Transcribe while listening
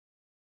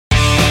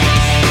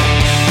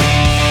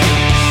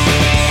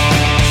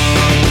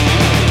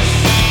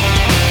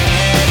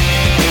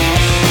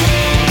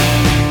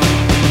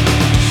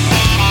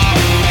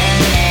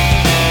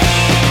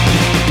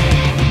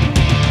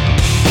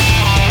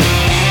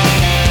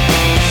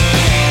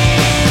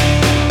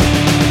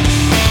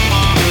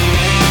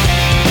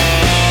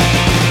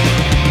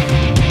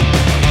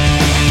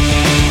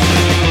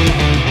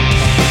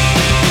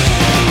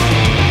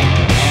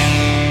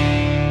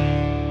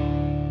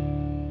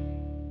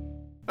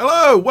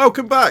Hello,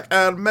 welcome back,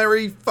 and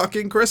Merry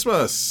fucking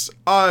Christmas.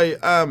 I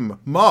am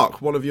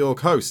Mark, one of your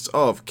hosts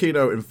of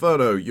Kino,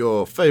 Inferno,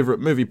 your favourite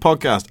movie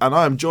podcast, and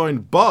I am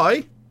joined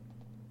by...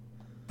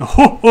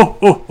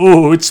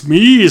 Oh, it's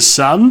me,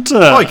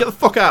 Santa. Oi, get the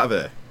fuck out of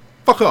here.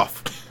 Fuck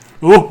off.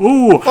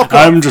 Fuck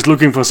I'm off. Just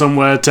looking for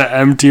somewhere to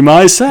empty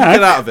my sack.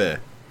 Get out of here.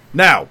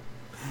 Now.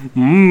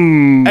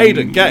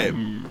 Aiden, get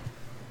him.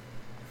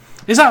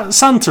 Is that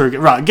Santa again?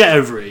 Right, get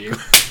over it, you.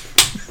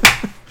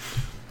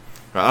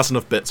 Right, that's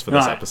enough bits for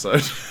this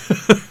episode.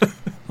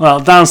 Well,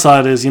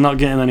 downside is you're not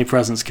getting any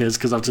presents, kids,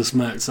 because I've just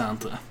murked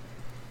Santa.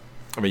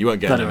 I mean, you weren't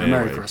getting any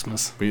Merry anyway.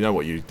 Christmas. But you know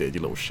what you did,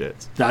 you little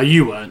shit. No,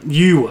 you weren't.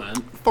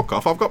 Fuck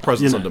off, I've got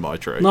presents under my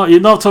tree. No, you're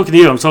not talking to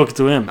you, I'm talking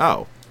to him.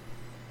 Oh.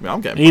 I mean,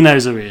 I'm getting presents. He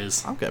knows who he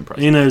is. I'm getting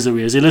presents. He knows who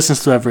he is. He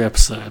listens to every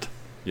episode.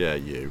 Yeah,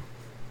 you.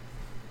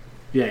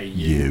 Yeah,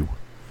 you.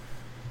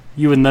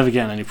 You would never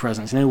get any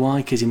presents. You know why?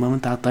 Because your mum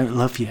and dad don't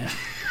love you.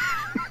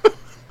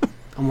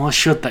 And why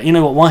should they? You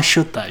know what? Why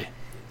should they?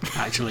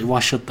 Actually,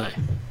 why should they?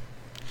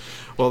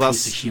 Well,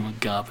 that's piece of human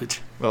garbage.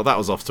 Well, that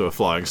was off to a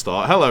flying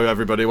start. Hello,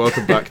 everybody.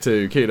 Welcome back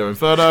to Kino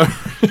Inferno.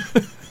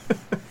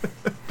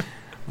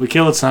 We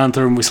killed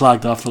Santa and we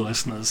slagged off the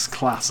listeners.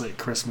 Classic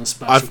Christmas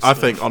special. I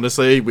think,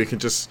 honestly, we can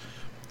just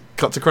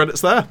cut to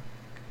credits there.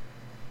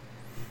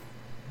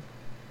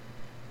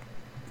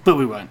 But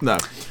we won't. No.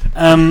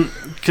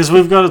 Because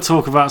we've got to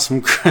talk about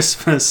some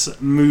Christmas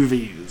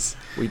movies.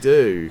 We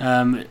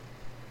do.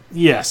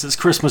 Yes, it's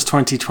Christmas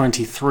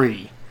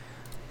 2023.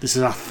 This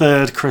is our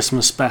third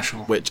Christmas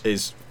special. Which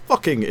is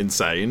fucking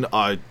insane.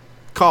 I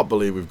can't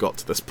believe we've got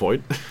to this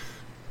point.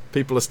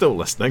 People are still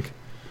listening.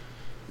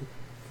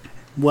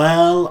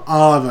 Well,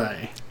 are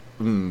they?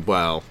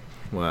 Well,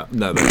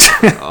 no,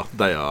 they are.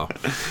 They are.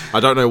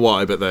 I don't know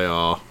why, but they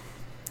are.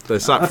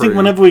 I think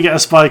whenever we get a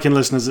spike in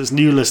listeners, it's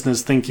new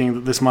listeners thinking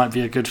that this might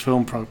be a good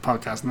film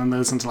podcast, and then they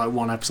listen to like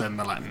one episode and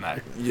they're like, no.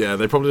 Yeah,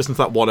 they probably listened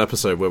to that one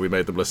episode where we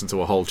made them listen to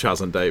a whole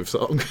Chaz and Dave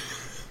song.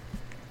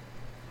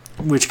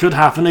 Which could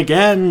happen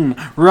again,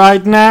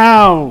 right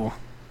now.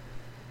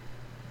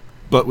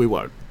 But we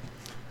won't.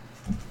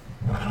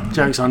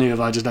 Joke's on you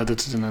if I just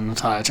edited an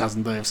entire Chaz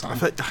and Dave song.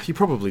 You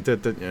probably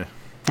did, didn't you?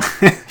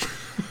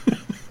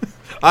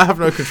 I have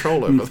no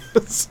control over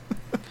this.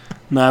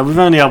 No, we've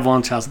only had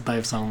one Chaz and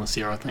Dave song this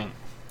year, I think.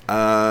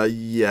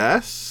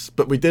 Yes,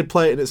 but we did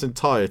play it in its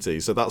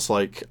entirety, so that's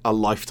like a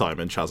lifetime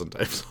in Chaz and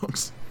Dave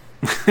songs.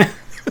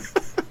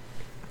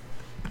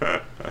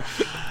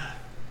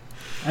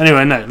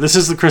 Anyway, no, this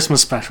is the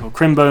Christmas special.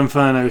 Crimbo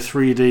Inferno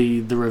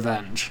 3D The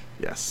Revenge.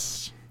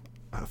 Yes.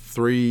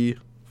 3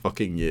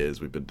 fucking years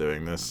we've been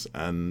doing this,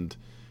 and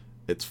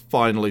it's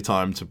finally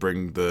time to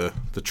bring the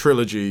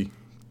trilogy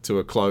to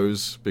a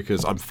close,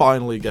 because I'm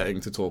finally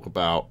getting to talk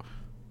about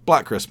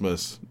Black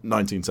Christmas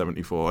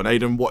 1974. And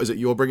Aidan, what is it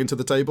you're bringing to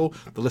the table?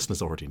 The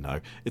listeners already know.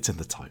 It's in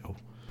the title.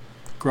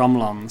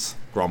 Gremlins.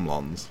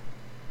 Gremlins.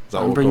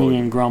 I'm bringing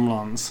in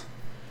Gremlins.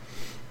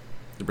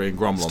 You're bringing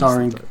Gremlins to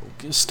the table.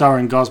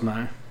 Starring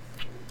Gosmo.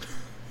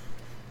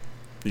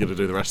 You going to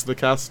do the rest of the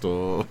cast,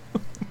 or...?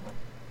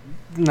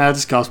 No,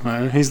 just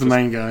Gosmo. He's the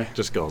main guy.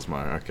 Just Gosmo,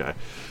 okay.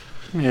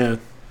 Yeah,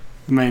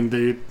 the main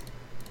dude.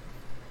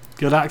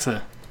 Good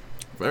actor.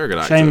 Very good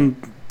actor. Shame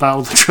about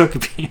all the drug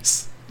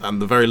abuse.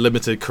 And the very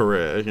limited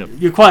career.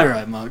 You're quite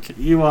right, Mark.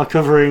 You are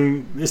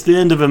covering... It's the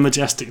end of a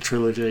majestic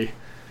trilogy.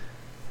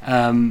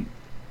 The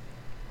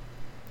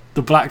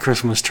Black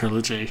Christmas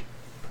trilogy,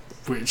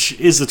 which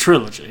is a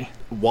trilogy.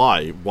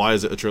 Why? Why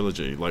is it a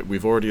trilogy? Like,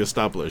 we've already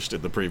established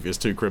in the previous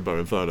 2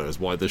 Crimbo Infernos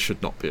why this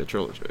should not be a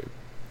trilogy.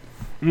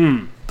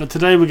 But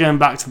today we're going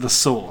back to the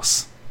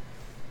sauce.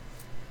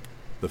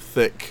 The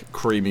thick,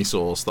 creamy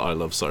sauce that I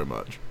love so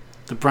much.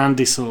 The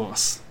brandy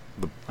sauce.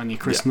 And your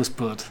Christmas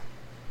bud.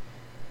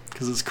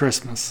 Because it's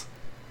Christmas.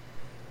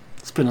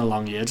 It's been a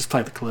long year. Just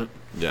play the clip.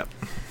 Yep.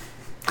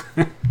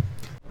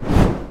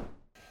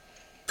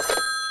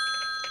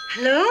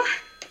 Hello?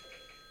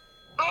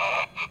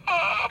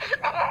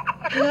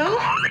 Hello?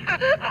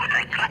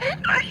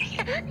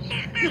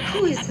 Look,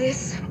 who is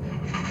this?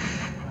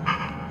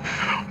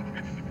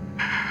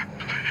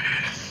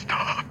 Please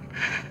stop.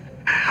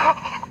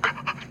 Oh, God.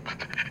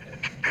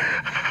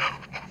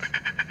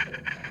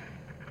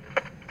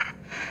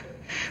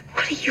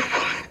 What do you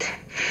want?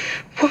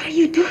 Why are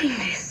you doing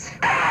this?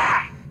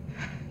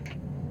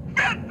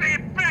 Let me,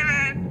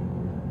 Billy!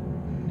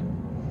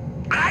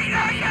 I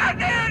know you're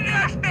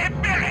there, Steve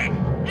Billy!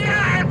 Your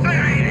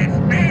answer is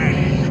me!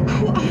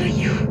 Who are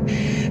you?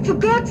 For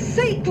God's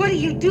sake, what are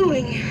you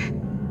doing?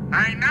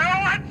 I know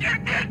what you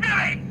did,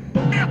 Billy!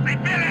 Filthy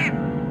Billy!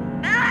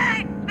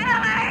 Billy!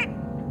 Billy!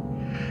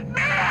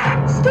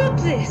 Billy! Stop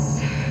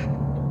this!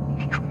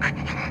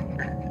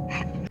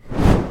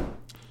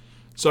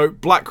 So,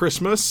 Black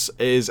Christmas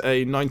is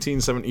a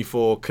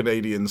 1974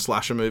 Canadian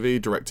slasher movie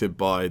directed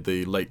by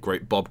the late,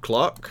 great Bob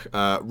Clark,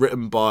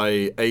 written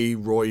by A.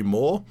 Roy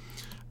Moore,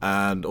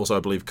 and also,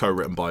 I believe,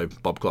 co-written by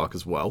Bob Clark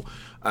as well.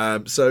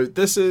 So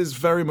this is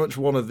very much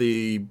one of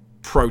the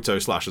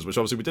proto-slashers, which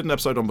obviously we did an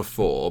episode on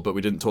before, but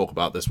we didn't talk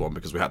about this one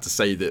because we had to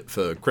save it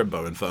for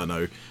Crimbo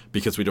Inferno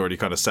because we'd already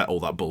kind of set all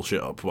that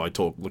bullshit up by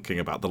looking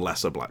about the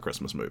lesser Black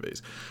Christmas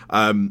movies.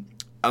 And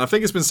I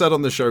think it's been said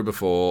on the show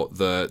before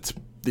that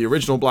the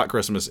original Black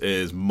Christmas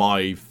is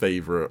my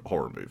favourite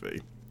horror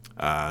movie.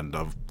 And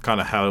I've kind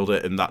of held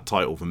it in that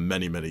title for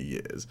many, many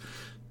years.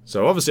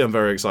 So obviously I'm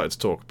very excited to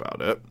talk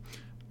about it.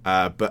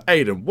 But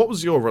Aidan, what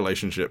was your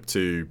relationship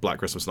to Black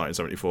Christmas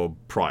 1974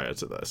 prior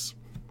to this?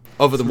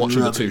 Other than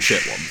watching the two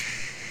shit ones.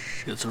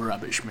 It's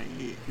rubbish,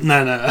 mate.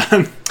 No.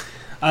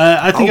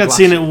 I think I'd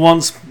seen it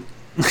once.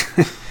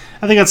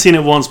 I think I'd seen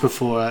it once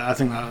before. I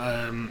think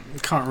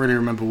that can't really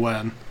remember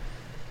when.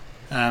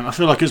 I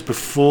feel like it was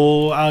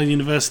before our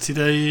university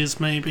days,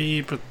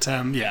 maybe. But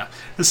yeah,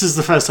 this is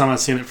the first time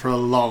I've seen it for a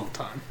long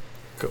time.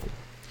 Cool.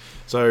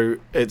 So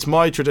it's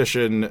my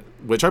tradition,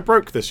 which I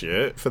broke this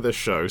year for this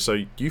show. So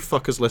you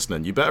fuckers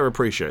listening, you better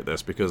appreciate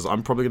this because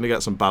I'm probably going to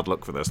get some bad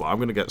luck for this. Like I'm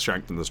going to get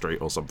shanked in the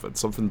street or something.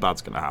 Something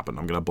bad's going to happen.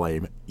 I'm going to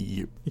blame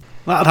you.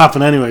 That'd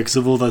happen anyway because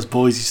of all those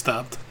boys you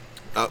stabbed.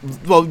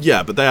 Well,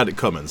 yeah, but they had it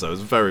coming, so it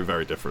was a very,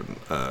 very different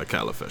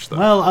kettle of fish there.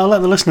 Well, I'll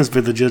let the listeners be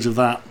the judge of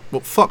that.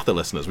 Well, fuck the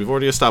listeners. We've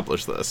already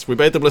established this. We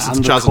made them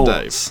listen to Chaz and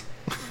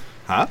Dave.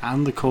 Huh?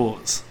 And the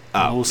courts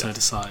will also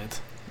decide.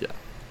 Yeah,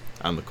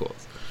 and the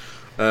courts.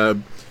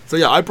 So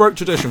yeah, I broke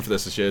tradition for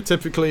this year.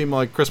 Typically,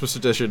 my Christmas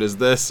tradition is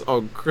this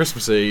on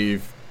Christmas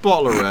Eve,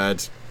 bottle of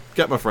red,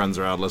 get my friends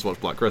around, let's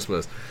watch Black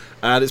Christmas.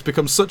 And it's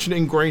become such an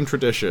ingrained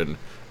tradition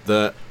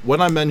that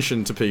when I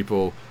mention to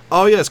people,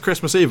 oh yeah, it's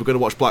Christmas Eve, we're going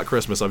to watch Black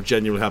Christmas, I've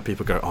genuinely had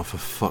people go, oh for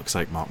fuck's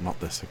sake, Mark, not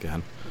this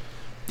again.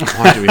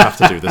 Why do we have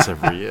to do this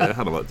every year?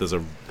 I don't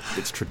know,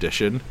 it's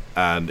tradition,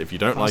 and if you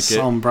don't like it,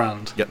 on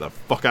brand. Get the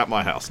fuck out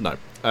my house. No.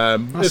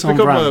 It's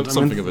become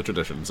something of a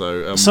tradition.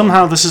 So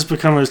somehow this has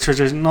become a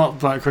tradition, not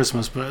Black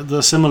Christmas, but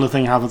the similar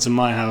thing happens in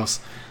my house,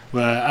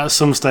 where at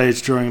some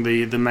stage during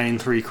the main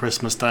 3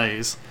 Christmas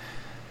days,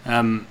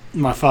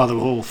 my father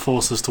will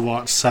force us to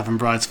watch Seven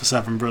Brides for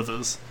Seven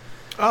Brothers.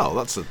 Oh,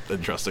 that's an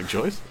interesting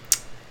choice.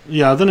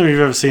 Yeah, I don't know if you've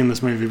ever seen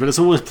this movie, but it's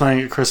always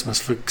playing at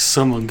Christmas for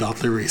some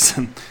ungodly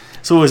reason.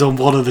 It's always on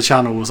one of the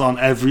channels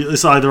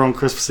it's either on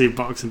Christmas Eve,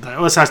 Boxing Day.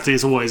 Well,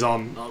 it's always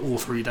on all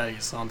 3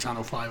 days on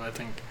Channel 5, I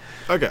think.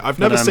 Okay, I've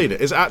never seen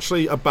it. Is it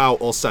actually about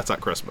or set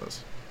at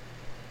Christmas?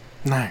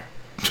 No.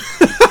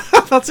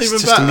 That's even better.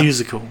 It's just a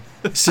musical.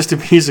 It's just a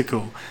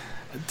musical.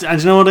 And do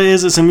you know what it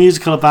is? It's a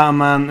musical about a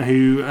man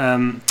who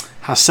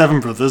has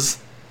 7 brothers.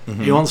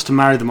 Mm-hmm. He wants to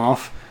marry them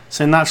off.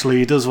 So naturally,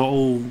 he does what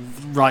all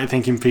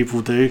right-thinking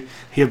people do.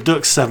 He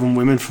abducts 7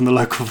 women from the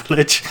local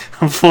village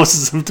and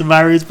forces them to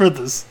marry his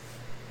brothers.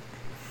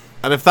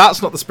 And if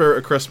that's not the spirit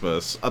of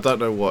Christmas, I don't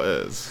know what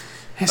is.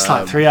 It's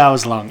like 3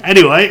 hours long.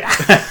 Anyway.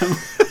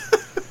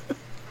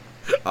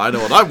 I know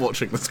what I'm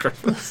watching this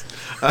Christmas.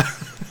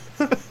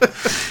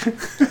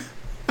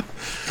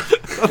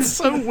 That's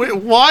so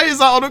weird. Why is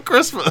that on at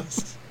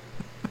Christmas?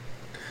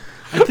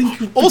 I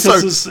think also,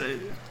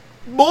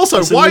 more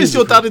so, why is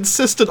your dad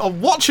insistent on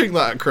watching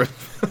that at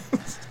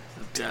Christmas?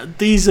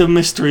 These are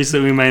mysteries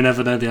that we may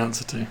never know the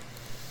answer to.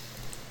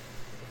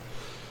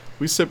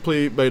 We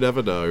simply may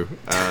never know,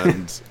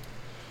 and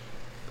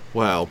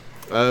well,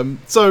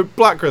 so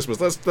Black Christmas.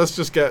 Let's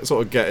just get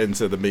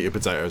into the meat and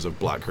potatoes of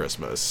Black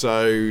Christmas.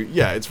 So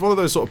yeah, it's one of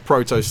those sort of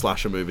proto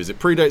slasher movies. It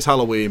predates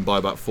Halloween by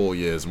about 4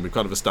 years, and we've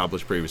kind of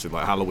established previously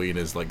like Halloween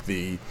is like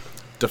the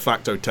de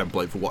facto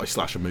template for what a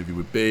slasher movie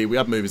would be. We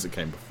had movies that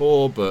came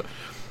before, but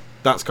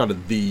that's kind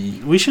of the.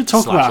 We should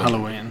talk about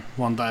Halloween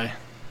one day.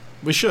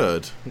 We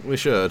should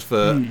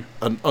for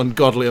an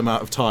ungodly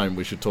amount of time.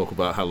 We should talk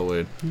about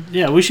Halloween.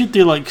 Yeah, we should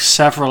do like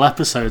several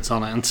episodes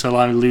on it until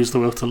I lose the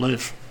will to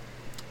live.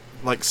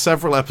 Like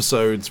several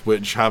episodes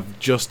which have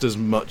just as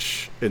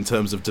much in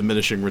terms of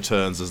diminishing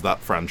returns as that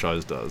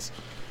franchise does.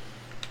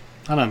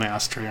 I don't think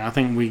that's true. I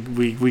think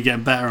we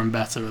get better and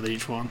better with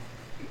each one.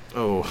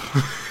 Oh.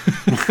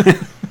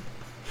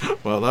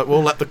 Well,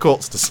 we'll let the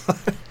courts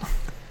decide.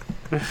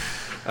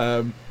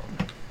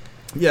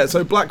 Yeah,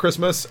 so Black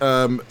Christmas,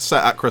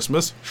 set at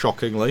Christmas,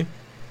 shockingly.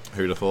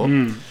 Who'd have thought?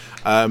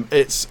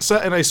 It's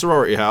set in a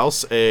sorority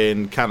house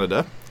in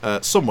Canada.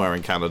 Somewhere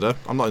in Canada.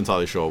 I'm not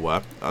entirely sure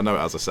where. I know it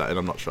has a setting,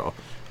 I'm not sure.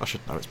 I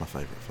should know, it's my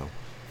favourite film.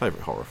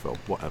 Favourite horror film,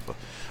 whatever.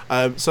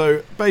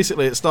 So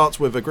basically it starts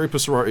with a group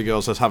of sorority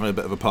girls that's having a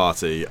bit of a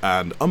party,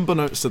 and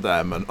unbeknownst to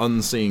them, an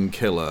unseen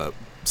killer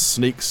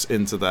sneaks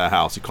into their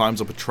house. He climbs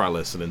up a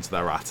trellis and into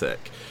their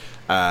attic,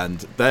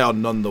 and they are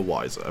none the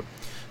wiser.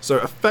 So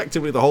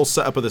effectively the whole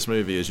setup of this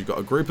movie is you've got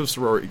a group of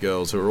sorority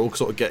girls who are all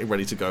sort of getting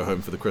ready to go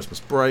home for the Christmas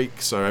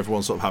break, so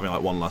everyone's sort of having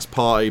like one last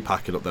party,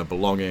 packing up their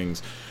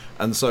belongings.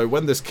 And so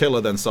when this killer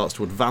then starts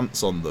to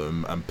advance on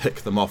them and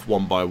pick them off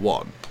one by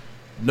one,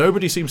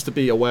 nobody seems to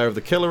be aware of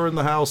the killer in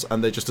the house,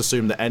 and they just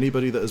assume that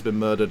anybody that has been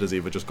murdered has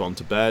either just gone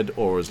to bed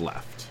or has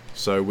left.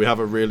 So we have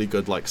a really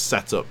good like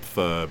setup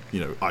for,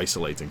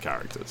 isolating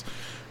characters.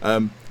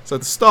 So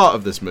at the start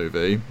of this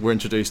movie, we're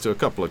introduced to a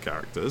couple of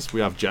characters.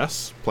 We have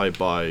Jess, played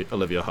by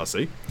Olivia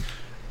Hussey,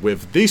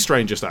 with the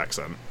strangest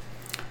accent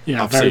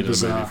Yeah, I've very seen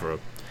bizarre. in a movie for a...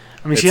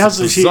 I mean,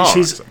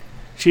 she's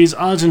She's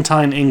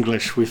Argentine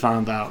English, we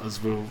found out as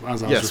I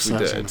was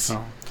researching the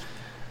film.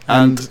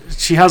 And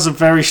she has a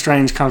very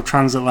strange kind of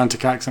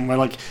transatlantic accent where,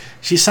 like,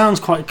 she sounds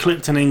quite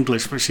clipped in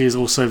English, but she is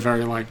also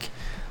very, like,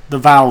 the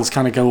vowels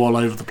kind of go all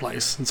over the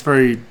place. It's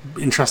very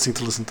interesting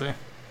to listen to.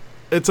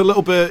 It's a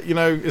little bit, it's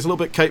a little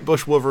bit Kate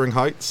Bush, Wuthering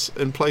Heights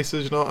in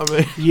places, you know what I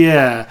mean?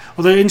 Yeah.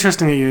 Although,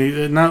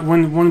 interestingly,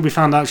 when we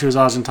found out she was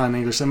Argentine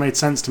English, it made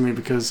sense to me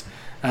because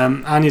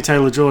Anya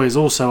Taylor-Joy is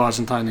also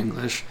Argentine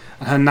English,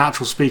 and her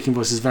natural speaking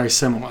voice is very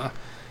similar.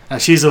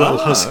 She's a little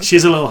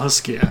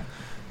huskier,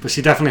 but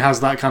she definitely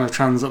has that kind of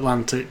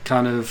transatlantic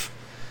kind of,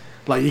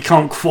 like, you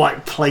can't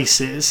quite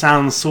place it. It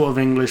sounds sort of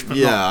English, but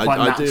not quite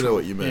natural. I do know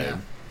what you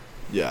mean.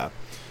 Yeah.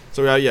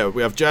 So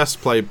we have Jess,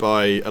 played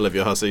by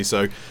Olivia Hussey.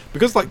 So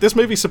because, like, this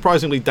movie's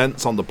surprisingly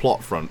dense on the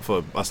plot front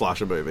for a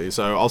slasher movie,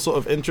 so I'll sort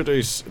of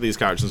introduce these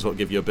characters and sort of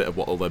give you a bit of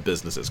what all their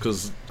business is,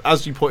 because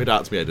as you pointed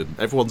out to me, Aidan,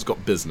 everyone's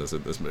got business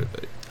in this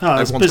movie. Oh,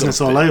 there's business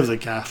all over the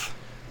gaff.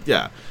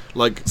 Yeah,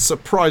 like,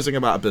 surprising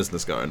amount of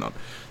business going on.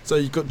 So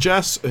you've got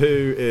Jess,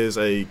 who is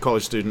a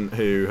college student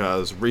who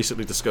has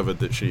recently discovered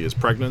that she is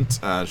pregnant,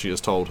 and she has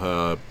told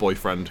her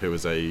boyfriend, who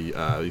is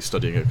he's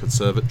studying at a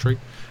conservatory,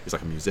 he's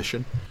like a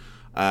musician,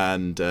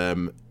 and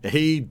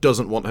he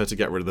doesn't want her to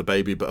get rid of the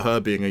baby, but her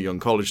being a young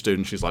college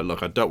student, she's like,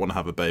 look, I don't want to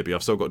have a baby,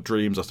 I've still got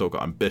dreams, I've still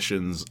got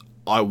ambitions,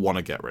 I want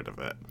to get rid of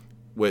it.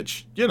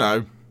 Which,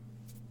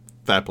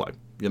 fair play.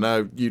 You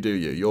do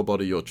you, your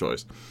body, your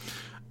choice.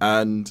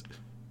 And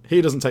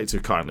he doesn't take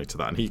too kindly to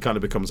that, and he kind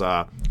of becomes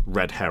our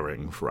red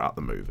herring throughout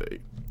the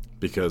movie,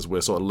 because we're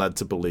sort of led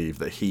to believe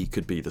that he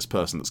could be this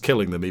person that's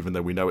killing them, even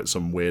though we know it's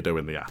some weirdo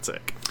in the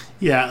attic.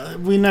 Yeah,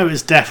 we know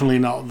it's definitely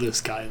not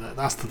this guy, though.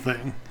 That's the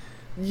thing.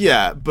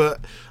 Yeah, but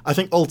I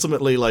think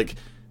ultimately, like,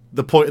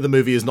 the point of the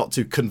movie is not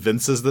to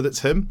convince us that it's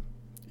him.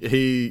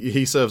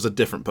 He serves a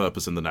different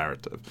purpose in the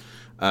narrative.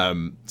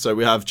 So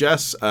we have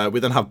Jess. We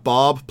then have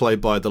Barb, played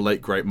by the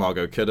late, great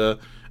Margot Kidder,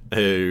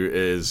 who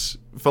is,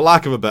 for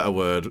lack of a better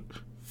word,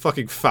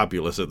 fucking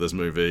fabulous at this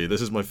movie.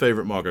 This is my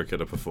favourite Margot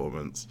Kidder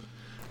performance.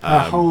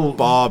 Whole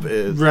Barb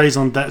is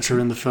raison d'etre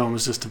in the film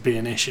is just to be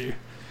an issue.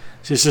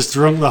 She's just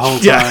drunk the whole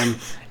time,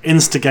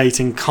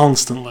 instigating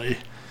constantly.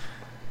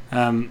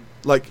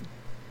 Like,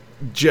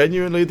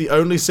 genuinely, the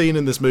only scene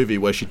in this movie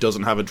where she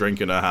doesn't have a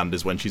drink in her hand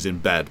is when she's in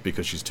bed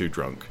because she's too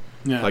drunk.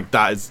 Yeah. Like,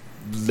 that is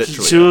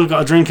literally... She's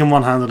got a drink in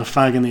one hand and a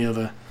fag in the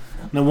other.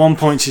 And at one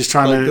point she's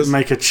trying to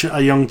make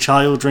a young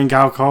child drink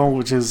alcohol,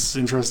 which is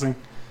interesting.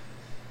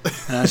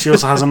 She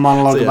also has a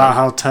monologue about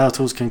how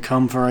turtles can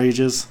come for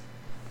ages.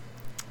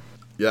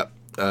 Yep.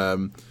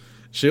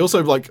 She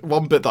also, like,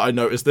 one bit that I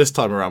noticed this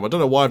time around, I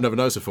don't know why I've never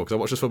noticed it before, because I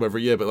watch this film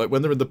every year, but, like,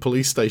 when they're in the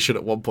police station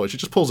at one point, she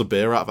just pulls a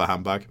beer out of her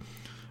handbag.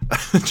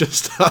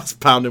 Just starts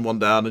pounding one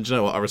down, and you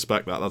know what, I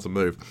respect that, that's a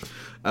move.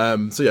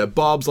 So yeah,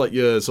 Barb's like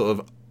your sort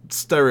of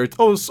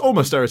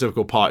almost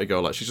stereotypical party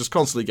girl. Like, she's just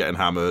constantly getting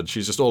hammered,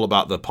 she's just all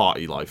about the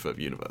party life of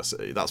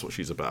university, that's what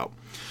she's about.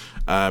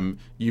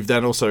 You've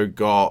then also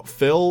got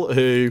Phil,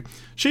 who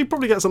she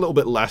probably gets a little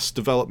bit less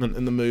development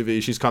in the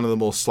movie. She's kind of the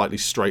more slightly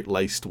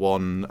straight-laced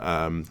one,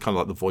 kind of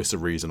like the voice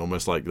of reason,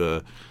 almost like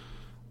the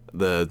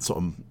sort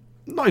of,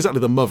 not exactly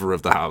the mother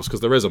of the house,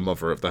 because there is a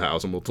mother of the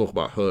house, and we'll talk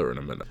about her in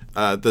a minute.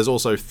 There's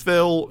also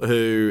Phil,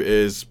 who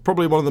is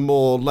probably one of the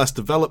more less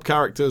developed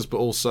characters, but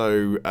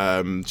also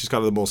she's kind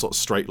of the more sort of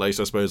straight-laced,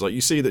 I suppose. Like,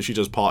 you see that she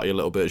does party a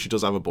little bit, she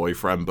does have a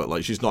boyfriend, but,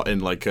 like, she's not in,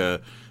 like,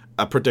 a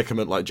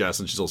predicament like Jess,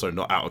 and she's also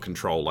not out of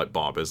control like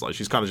Barb is. Like,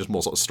 she's kind of just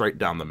more sort of straight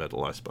down the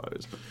middle, I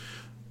suppose.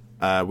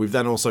 We've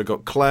then also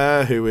got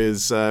Claire, who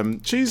is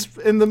she's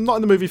not in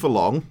the movie for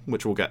long,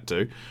 which we'll get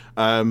to,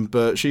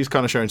 but she's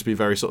kind of shown to be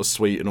very sort of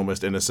sweet and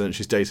almost innocent.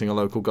 She's dating a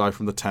local guy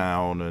from the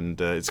town, and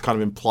it's kind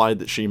of implied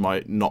that she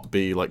might not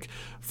be, like,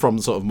 from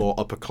sort of more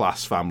upper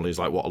class families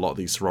like what a lot of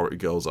these sorority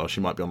girls are. She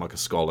might be on, like, a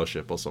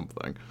scholarship or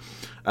something.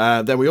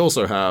 Then we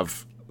also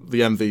have the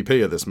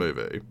MVP of this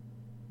movie,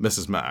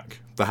 Mrs.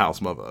 Mack, the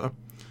house mother.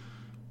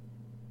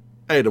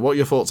 Ada, what are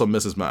your thoughts on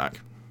Mrs.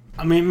 Mack?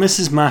 I mean,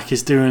 Mrs. Mack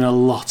is doing a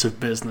lot of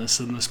business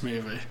in this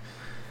movie.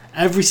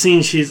 Every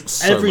scene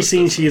she's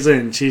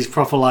in, she's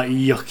proper, like,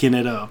 yucking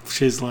it up.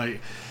 She's, like,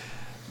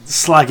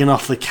 slagging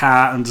off the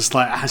cat, and just,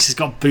 like, she's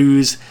got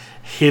booze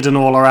hidden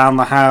all around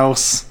the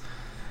house.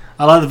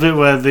 I like the bit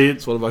where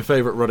it's one of my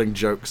favourite running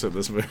jokes in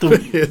this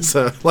movie. It's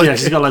like,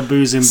 she's got, like,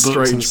 booze in books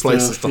strange and stuff,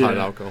 places to hide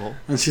alcohol.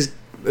 And she's...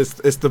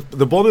 It's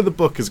the one in the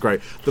book is great.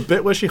 The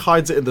bit where she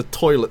hides it in the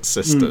toilet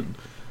cistern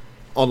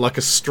on, like,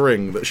 a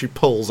string that she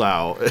pulls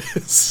out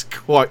is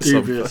quite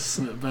dubious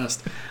something. At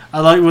best. I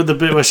like with the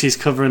bit where she's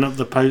covering up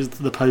the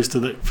poster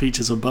that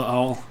features a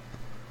butthole.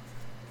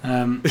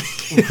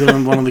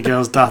 When one of the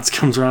girls' dads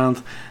comes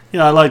around.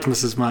 Yeah, I liked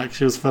Mrs. Mack.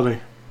 She was funny.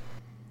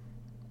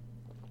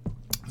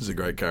 He's a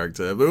great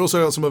character. We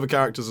also got some other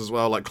characters as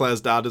well. Like,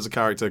 Claire's dad is a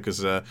character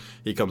because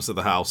he comes to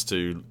the house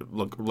to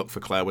look for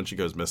Claire when she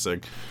goes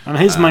missing. And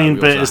his main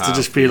bit is to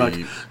just be like,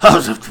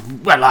 oh,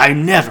 well, I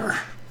never.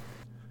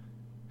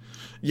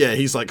 Yeah,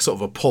 he's like sort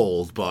of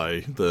appalled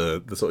by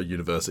the sort of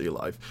university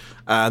life.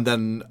 And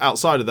then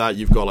outside of that,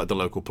 you've got like the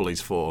local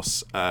police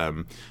force,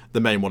 the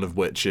main one of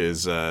which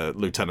is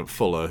Lieutenant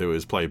Fuller, who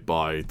is played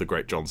by the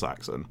great John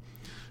Saxon,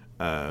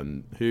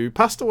 who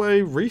passed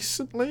away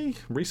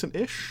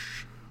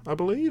recent-ish, I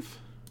believe.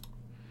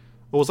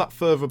 Or was that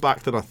further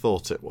back than I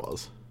thought it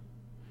was?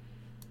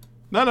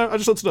 No, I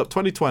just looked it up.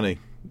 2020,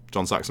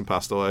 John Saxon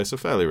passed away, so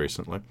fairly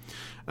recently.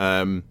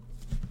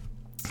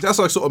 That's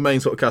like sort of main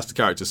sort of cast of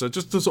characters. So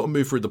just to sort of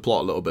move through the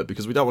plot a little bit,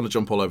 because we don't want to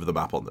jump all over the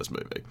map on this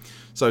movie.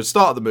 So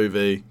start of the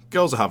movie,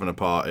 girls are having a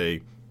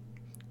party,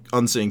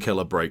 unseen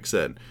killer breaks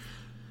in.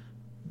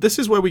 This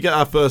is where we get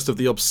our first of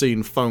the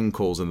obscene phone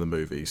calls in the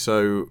movie.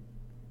 So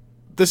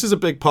this is a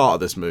big part of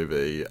this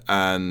movie,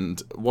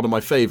 and one of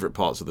my favourite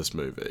parts of this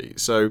movie.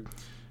 So,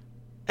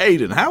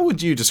 Aidan, how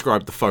would you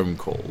describe the phone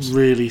calls?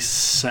 Really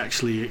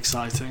sexually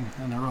exciting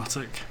and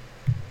erotic.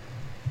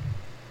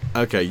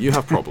 Okay, you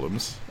have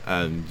problems,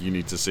 and you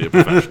need to see a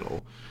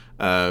professional.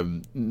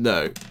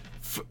 No.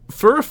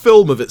 For a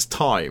film of its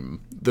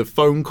time, the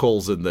phone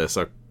calls in this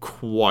are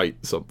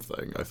quite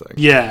something, I think.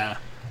 Yeah.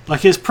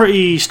 Like, it's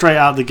pretty straight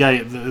out the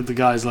gate. The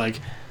guy's like,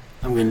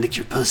 I'm going to lick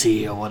your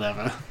pussy, or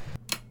whatever.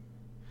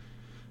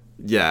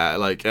 Yeah,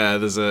 like,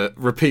 there's a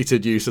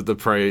repeated use of the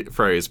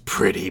phrase,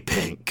 pretty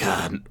pink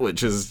cunt,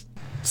 which is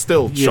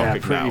still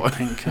shocking now. Yeah, pretty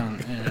pink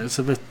cunt. Yeah, it's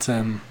a bit,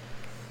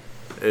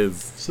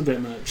 it's a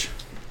bit much.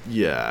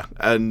 Yeah,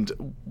 and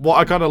what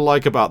I kind of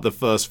like about the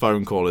first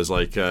phone call is,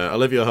 like,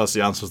 Olivia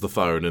Hussey answers the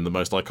phone in the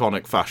most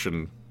iconic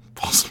fashion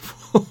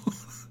possible.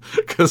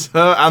 Because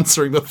her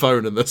answering the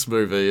phone in this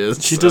movie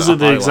is... She does it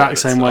the exact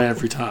same way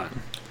every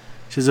time.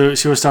 She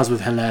always starts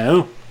with,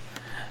 hello?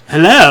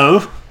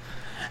 Hello?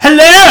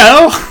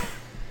 Hello?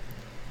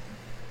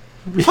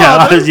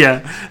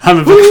 Yeah, I'm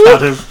a big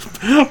fan of...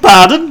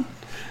 Pardon?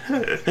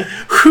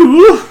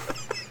 Who?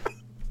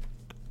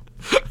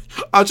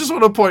 I just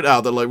want to point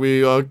out that, like,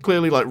 we are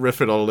clearly, like,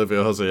 riffing on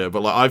Olivia Hussey here,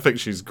 but, like, I think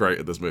she's great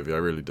in this movie. I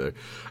really do.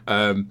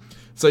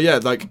 So, yeah,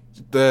 like,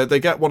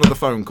 they get one of the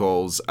phone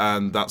calls,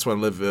 and that's when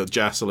Olivia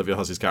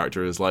Hussey's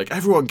character, is like,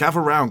 everyone,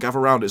 gather round.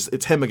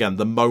 It's him again,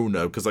 the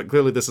Mono, because, like,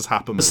 clearly this has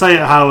happened. Say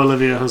it how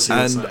Olivia Hussey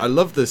would say. And I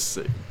love this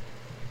scene.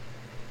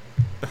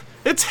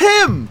 It's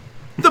him!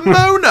 The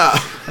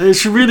Mona!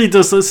 She really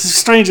does. That's the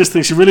strangest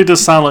thing. She really does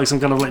sound like some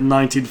kind of, like,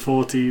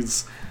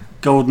 1940s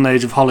golden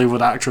age of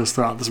Hollywood actress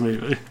throughout this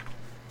movie.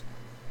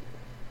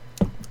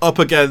 Up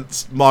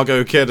against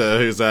Margot Kidder,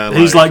 who's there, like...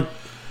 Who's like...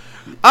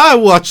 I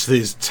watch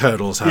these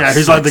turtles have Yeah,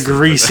 who's like the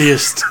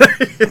greasiest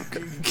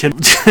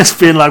kid, just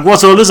being like,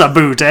 what's all this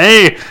about,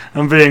 eh?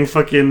 And being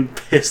fucking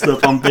pissed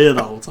up on beer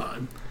the whole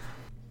time.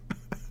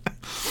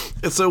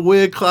 It's a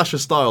weird clash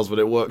of styles, but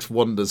it works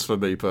wonders for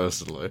me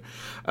personally.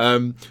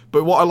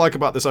 But what I like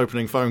about this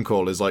opening phone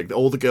call is, like,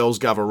 all the girls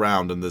gather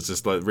around, and there's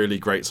this, like, really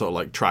great sort of,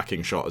 like,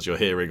 tracking shot as you're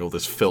hearing all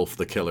this filth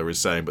the killer is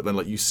saying. But then,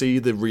 like, you see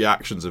the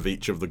reactions of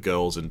each of the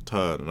girls in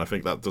turn, and I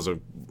think that does a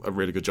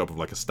really good job of,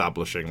 like,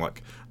 establishing,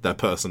 like, their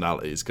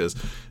personalities. Because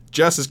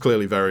Jess is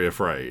clearly very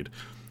afraid.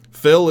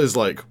 Phil is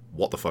like,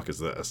 what the fuck is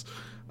this?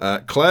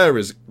 Claire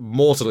is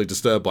mortally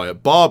disturbed by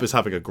it. Barb is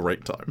having a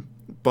great time.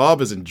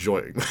 Barb is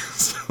enjoying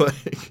this.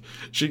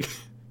 she gets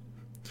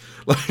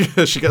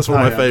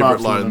one of my favourite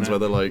lines where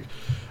they're like,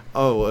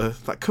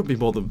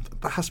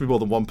 that has to be more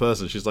than one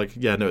person. She's like,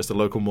 yeah, no, it's the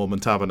local Mormon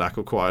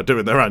Tabernacle Choir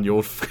doing their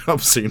annual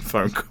obscene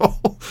phone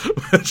call,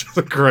 which is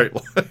a great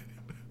line.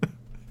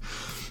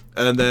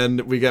 And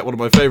then we get one of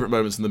my favourite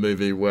moments in the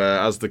movie where,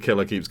 as the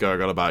killer keeps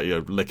going on about,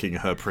 licking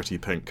her pretty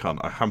pink cunt.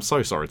 I'm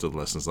so sorry to the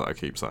listeners that I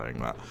keep saying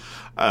that.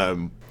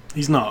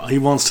 He's not. He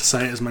wants to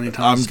say it as many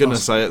times I'm going to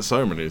say it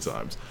so many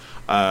times.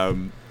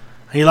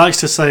 He likes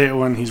to say it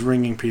when he's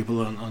ringing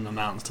people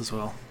unannounced as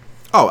well.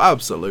 Oh,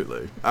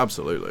 absolutely.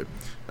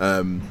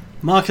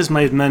 Mark has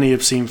made many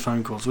obscene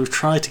phone calls. We've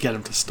tried to get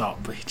him to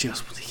stop, but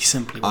he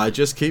simply won't. I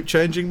just keep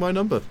changing my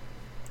number.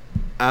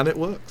 And it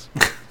works.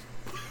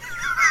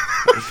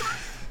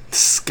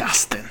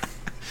 Disgusting.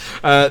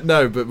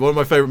 No, but one of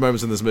my favourite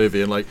moments in this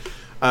movie, and, like,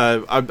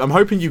 I'm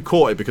hoping you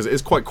caught it because it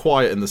is quite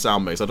quiet in the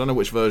sound mix. I don't know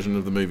which version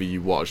of the movie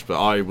you watched,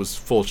 but I was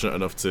fortunate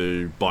enough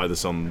to buy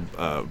this on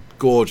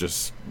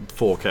gorgeous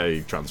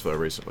 4K transfer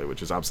recently,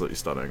 which is absolutely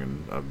stunning,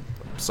 and I'm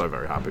so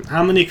very happy.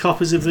 How many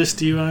copies of this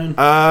do you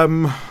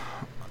own?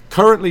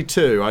 Currently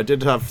 2. I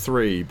did have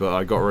 3, but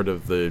I got rid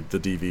of the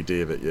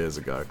DVD of it years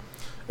ago.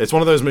 It's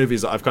one of those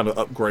movies that I've kind of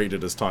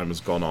upgraded as time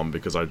has gone on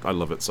because I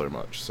love it so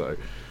much. So.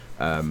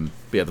 But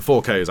yeah, the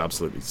 4K is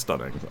absolutely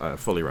stunning. I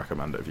fully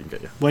recommend it if you can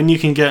get it. When you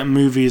can get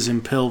movies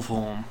in pill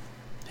form,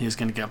 he's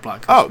going to get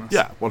Black Christmas. Oh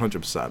yeah,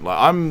 100%. Like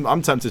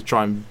I'm tempted to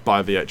try and buy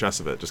a VHS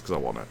of it just because I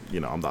want it.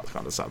 I'm that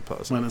kind of sad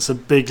person. When it's a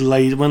big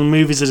when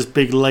movies are just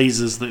big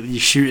lasers that you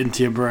shoot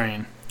into your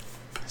brain,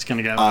 it's going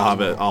to get.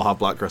 I'll have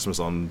Black Christmas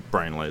on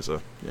brain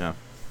laser. Yeah,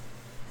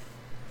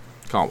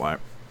 can't wait.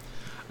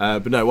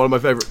 But no, one of my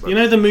favourite...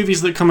 the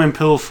movies that come in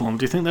pill form,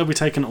 do you think they'll be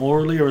taken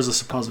orally or as a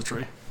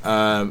suppository?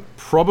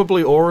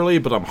 Probably orally,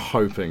 but I'm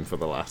hoping for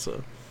the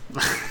latter.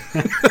 I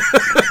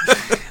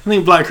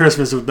think Black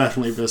Christmas would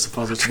definitely be a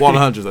suppository.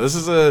 100. This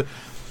is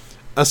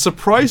a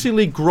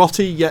surprisingly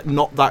grotty yet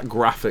not that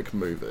graphic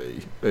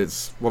movie.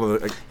 It's one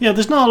of the Yeah,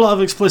 there's not a lot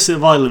of explicit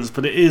violence,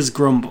 but it is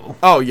grumble.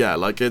 oh yeah,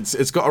 like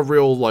it's got a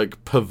real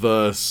like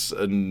perverse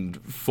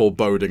and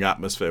foreboding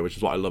atmosphere, which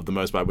is what I love the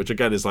most about it, which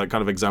again is like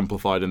kind of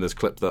exemplified in this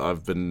clip that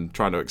I've been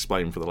trying to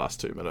explain for the last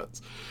 2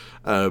 minutes,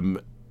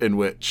 in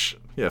which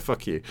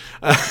fuck you.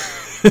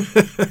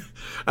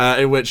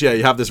 In which,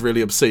 you have this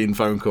really obscene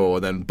phone call,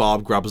 and then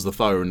Barb grabs the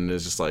phone and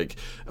is just like,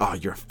 "Oh,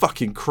 you're a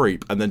fucking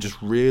creep," and then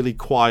just really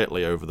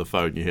quietly over the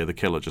phone, you hear the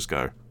killer just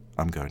go,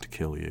 "I'm going to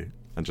kill you,"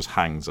 and just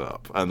hangs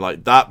up. And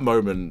like that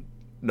moment,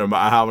 no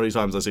matter how many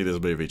times I see this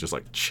movie, just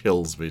like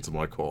chills me to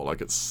my core.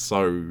 Like it's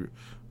so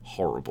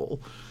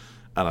horrible,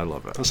 and I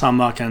love it. That's how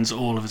Mark ends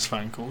all of his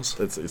phone calls.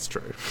 It's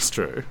true. It's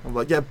true. I'm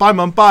like, yeah, bye,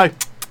 mum, bye.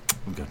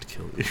 I'm going to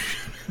kill you.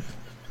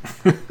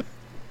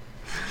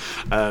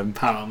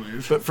 Power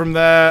move. But from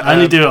there, I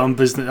only do it on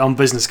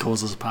business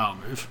calls as a power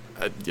move.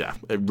 Yeah,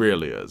 it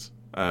really is.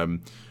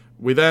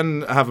 We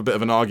then have a bit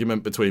of an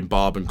argument between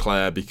Barb and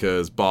Claire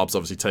because Barb's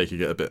obviously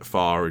taking it a bit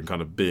far and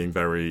kind of being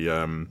very,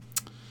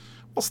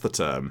 what's the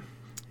term?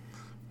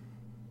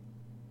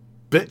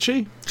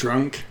 Bitchy?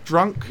 Drunk.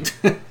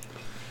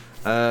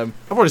 I've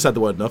already said the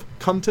word enough.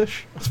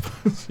 Cuntish, I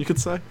suppose you could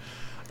say.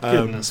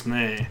 Goodness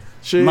me.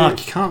 Mark,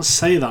 you can't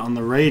say that on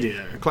the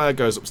radio. Claire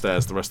goes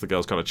upstairs. The rest of the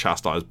girls kind of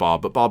chastise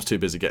Barb, but Barb's too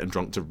busy getting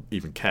drunk to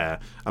even care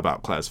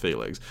about Claire's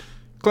feelings.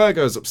 Claire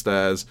goes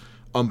upstairs.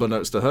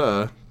 Unbeknownst to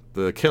her,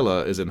 the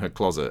killer is in her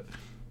closet.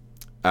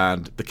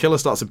 And the killer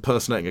starts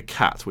impersonating a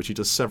cat, which he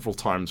does several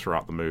times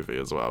throughout the movie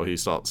as well. He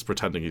starts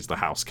pretending he's the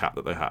house cat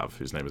that they have,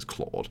 whose name is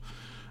Claude.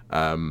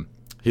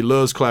 He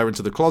lures Claire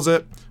into the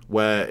closet,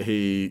 where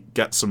he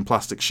gets some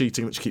plastic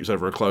sheeting that she keeps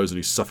over her clothes, and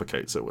he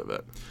suffocates her with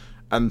it.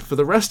 And for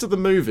the rest of the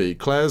movie,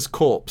 Claire's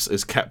corpse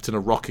is kept in a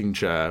rocking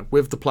chair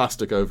with the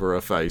plastic over her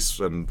face,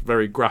 and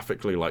very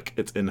graphically, like,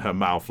 it's in her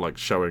mouth, like,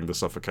 showing the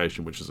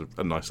suffocation, which is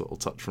a nice little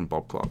touch from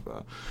Bob Clark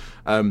there.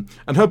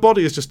 And her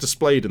body is just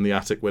displayed in the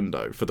attic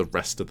window for the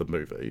rest of the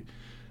movie.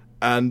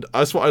 And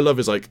that's what I love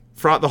is, like,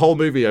 throughout the whole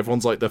movie,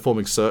 everyone's, like, they're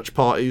forming search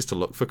parties to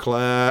look for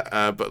Claire,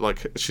 but,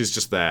 like, she's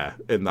just there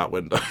in that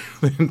window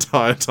the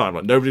entire time.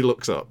 Like, nobody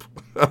looks up.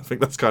 I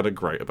think that's kind of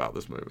great about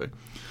this movie.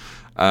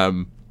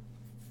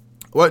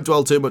 I won't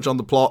dwell too much on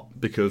the plot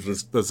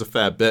because there's a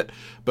fair bit,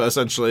 but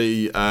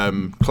essentially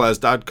Claire's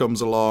dad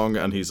comes along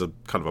and he's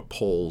kind of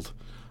appalled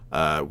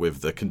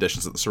with the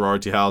conditions at the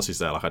sorority house. He's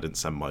there like, I didn't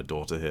send my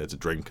daughter here to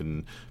drink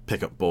and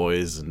pick up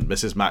boys, and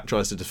Mrs. Mac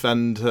tries to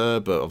defend her,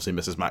 but obviously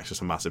Mrs. Mac's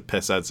just a massive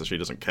pisshead, so she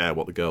doesn't care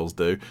what the girls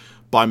do.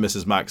 By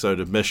Mrs. Mac's own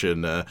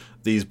admission,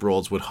 these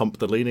broads would hump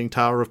the Leaning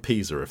Tower of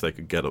Pisa if they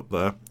could get up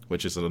there,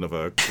 which is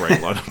another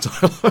great line of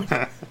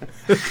dialogue.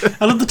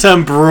 I love the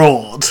term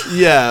broad.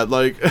 Yeah,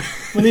 like...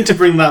 We need to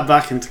bring that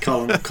back into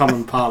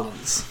common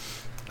parlance.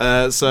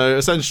 So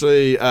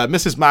essentially,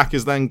 Mrs. Mac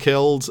is then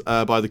killed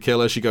by the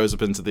killer. She goes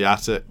up into the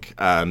attic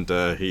and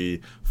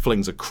he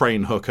flings a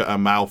crane hook at her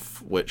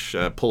mouth, which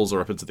pulls her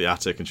up into the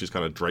attic, and she's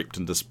kind of draped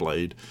and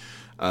displayed.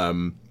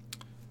 And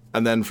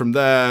then from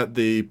there,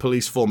 the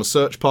police form a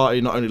search party,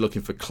 not only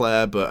looking for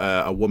Claire, but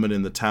a woman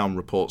in the town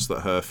reports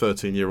that her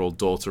 13-year-old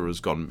daughter has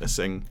gone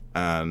missing.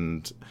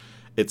 And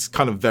it's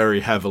kind of very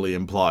heavily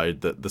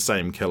implied that the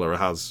same killer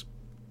has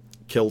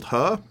killed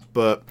her,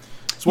 but...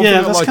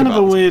 Yeah, that's kind of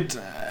a weird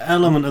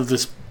element of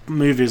this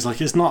movie. Is like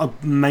it's not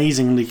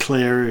amazingly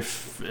clear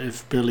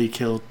if Billy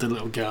killed the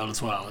little girl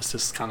as well. It's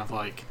just kind of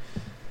like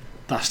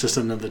that's just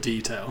another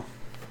detail.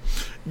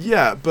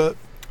 Yeah, but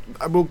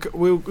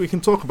we can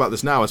talk about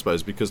this now, I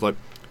suppose, because like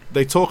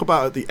they talk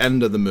about at the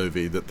end of the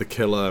movie that the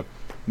killer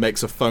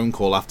makes a phone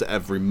call after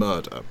every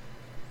murder.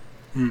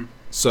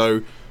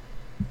 So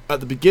at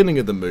the beginning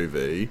of the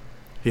movie,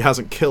 he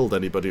hasn't killed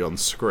anybody on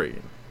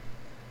screen.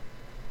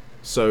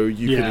 So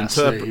you can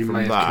interpret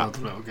from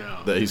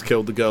that he's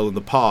killed the girl in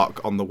the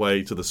park on the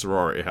way to the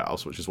sorority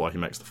house, which is why he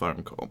makes the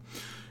phone call.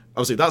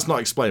 Obviously, that's not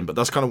explained, but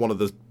that's kind of one of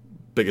the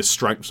biggest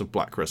strengths of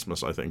Black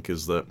Christmas, I think,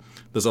 is that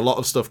there's a lot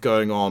of stuff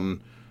going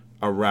on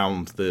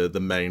around the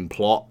main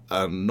plot,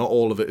 and not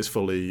all of it is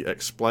fully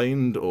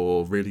explained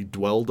or really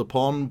dwelled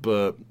upon,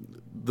 but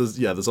there's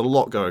a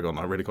lot going on.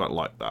 I really quite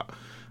like that.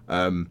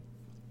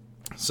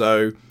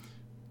 So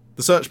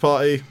the search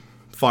party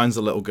finds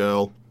the little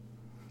girl.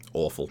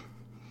 Awful.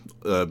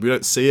 We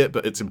don't see it,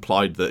 but it's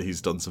implied that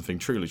he's done something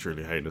truly,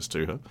 truly heinous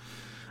to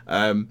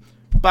her.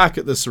 Back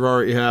at the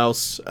sorority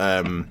house,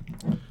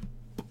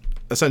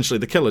 essentially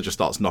the killer just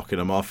starts knocking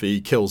him off. He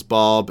kills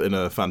Barb in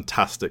a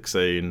fantastic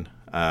scene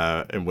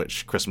in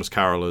which Christmas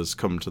carolers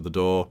come to the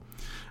door.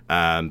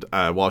 And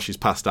while she's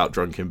passed out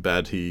drunk in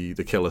bed,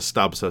 the killer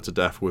stabs her to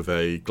death with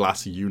a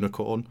glass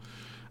unicorn.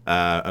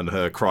 And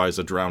her cries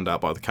are drowned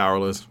out by the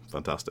carolers.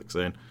 Fantastic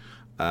scene.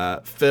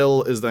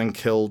 Phil is then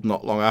killed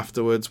not long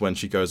afterwards when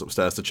she goes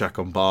upstairs to check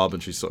on Barb,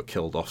 and she's sort of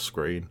killed off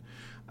screen.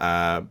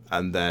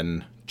 And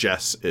then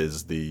Jess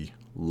is the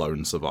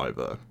lone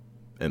survivor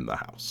in the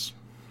house.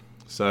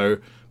 So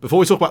before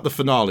we talk about the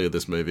finale of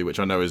this movie, which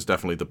I know is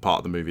definitely the part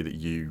of the movie that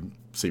you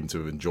seem to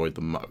have enjoyed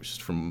the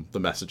most from the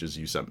messages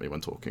you sent me when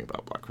talking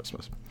about Black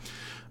Christmas,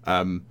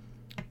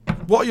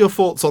 what are your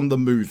thoughts on the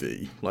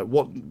movie? Like,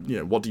 what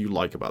do you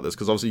like about this?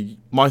 Because obviously,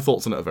 my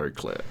thoughts on it are very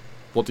clear.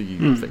 What do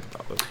you think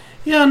about this?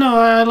 Yeah, no,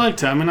 I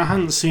liked it. I mean, I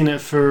hadn't seen it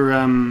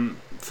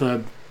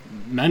for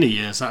many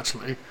years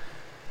actually,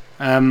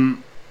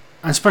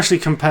 especially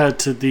compared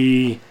to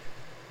the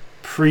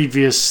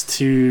previous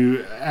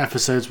 2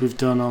 episodes we've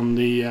done on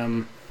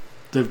the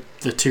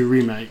 2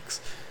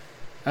 remakes.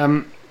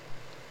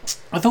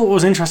 I thought what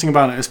was interesting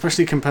about it,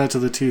 especially compared to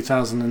the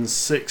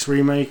 2006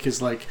 remake,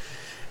 is like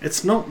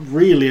it's not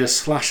really a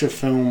slasher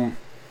film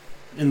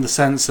in the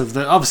sense of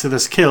that. Obviously,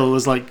 this kill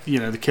was like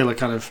the killer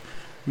kind of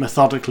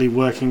methodically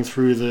working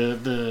through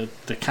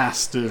the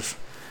cast of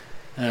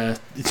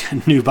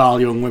nubile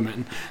young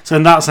women. So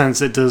in that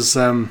sense, it does.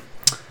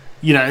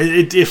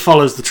 It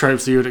follows the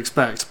tropes that you would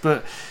expect,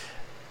 but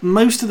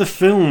most of the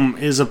film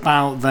is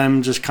about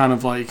them just kind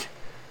of like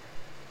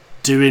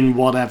doing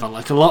whatever.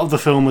 Like a lot of the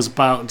film was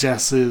about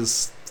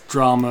Jess's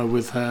drama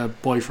with her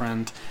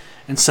boyfriend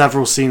in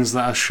several scenes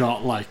that are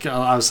shot like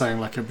I was saying,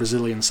 like a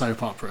Brazilian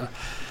soap opera.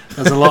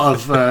 There's a lot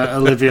of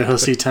Olivia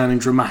Hussey turning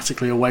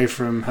dramatically away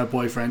from her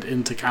boyfriend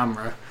into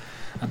camera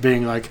and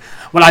being like,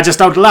 well, I just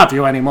don't love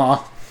you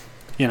anymore,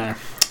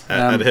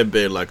 and him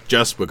being like,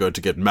 Jess, we're going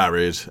to get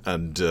married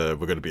and we're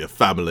going to be a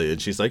family,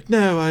 and she's like,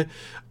 no,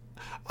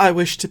 I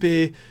wish to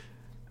be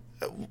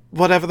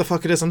whatever the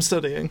fuck it is I'm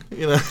studying,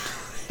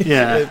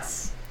 Yeah,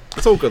 it's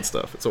all good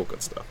stuff.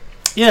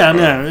 Yeah,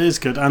 no, it is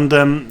good, and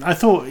I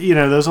thought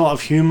there's a lot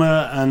of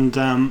humour,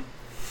 and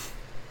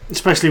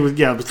especially with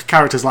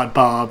characters like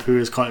Barb, who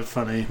is quite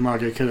funny,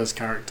 Margot Kidder's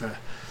character,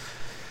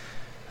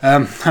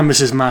 and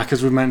Mrs. Mack,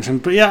 as we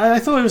mentioned. But yeah, I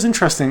thought it was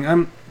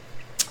interesting,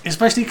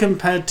 especially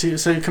comparing it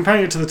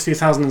to the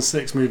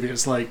 2006 movie.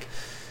 It's like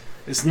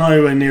it's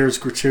nowhere near as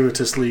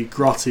gratuitously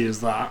grotty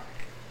as that.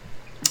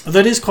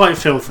 That is quite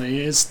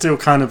filthy. It's still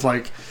kind of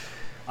like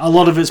a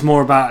lot of it's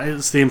more about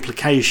it's the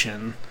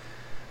implication,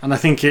 and I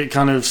think it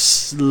kind of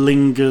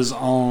lingers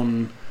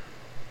on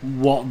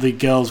what the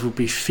girls would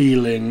be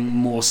feeling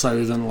more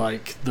so than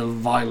like the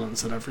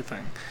violence and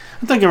everything.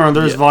 And don't get me wrong,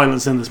 there is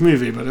violence in this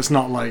movie, but it's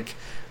not like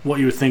what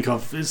you would think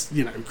of as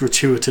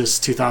gratuitous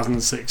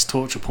 2006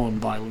 torture porn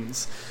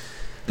violence.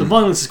 The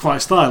violence is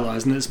quite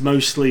stylized, and it's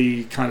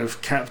mostly kind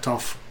of kept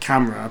off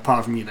camera,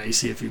 apart from you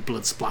see a few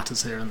blood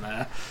splatters here and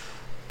there.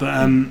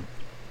 But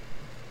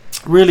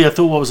really, I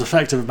thought what was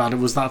effective about it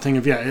was that thing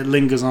of it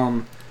lingers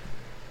on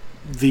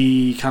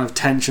the kind of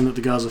tension that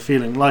the girls are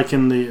feeling. Like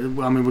in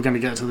we're going to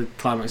get to the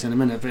climax in a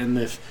minute, but in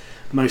the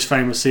most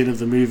famous scene of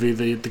the movie,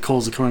 the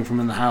calls are coming from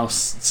in the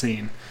house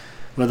scene,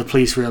 where the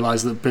police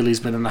realise that Billy's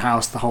been in the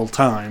house the whole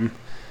time,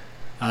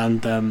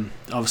 and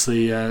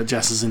obviously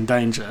Jess is in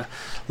danger.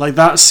 Like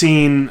that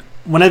scene,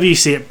 whenever you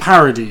see it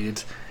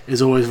parodied,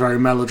 is always very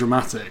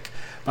melodramatic.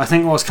 But I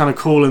think what's kind of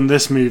cool in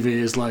this movie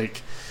is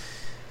like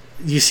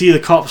you see the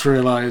cops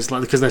realise,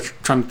 like, because they're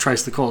trying to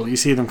trace the call, you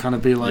see them kind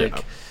of be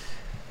like,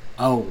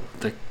 oh,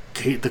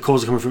 the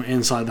calls are coming from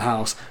inside the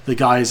house, the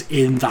guy's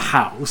in the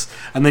house,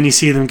 and then you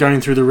see them going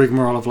through the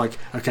rigmarole of like,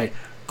 okay,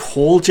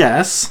 call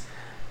Jess,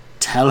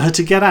 tell her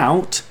to get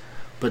out,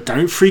 but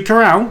don't freak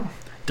her out,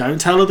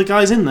 don't tell her the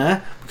guy's in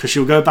there, because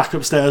she'll go back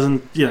upstairs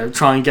and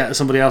try and get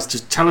somebody else.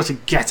 Just tell her to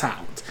get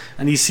out.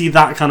 And you see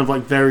that kind of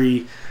like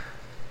very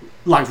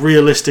like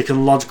realistic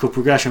and logical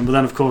progression. But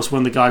then of course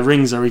when the guy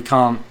rings her, he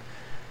can't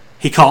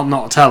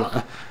not tell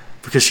her,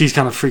 because she's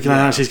kind of freaking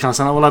out. She's kind of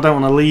saying, well, I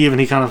don't want to leave,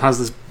 and he kind of has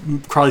this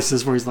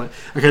crisis where he's like,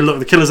 okay, look,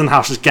 the killer's in the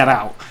house, just get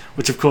out,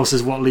 which of course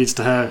is what leads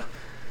to her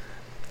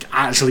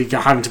actually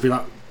having to be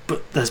like,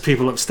 but there's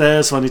people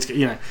upstairs, so I need to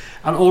get,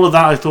 and all of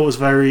that I thought was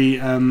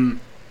very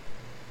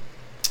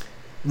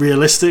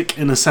realistic,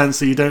 in a sense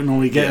that you don't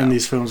normally get in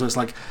these films, where it's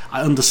like,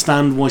 I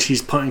understand why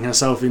she's putting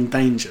herself in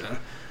danger,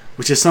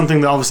 which is something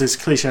that obviously is a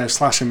cliche of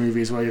slasher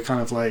movies, where you're kind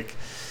of like,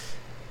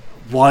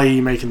 why are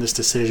you making this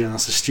decision?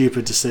 That's a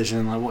stupid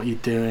decision. Like, what are you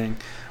doing?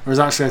 Whereas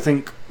actually, I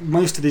think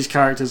most of these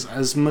characters,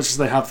 as much as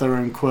they have their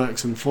own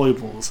quirks and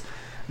foibles,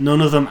 none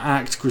of them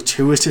act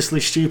gratuitously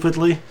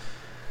stupidly.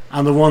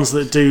 And the ones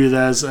that do,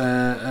 there's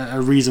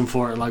a reason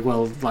for it. Like,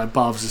 well, like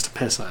Barb's just a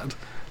pisshead.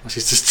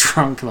 She's just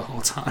drunk the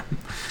whole time.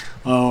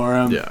 Or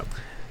and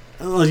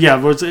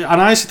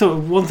I actually thought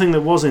one thing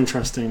that was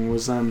interesting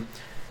was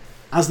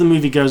as the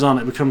movie goes on,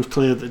 it becomes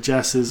clear that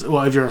Jess is,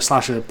 well, if you're a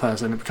slasher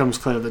person, it becomes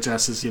clear that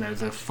Jess is,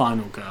 the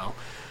final girl,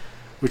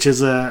 which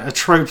is a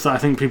trope that I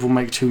think people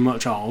make too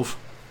much of,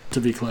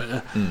 to be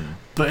clear.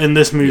 But in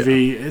this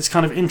movie, it's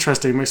kind of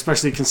interesting,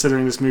 especially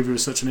considering this movie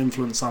was such an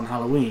influence on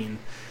Halloween.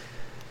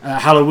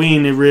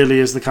 Halloween, it really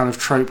is the kind of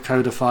trope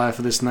codifier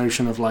for this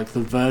notion of like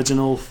the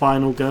virginal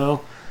final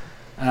girl.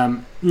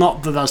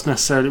 Not that that's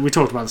necessarily, we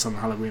talked about this on the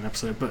Halloween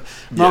episode, but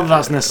not that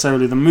that's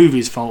necessarily the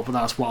movie's fault, but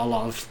that's what a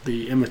lot of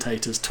the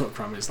imitators took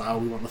from it. It's like, oh,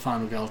 we want the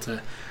final girl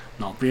to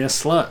not be a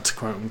slut,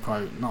 quote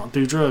unquote, not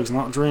do drugs,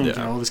 not drink,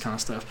 all this kind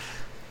of stuff.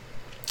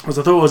 What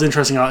I thought was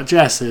interesting about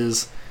Jess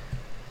is,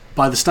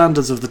 by the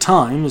standards of the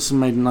time, this was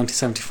made in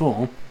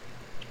 1974,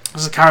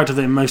 as a character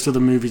that in most of the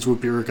movies would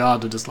be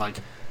regarded as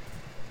like,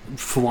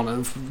 for want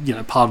of,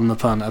 pardon the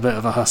pun, a bit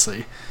of a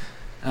hussy.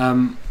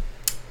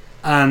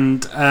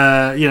 and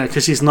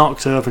because she's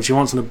knocked up and she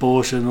wants an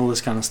abortion and all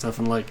this kind of stuff,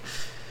 and like,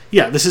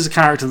 yeah, this is a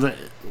character that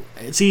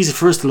it's easy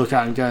for us to look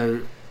at and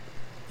go,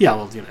 yeah,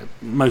 well,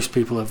 most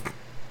people are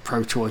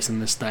pro-choice in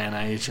this day and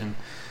age,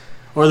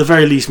 or at the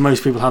very least,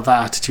 most people have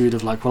that attitude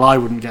of like, well, I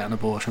wouldn't get an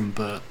abortion,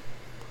 but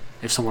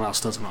if someone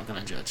else does, I'm not going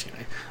to judge.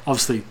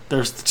 Obviously,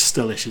 there's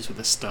still issues with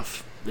this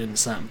stuff in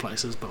certain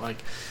places, but like,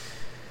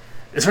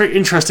 it's very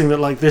interesting that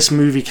like this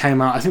movie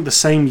came out, I think, the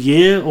same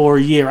year or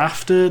a year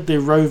after the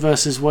Roe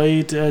versus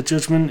Wade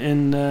judgment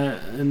in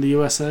the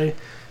USA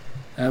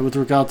with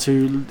regard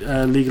to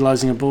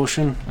legalizing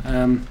abortion.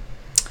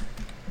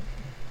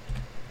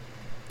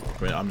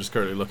 I'm just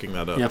currently looking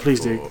that up. Yeah,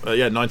 please do.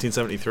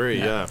 1973.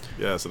 Yeah.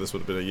 So this would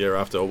have been a year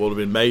after, or would have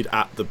been made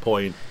at the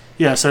point.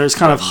 Yeah, so it's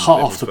kind of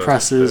hot off the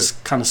presses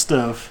kind of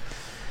stuff.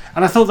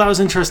 And I thought that was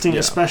interesting,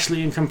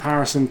 especially in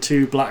comparison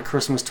to Black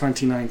Christmas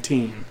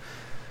 2019,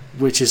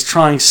 which is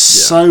trying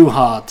so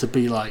hard to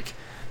be like,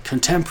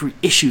 contemporary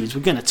issues,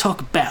 we're going to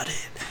talk about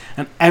it.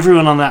 And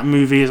everyone on that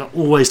movie is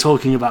always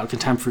talking about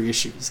contemporary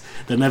issues.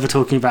 They're never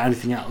talking about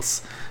anything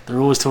else. They're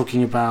always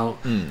talking about,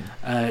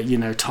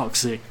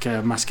 toxic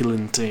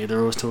masculinity. They're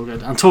always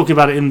talking. I'm talking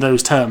about it in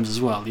those terms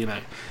as well.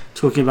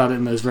 Talking about it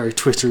in those very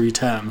Twittery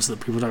terms that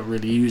people don't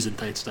really use in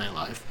day-to-day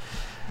life.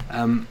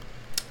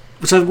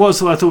 Which I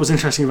thought was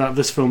interesting about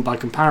this film by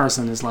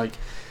comparison is like,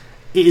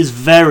 it is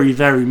very,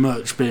 very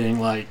much being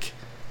like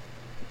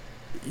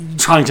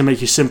trying to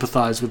make you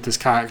sympathise with this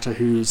character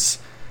who's,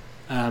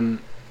 wants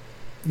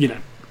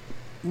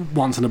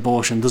an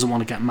abortion, doesn't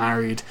want to get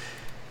married.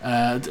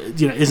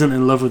 Isn't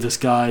in love with this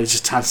guy,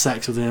 just had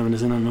sex with him and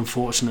is in an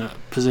unfortunate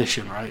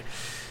position, right?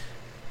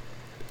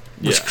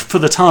 Which for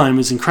the time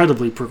is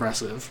incredibly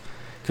progressive,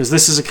 because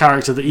this is a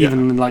character that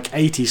even in like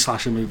 80s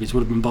slasher movies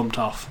would have been bumped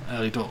off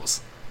early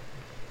doors.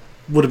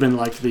 Would have been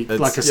like would have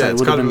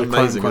been the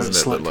quote-unquote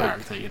slut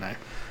character,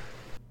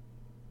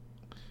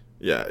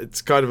 Yeah,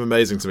 it's kind of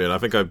amazing to me, and I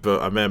think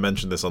I may have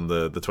mentioned this on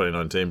the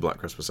 2019 Black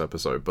Christmas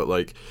episode, but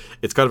like,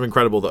 it's kind of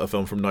incredible that a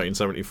film from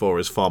 1974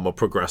 is far more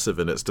progressive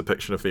in its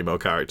depiction of female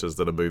characters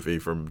than a movie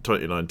from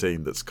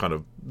 2019 that's kind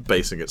of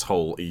basing its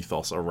whole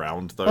ethos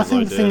around those ideas. I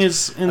think the thing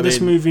is, in this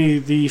movie,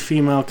 the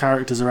female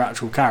characters are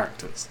actual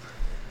characters.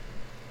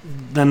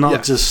 They're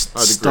not just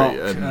stock,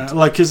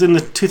 because in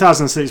the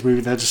 2006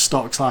 movie, they're just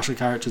stock slasher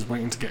characters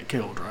waiting to get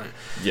killed, right?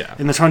 Yeah.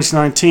 In the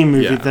 2019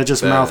 movie, they're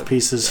just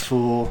mouthpieces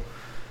for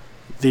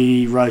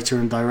the writer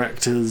and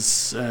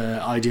director's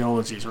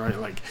ideologies, right?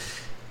 Like,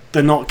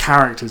 they're not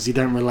characters. You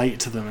don't relate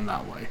to them in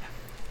that way.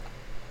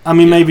 I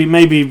mean,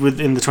 maybe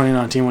within the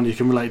 2019 one, you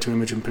can relate to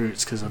Imogen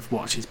Poots because of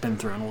what she's been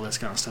through and all this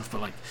kind of stuff.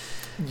 But like,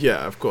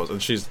 yeah, of course,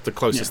 and she's the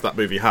closest that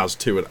movie has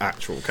to an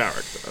actual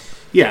character.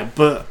 Yeah,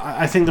 but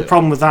I think the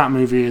problem with that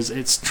movie is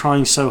it's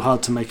trying so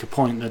hard to make a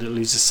point that it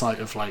loses sight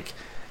of like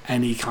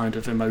any kind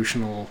of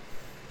emotional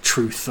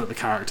truth that the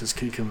characters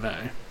can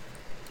convey.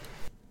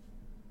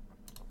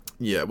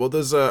 Yeah, well,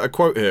 there's a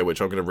quote here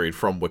which I'm going to read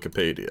from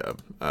Wikipedia,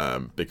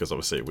 because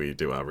obviously we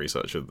do our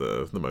research in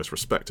the most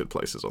respected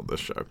places on this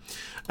show,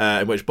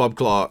 in which Bob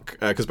Clark,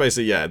 because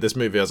basically, this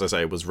movie, as I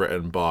say, was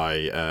written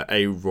by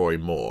A. Roy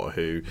Moore,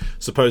 who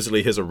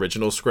supposedly his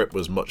original script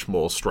was much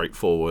more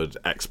straightforward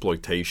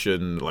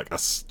exploitation, like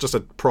just a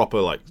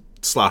proper like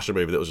slasher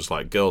movie that was just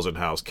like girls in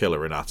house,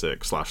 killer in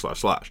attic, /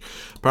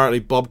 Apparently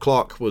Bob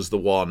Clark was the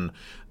one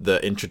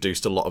that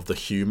introduced a lot of the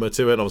humour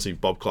to it. Obviously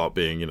Bob Clark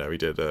being, he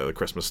did the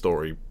Christmas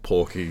Story,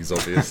 Porky's,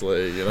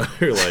 obviously,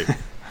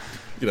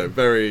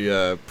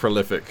 very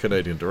prolific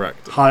Canadian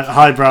director.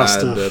 Highbrow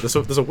stuff.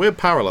 There's a weird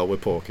parallel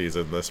with Porky's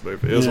in this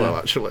movie as well,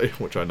 actually,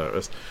 which I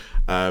noticed.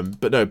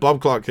 But no,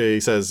 Bob Clark, he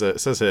says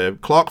here,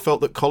 Clark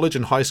felt that college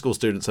and high school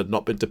students had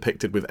not been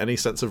depicted with any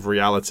sense of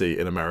reality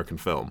in American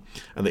film,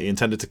 and that he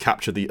intended to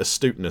capture the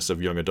astuteness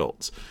of young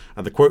adults.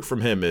 And the quote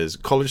from him is,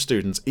 college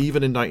students,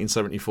 even in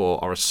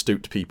 1974, are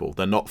astute people.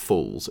 They're not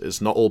fools. It's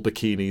not all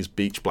bikinis,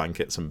 beach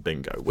blankets, and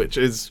bingo, which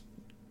is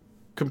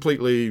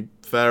completely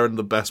fair and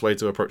the best way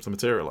to approach the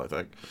material, I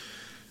think.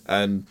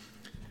 And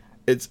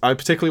I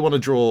particularly want to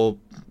draw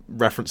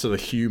reference to the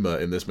humour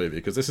in this movie,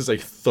 because this is a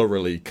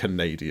thoroughly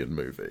Canadian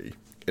movie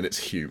in its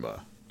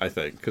humour, I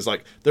think. Because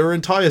like, there are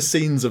entire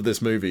scenes of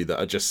this movie that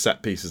are just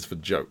set pieces for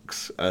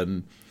jokes,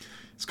 and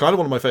it's kind of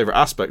one of my favourite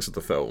aspects of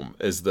the film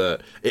is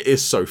that it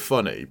is so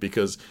funny,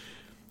 because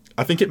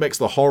I think it makes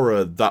the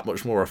horror that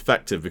much more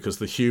effective, because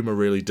the humour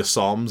really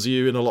disarms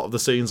you in a lot of the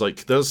scenes.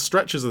 Like, there's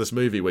stretches of this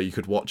movie where you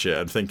could watch it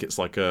and think it's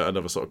like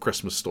another sort of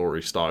Christmas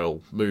Story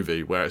style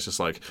movie, where it's just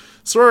like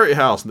sorority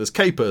house and there's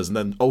capers, and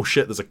then oh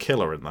shit, there's a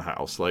killer in the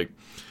house. Like,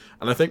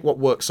 and I think what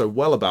works so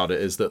well about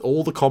it is that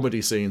all the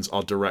comedy scenes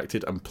are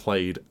directed and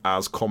played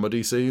as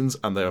comedy scenes,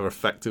 and they are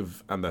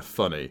effective and they're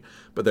funny.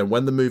 But then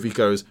when the movie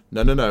goes,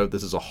 no,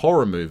 this is a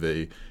horror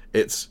movie,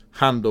 it's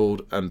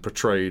handled and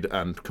portrayed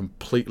and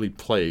completely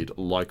played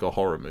like a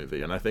horror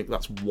movie. And I think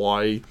that's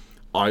why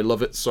I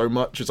love it so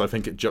much, is I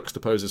think it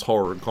juxtaposes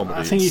horror and comedy.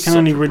 I think you can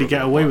only really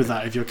get away with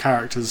that if your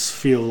characters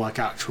feel like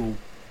actual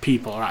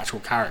people or actual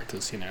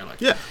characters,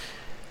 Yeah.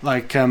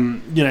 Like,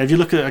 if you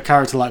look at a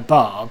character like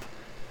Barb,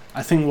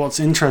 I think what's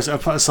interesting,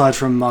 aside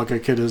from Margot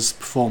Kidder's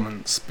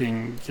performance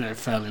being,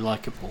 fairly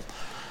likeable,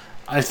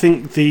 I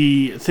think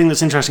the thing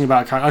that's interesting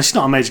about her, she's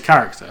not a major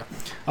character.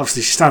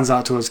 Obviously, she stands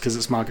out to us because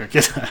it's Margot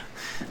Kidder.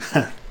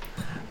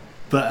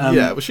 But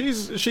yeah, but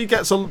she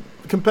gets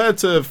compared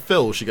to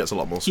Phil, she gets a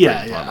lot more screen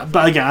time. Yeah.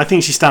 But again, I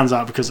think she stands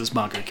out because it's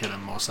Margot Kidder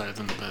more so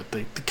than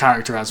the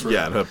character as written.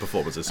 Yeah, and her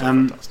performance is so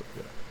fantastic.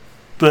 Yeah.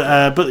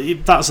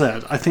 But that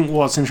said, I think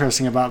what's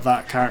interesting about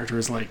that character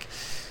is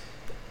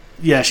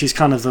she's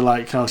kind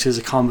of she's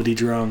a comedy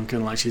drunk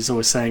and she's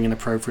always saying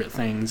inappropriate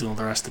things and all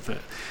the rest of it.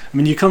 I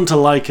mean, you come to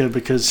like her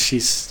because she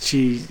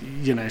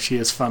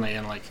is funny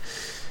and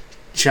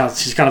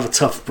she's kind of a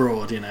tough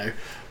broad,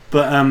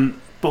 But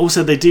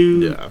also they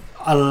do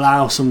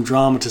allow some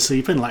drama to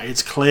seep in.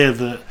 It's clear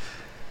that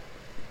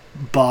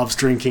Barb's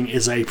drinking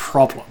is a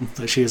problem,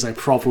 that she is a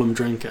problem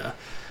drinker.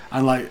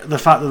 And the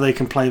fact that they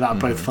can play that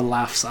both for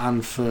laughs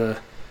and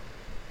for...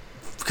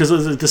 Because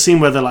the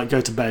scene where they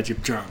go to bed, you're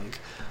drunk.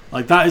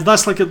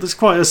 It's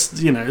quite a,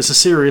 it's a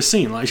serious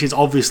scene. She's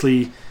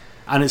obviously...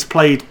 And it's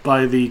played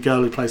by the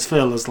girl who plays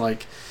Phil as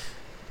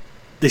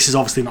this is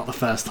obviously not the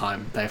first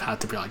time they've had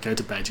to be go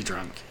to bed, you're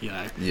drunk,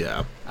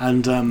 Yeah.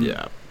 And,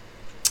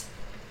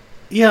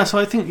 yeah, so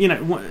I think,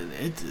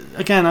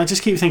 again, I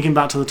just keep thinking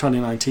back to the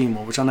 2019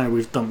 one, which I know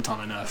we've dumped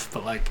on enough,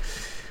 but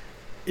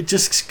it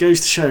just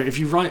goes to show if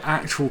you write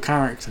actual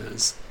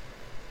characters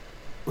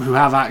who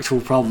have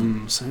actual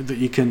problems that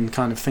you can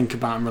kind of think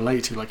about and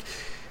relate to,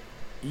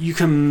 you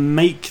can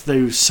make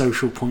those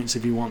social points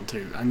if you want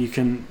to, and you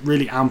can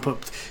really amp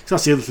up. Cause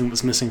that's the other thing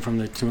that's missing from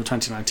the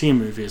 2019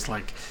 movie is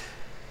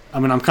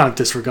I'm kind of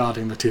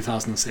disregarding the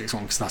 2006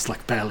 one because that's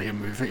barely a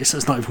movie, so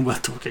it's not even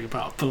worth talking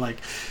about. But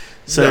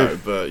no,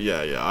 but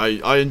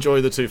I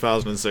enjoy the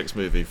 2006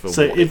 movie for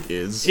what it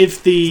is. If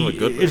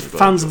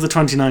fans of the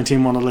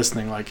 2019 one are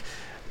listening,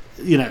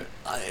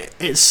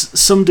 it's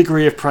some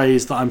degree of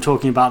praise that I'm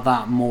talking about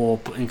that more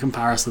in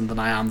comparison than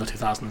I am the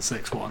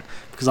 2006 one,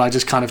 because I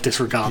just kind of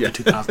disregard the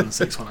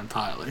 2006 one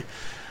entirely.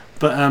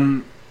 But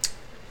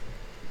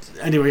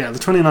anyway, the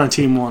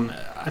 2019 one,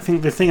 I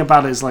think the thing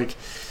about it is that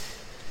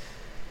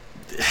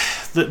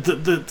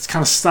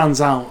kind of stands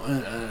out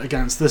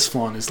against this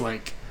one is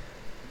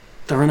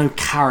there are no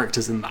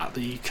characters in that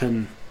you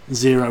can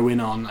zero in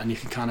on and you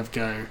can kind of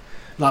go,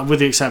 with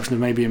the exception of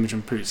maybe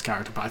Imogen Poots'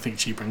 character, but I think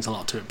she brings a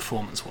lot to it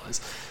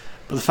performance-wise.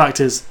 But the fact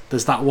is,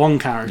 there's that one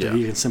character who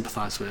you can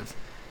sympathise with,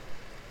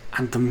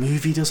 and the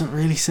movie doesn't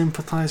really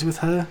sympathise with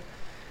her.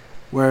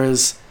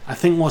 Whereas I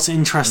think what's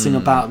interesting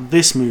about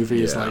this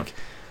movie is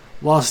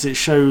whilst it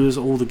shows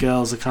all the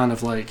girls are kind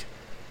of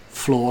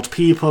flawed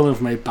people and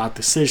have made bad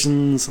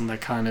decisions and they're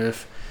kind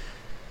of,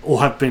 or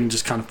have been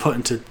just kind of put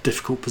into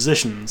difficult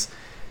positions,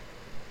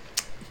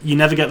 you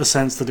never get the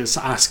sense that it's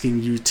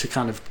asking you to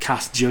kind of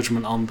cast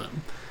judgment on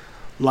them.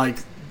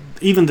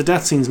 Even the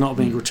death scenes not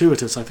being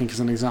gratuitous, I think, is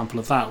an example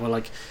of that,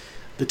 where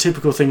the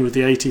typical thing with the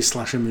 80s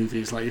slasher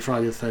movies, your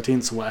Friday the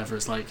 13th or whatever,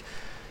 is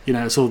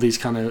it's all these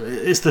kind of,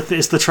 it's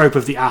the trope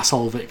of the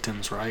asshole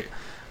victims, right?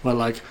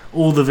 Where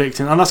all the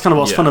victims, and that's kind of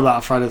what's fun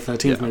about Friday the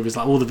 13th movies,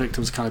 all the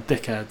victims are kind of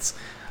dickheads,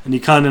 and you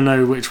kind of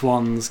know which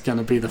one's going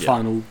to be the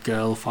final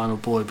girl, final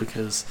boy,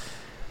 because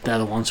they're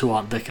the ones who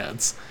aren't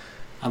dickheads.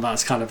 And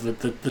that's kind of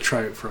the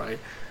trope, right?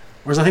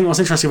 Whereas I think what's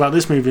interesting about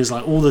this movie is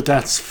all the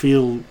deaths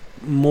feel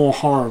more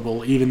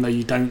horrible, even though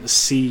you don't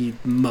see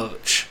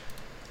much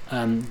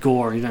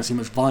gore and you don't see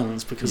much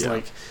violence, because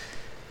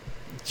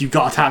you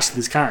got attached to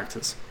these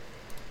characters,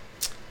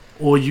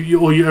 or at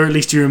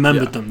least you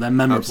remembered them. They're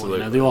memorable.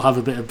 Absolutely. They all have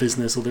a bit of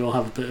business, or they all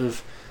have a bit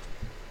of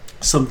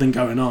something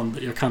going on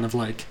that you're kind of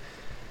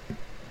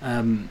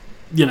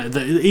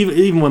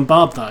even when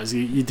Barb dies,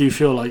 you do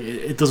feel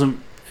it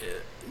doesn't.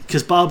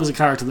 Because Barb is a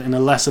character that in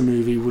a lesser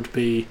movie would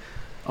be,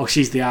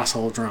 she's the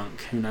asshole drunk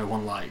who no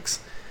one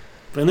likes.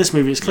 But in this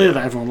movie, it's clear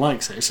that everyone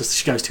likes it. It's just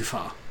she goes too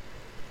far.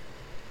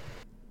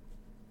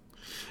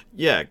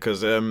 Yeah,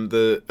 because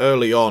the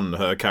early on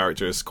her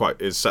character is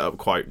set up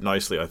quite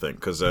nicely, I think,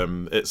 because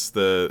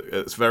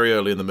it's very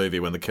early in the movie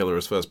when the killer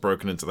has first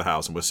broken into the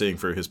house, and we're seeing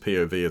through his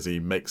POV as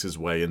he makes his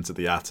way into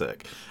the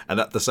attic, and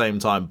at the same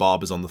time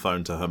Barb is on the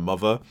phone to her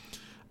mother.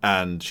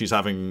 And she's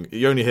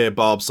you only hear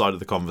Barb's side of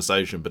the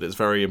conversation, but it's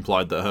very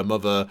implied that her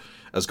mother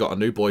has got a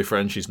new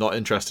boyfriend. She's not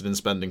interested in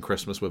spending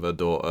Christmas with her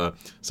daughter.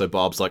 So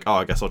Barb's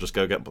I guess I'll just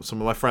go get some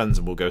of my friends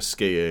and we'll go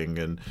skiing.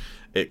 And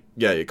it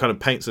kind of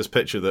paints this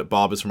picture that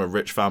Barb is from a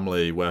rich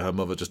family where her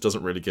mother just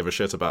doesn't really give a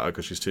shit about her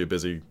because she's too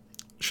busy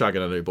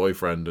shagging a new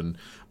boyfriend. And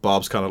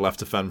Barb's kind of left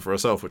to fend for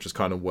herself, which is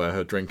kind of where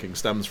her drinking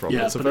stems from.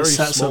 Yeah, it's but a very it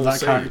sets up that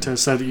character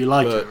so that you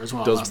like her as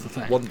well. That's the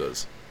thing.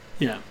 Wonders.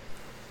 Yeah.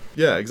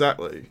 Yeah,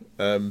 exactly.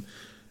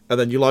 And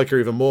then you like her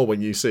even more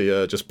when you see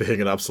her just being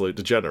an absolute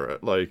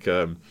degenerate. One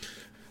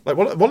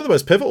of the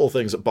most pivotal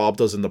things that Barb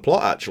does in the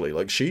plot,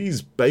 actually.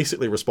 She's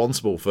basically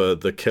responsible for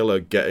the killer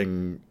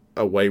getting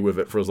away with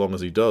it for as long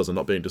as he does and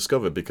not being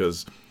discovered,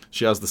 because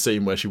she has the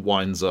scene where she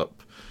winds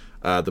up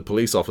the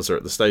police officer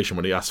at the station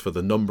when he asks for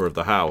the number of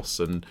the house.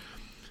 And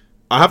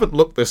I haven't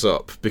looked this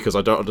up because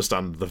I don't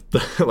understand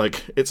the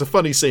like. It's a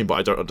funny scene, but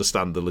I don't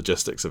understand the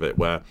logistics of it.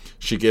 Where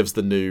she gives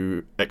the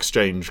new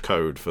exchange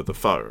code for the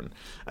phone,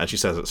 and she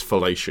says it's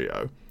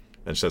fellatio,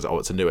 and she says, "Oh,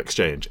 it's a new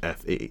exchange,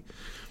 FE."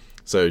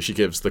 So she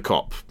gives the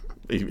cop.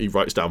 He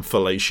writes down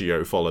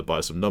fellatio followed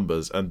by some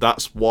numbers, and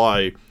that's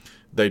why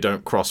they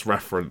don't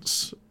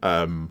cross-reference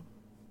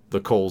the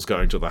calls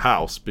going to the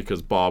house,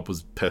 because Barb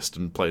was pissed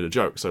and played a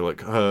joke. So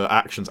like her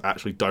actions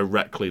actually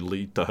directly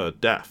lead to her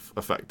death,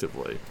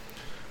 effectively.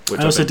 Which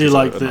I also do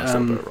like the nice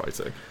bit of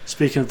writing.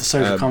 Speaking of the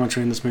social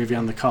commentary in this movie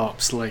and the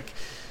cops, like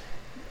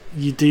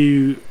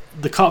the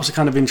cops are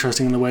kind of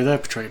interesting in the way they're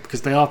portrayed,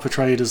 because they are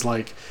portrayed as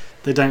like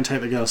they don't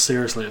take the girls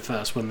seriously at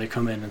first when they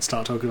come in and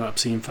start talking about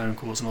obscene phone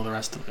calls and all the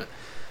rest of it.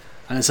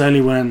 And it's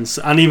only when,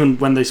 and even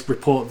when they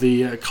report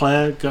the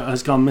Claire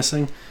has gone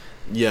missing.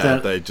 Yeah,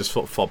 they just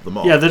fob them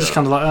off. Yeah, they're just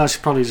kind of like, oh,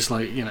 she's probably just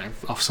like,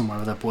 off somewhere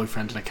with her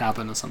boyfriend in a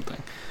cabin or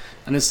something.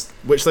 And it's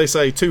which they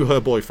say to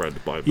her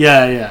boyfriend, by the way.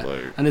 Yeah.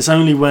 Like, and it's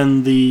only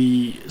when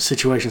the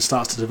situation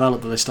starts to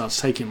develop that they start to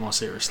take it more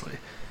seriously.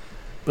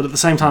 But at the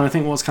same time, I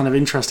think what's kind of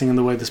interesting in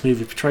the way this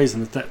movie portrays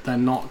them is that they're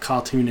not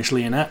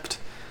cartoonishly inept.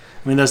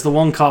 I mean, there's the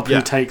one cop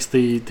who takes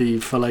the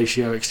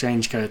fellatio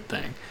exchange code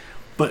thing.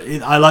 But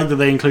I like that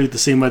they include the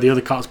scene where the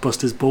other cops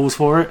bust his balls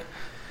for it.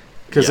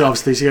 Because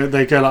obviously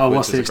they go like, oh,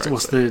 what's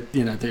the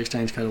the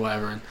exchange code or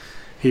whatever, and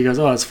he goes,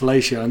 oh, it's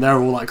fellatio, and they're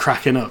all like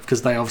cracking up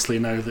because they obviously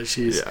know that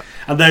she's,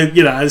 and they,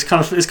 it's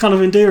kind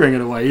of endearing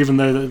in a way, even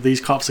though these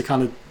cops are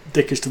kind of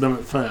dickish to them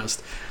at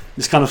first.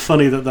 It's kind of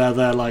funny that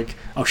they're like,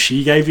 oh,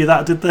 she gave you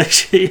that, did they?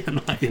 She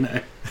and like,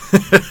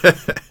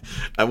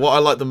 And what I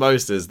like the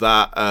most is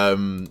that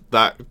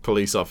that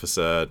police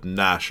officer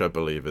Nash, I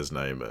believe his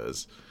name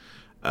is.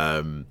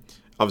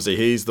 Obviously,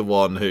 he's the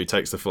one who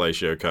takes the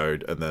fellatio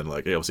code, and then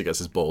like he obviously gets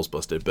his balls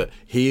busted. But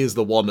he is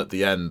the one at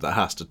the end that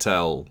has to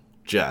tell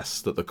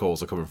Jess that the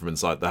calls are coming from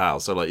inside the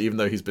house. So like, even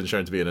though he's been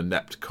shown to be an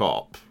inept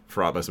cop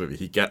throughout most of the movie,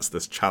 he gets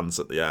this chance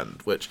at the end,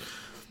 which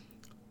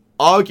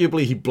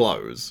arguably he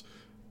blows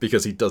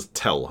because he does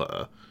tell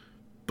her,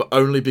 but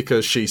only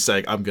because she's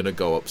saying, "I'm going to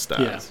go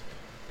upstairs." Yeah.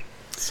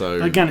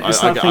 So again,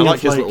 it's I like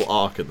his little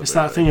arc in the It's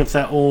movie. that thing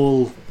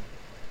of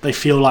they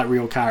feel like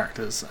real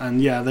characters, and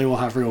they all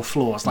have real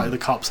flaws. Like the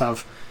cops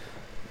have,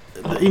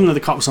 even though the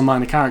cops are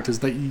minor characters,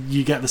 that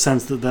you get the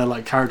sense that they're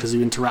like characters who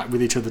interact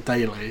with each other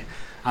daily,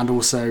 and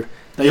also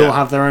they all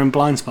have their own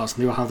blind spots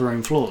and they all have their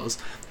own flaws.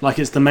 Like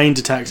it's the main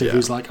detective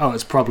who's like, oh,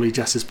 it's probably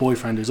Jess's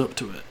boyfriend who's up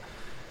to it,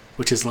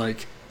 which is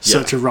like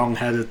such a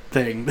wrong-headed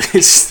thing.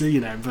 It's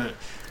but.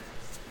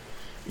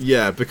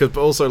 Yeah, but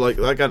also, like,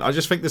 again, I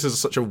just think this is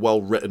such a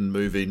well-written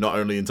movie, not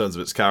only in terms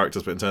of its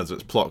characters, but in terms of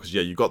its plot, because,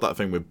 you got that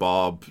thing with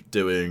Barb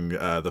doing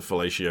the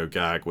fellatio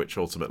gag, which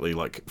ultimately,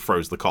 like,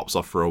 throws the cops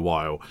off for a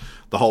while.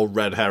 The whole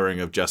red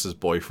herring of Jess's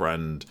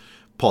boyfriend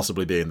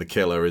possibly being the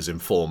killer is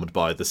informed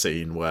by the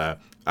scene where,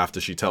 after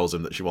she tells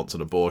him that she wants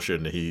an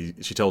abortion,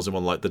 she tells him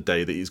on, like, the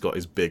day that he's got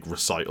his big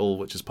recital,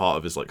 which is part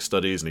of his, like,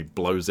 studies, and he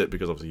blows it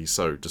because, obviously, he's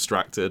so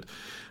distracted.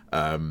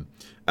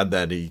 And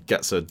then he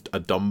gets a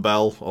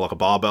dumbbell, or like a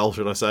barbell,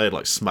 should I say,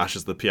 like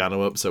smashes the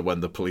piano up. So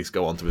when the police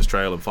go onto his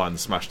trail and find the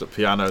smashed up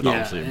piano, that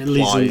obviously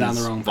implies down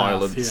the wrong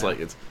violence. Path, like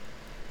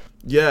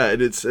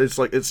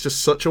it's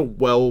just such a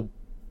well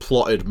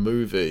plotted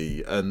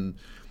movie, and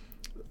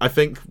I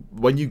think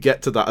when you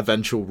get to that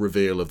eventual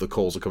reveal of the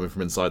calls are coming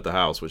from inside the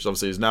house, which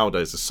obviously is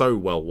nowadays is so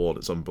well worn,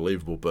 it's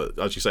unbelievable. But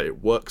as you say,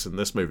 it works in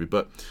this movie.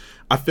 But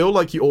I feel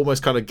like you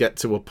almost kind of get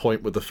to a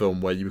point with the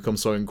film where you become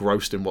so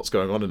engrossed in what's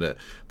going on in it.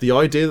 The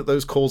idea that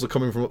those calls are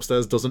coming from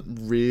upstairs doesn't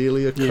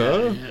really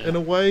occur in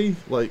a way.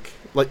 Like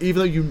even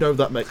though you know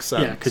that makes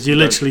sense. Yeah, because you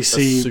literally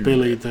see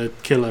Billy, the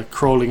killer,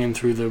 crawling in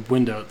through the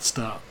window at the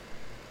start.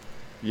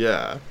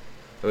 Yeah,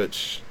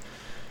 which...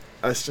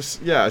 It's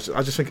just, I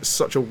just think it's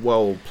such a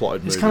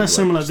well-plotted movie. It's kind of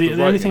similar. The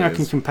only thing I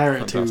can compare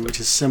it to, which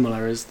is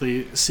similar, is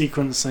the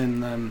sequence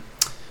in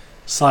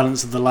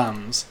Silence of the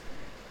Lambs,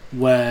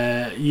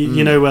 where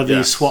you know where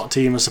the SWAT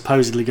team are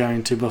supposedly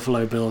going to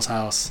Buffalo Bill's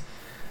house,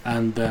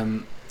 and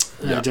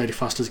Jodie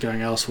Foster's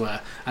going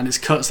elsewhere, and it's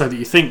cut so that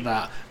you think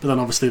that, but then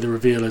obviously the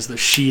reveal is that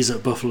she's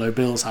at Buffalo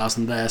Bill's house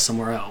and they're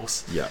somewhere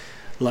else.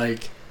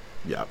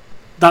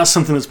 That's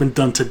something that's been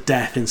done to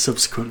death in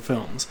subsequent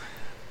films.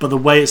 But the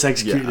way it's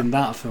executed in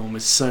that film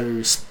is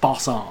so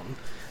spot on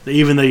that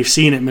even though you've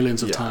seen it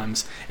millions of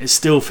times, it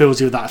still fills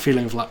you with that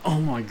feeling of like,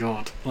 oh my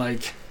god,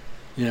 like,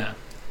 And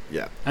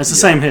it's the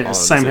same here. It's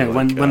the same here.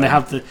 When they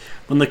have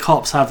when the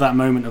cops have that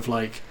moment of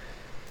like,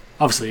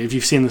 obviously, if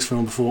you've seen this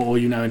film before or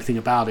you know anything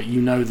about it,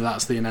 you know that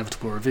that's the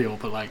inevitable reveal.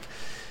 But like,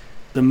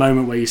 the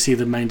moment where you see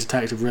the main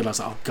detective realise,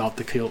 oh god,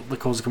 the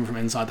calls are coming from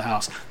inside the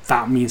house,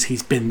 that means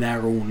he's been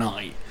there all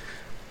night.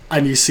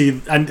 And you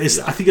see, and I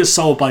think it's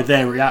sold by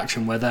their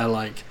reaction, where they're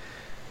like,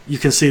 you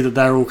can see that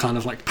they're all kind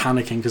of like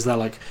panicking because they're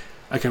like,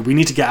 okay, we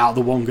need to get out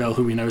the one girl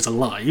who we know is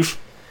alive,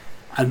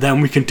 and then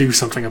we can do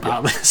something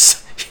about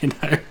this,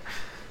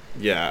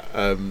 Yeah,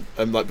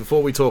 and like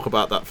before we talk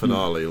about that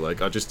finale,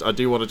 like I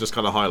do want to just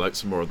kind of highlight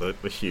some more of the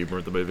humour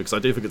of the movie, because I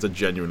do think it's a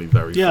genuinely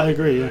very funny I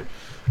agree.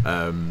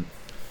 movie.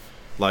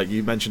 Like,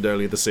 you mentioned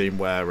earlier the scene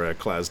where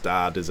Claire's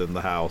dad is in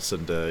the house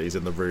and he's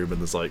in the room,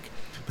 and there's like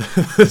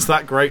there's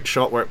that great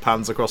shot where it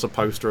pans across a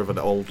poster of an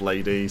old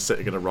lady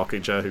sitting in a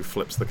rocking chair who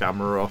flips the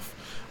camera off.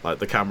 Like,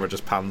 the camera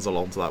just pans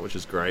along to that, which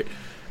is great.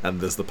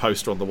 And there's the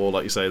poster on the wall,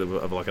 like you say,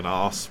 of like an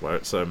arse, where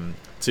it's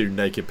two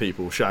naked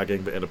people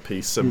shagging, but in a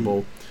peace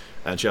symbol.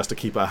 And she has to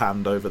keep her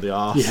hand over the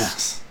arse.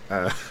 Yes.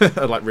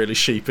 And like really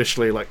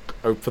sheepishly like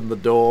open the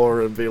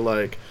door and be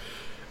like,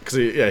 because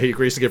he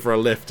agrees to give her a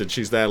lift, and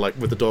she's there like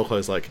with the door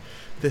closed, like,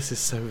 this is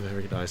so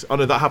very nice. Oh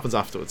no, that happens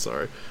afterwards,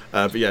 sorry.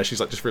 But yeah,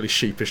 she's like just really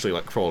sheepishly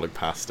like crawling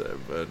past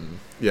him, and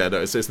yeah,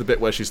 no, it's the bit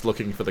where she's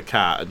looking for the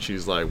cat, and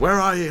she's like, where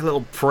are you,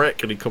 little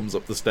prick? And he comes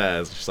up the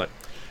stairs, and she's like,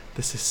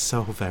 this is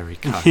so very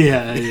kind.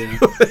 Yeah.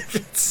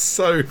 It's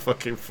so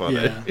fucking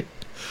funny.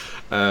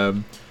 Yeah.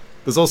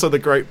 There's also the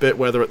great bit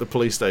where they're at the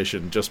police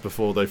station just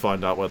before they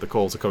find out where the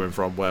calls are coming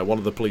from, where one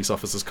of the police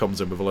officers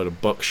comes in with a load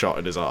of buckshot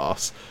in his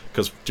arse,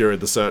 because during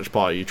the search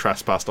party he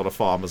trespassed on a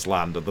farmer's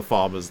land, and the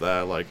farmer's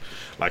there like,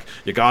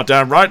 you're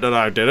goddamn right that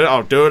I did it,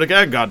 I'll do it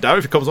again, goddamn,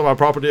 if he comes on my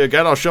property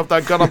again, I'll shove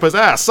that gun up his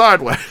ass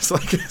sideways.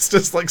 Like, it's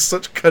just like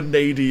such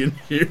Canadian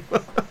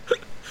humour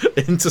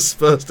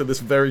interspersed in this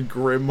very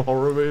grim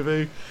horror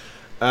movie.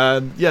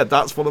 And yeah,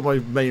 that's one of my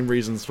main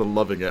reasons for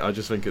loving it. I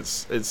just think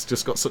it's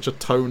just got such a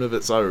tone of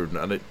its own,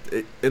 and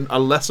it in a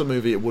lesser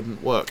movie it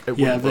wouldn't work. It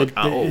wouldn't work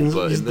at all.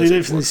 But in they this,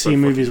 definitely see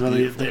movies where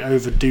they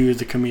overdo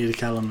the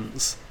comedic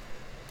elements.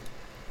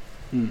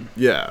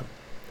 Yeah,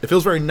 it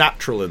feels very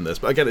natural in this,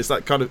 but again, it's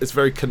that kind of, it's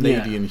very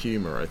Canadian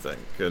humour, I think,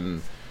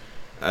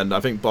 and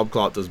I think Bob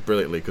Clark does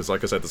brilliantly, because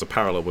like I said, there's a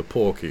parallel with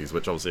Porky's,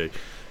 which obviously,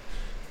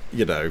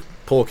 you know,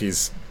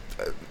 Porky's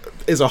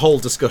is a whole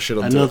discussion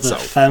unto another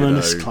itself.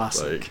 feminist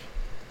classic.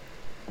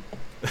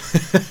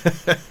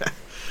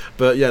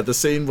 But yeah, the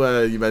scene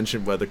where you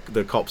mentioned where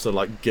the cops are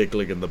like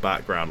giggling in the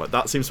background, like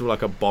that seems to be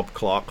like a Bob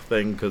Clark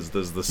thing, because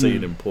there's the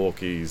scene in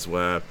Porky's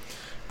where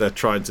they're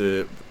trying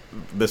to,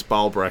 Miss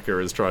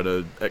Balbrecker is trying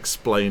to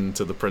explain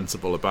to the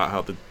principal about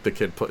how the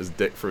kid put his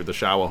dick through the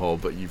shower hole,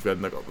 but you've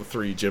then got the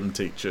three gym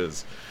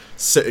teachers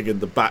sitting in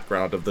the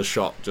background of the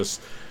shot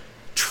just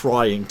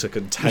trying to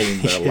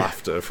contain their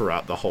laughter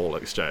throughout the whole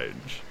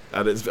exchange.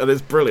 And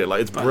it's brilliant.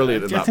 Like, it's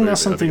brilliant in that movie. I think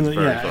that's something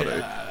that,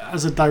 funny.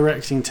 As a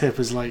directing tip,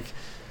 is like,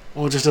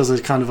 or just as a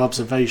kind of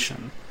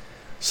observation,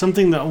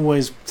 something that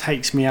always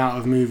takes me out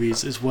of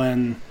movies is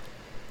when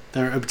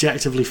there are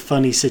objectively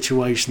funny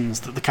situations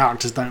that the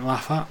characters don't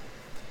laugh at.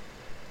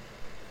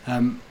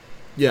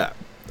 Yeah,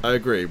 I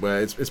agree.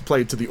 Where it's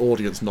played to the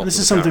audience, not. This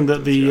to is the something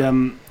that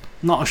the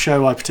not a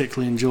show I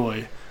particularly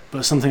enjoy,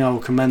 but something I will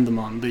commend them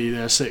on. The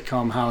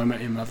sitcom How I Met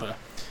Your Mother.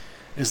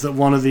 Is that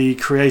one of the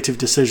creative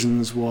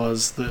decisions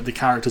was that the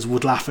characters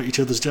would laugh at each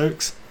other's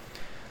jokes,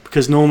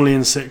 because normally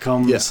in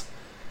sitcoms,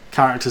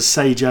 characters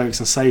say jokes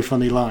and say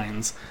funny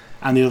lines,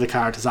 and the other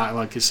characters act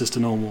like it's just a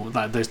normal,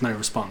 like there's no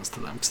response to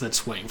them because they're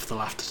just waiting for the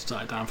laughter to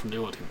die down from the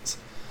audience.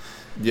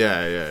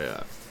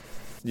 Yeah,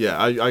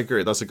 I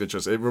agree. That's a good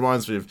choice. It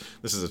reminds me of,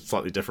 this is a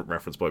slightly different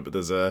reference point, but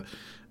there's a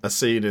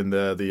scene in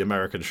the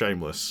American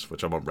Shameless,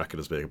 which I'm on record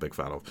as being a big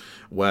fan of,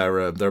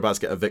 where they're about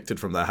to get evicted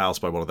from their house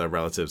by one of their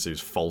relatives who's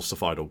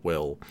falsified a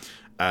will.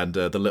 And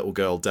the little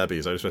girl, Debbie,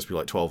 who's only supposed to be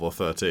like 12 or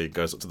 13,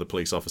 goes up to the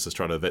police officers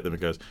trying to evict them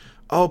and goes,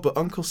 oh, but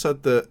Uncle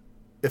said that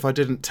if I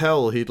didn't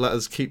tell, he'd let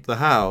us keep the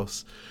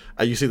house.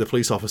 And you see the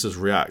police officers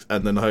react,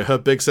 and then her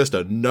big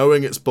sister,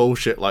 knowing it's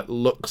bullshit, like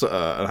looks at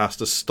her and has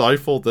to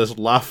stifle this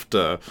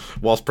laughter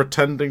whilst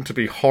pretending to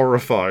be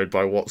horrified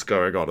by what's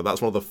going on. And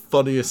that's one of the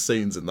funniest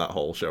scenes in that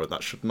whole show, and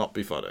that should not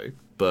be funny,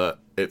 but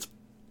it's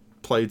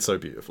played so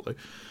beautifully.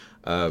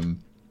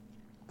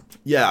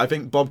 Yeah, I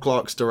think Bob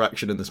Clark's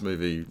direction in this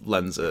movie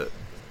lends it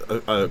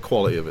a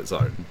quality of its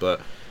own, but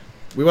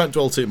we won't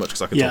dwell too much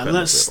because I can talk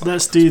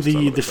let's do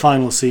the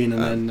final scene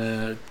and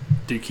then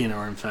do Kino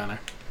or Inferno.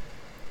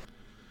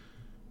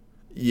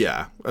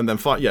 Yeah, and then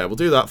we'll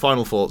do that,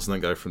 final thoughts, and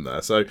then go from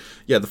there. So,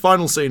 yeah, the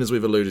final scene, as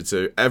we've alluded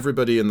to,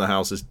 everybody in the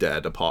house is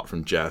dead apart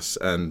from Jess,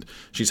 and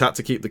she's had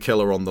to keep the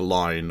killer on the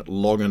line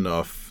long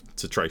enough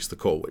to trace the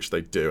call, which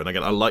they do. And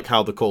again, I like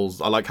how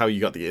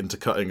you got the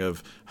intercutting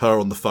of her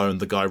on the phone,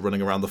 the guy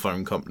running around the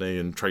phone company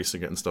and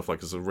tracing it and stuff. Like,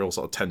 there's a real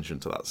sort of tension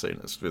to that scene.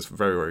 It's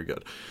very, very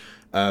good.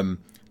 And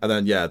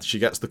then, she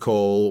gets the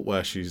call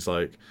where she's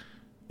like,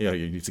 you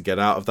need to get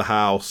out of the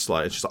house.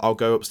 Like, and she's like, I'll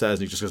go upstairs.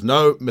 And he just goes,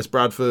 no, Miss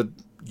Bradford,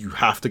 you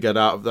have to get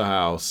out of the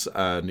house.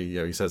 And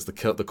he says the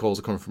calls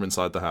are coming from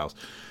inside the house.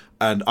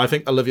 And I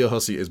think Olivia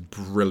Hussey is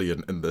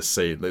brilliant in this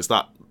scene. It's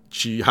that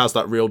she has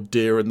that real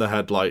deer in the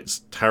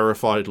headlights,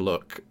 terrified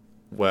look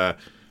where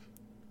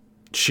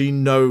she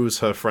knows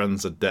her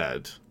friends are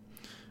dead.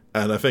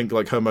 And I think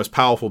like her most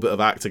powerful bit of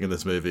acting in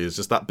this movie is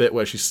just that bit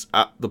where she's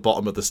at the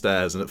bottom of the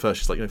stairs, and at first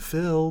she's like,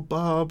 Phil,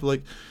 Bob,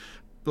 like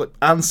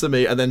answer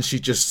me, and then she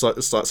just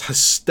starts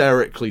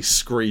hysterically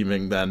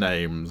screaming their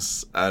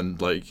names, and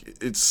like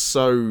it's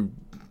so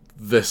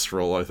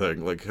visceral. I think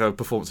like her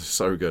performance is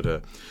so good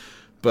here,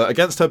 but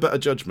against her better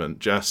judgment,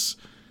 Jess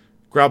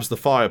grabs the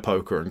fire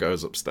poker and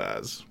goes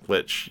upstairs,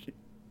 which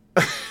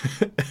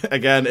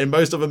Again, in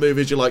most other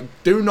movies, you're like,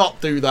 do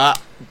not do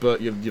that,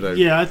 but you know.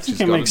 Yeah, I think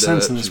it makes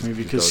sense in this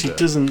movie because she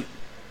doesn't.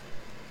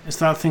 It's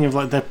that thing of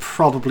like they're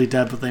probably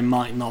dead, but they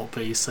might not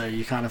be. So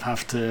you kind of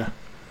have to.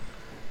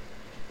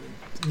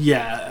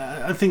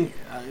 Yeah, I think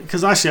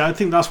because actually, I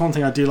think that's one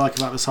thing I do like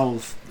about this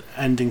whole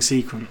ending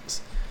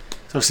sequence.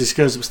 So obviously, she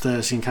goes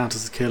upstairs, she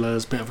encounters the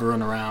killers, bit of a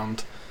run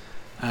around.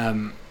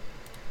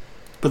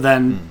 But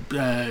then,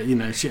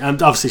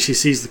 and obviously she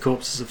sees the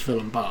corpses of Phil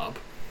and Barb,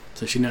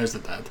 so she knows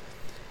they're dead,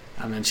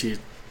 and then she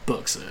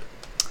books it.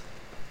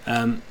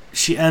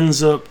 She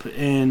ends up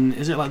in,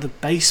 is it like the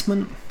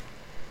basement?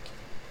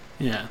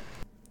 Yeah.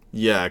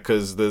 Yeah,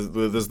 because there's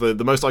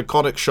the most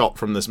iconic shot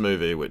from this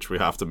movie, which we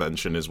have to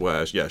mention, is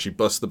where she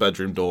busts the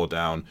bedroom door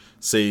down,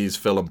 sees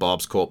Phil and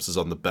Barb's corpses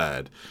on the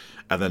bed,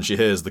 and then she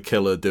hears the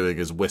killer doing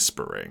his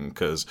whispering,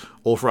 because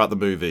all throughout the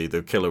movie,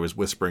 the killer is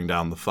whispering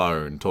down the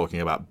phone,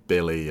 talking about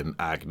Billy and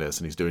Agnes,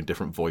 and he's doing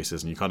different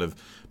voices, and you kind of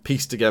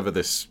piece together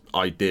this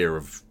idea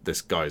of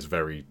this guy's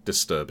very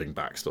disturbing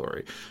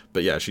backstory.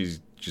 But yeah, she's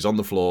on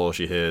the floor,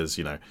 she hears,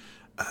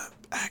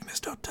 Agnes,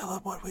 don't tell her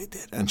what we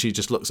did. And she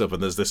just looks up,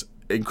 and there's this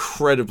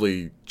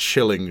incredibly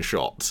chilling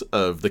shot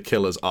of the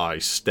killer's eye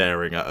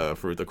staring at her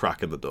through the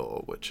crack in the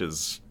door, which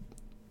is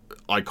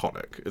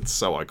iconic. It's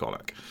so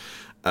iconic.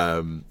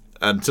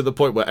 And to the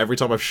point where every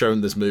time I've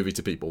shown this movie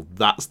to people,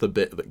 that's the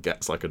bit that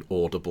gets like an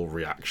audible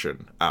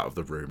reaction out of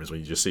the room, is when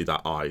you just see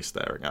that eye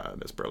staring at her,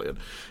 and it's brilliant.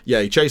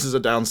 Yeah, he chases her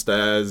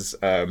downstairs.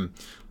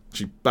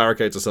 She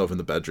barricades herself in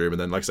the bedroom, and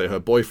then, like I say, her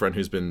boyfriend,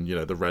 who's been,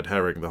 the red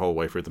herring the whole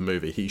way through the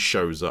movie, he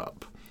shows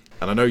up.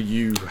 And I know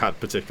you had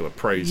particular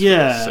praise for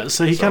this.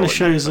 So he kind of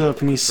shows up,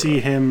 and you see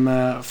him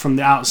from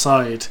the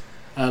outside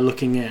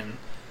looking in.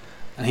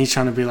 And he's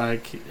trying to be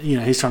like,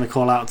 he's trying to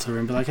call out to her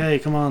and be like, hey,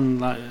 come on,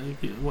 like,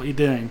 what are you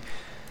doing?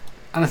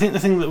 And I think the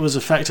thing that was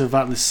effective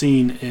about this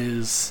scene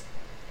is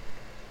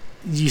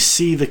you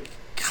see the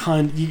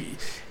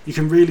you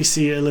can really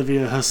see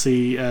Olivia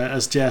Hussey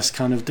as Jess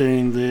kind of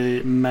doing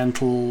the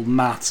mental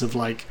maths of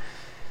like,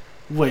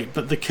 wait,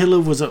 but the killer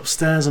was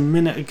upstairs a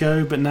minute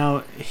ago, but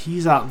now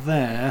he's out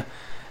there,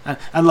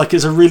 and like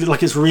it's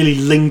really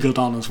lingered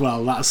on as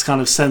well. That's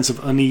kind of sense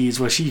of unease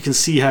where you can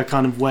see her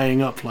kind of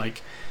weighing up,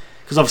 like,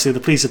 because obviously the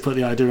police have put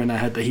the idea in her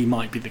head that he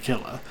might be the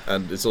killer.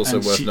 And it's also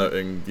worth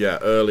noting,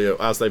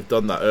 earlier, as they've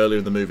done that earlier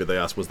in the movie, they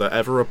asked, was there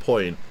ever a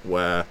point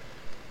where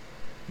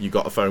you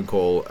got a phone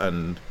call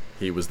and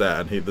he was there,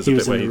 and there's a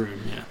bit where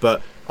room, yeah.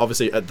 But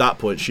obviously at that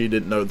point she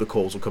didn't know the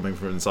calls were coming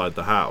from inside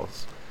the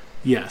house.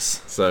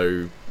 Yes.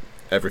 So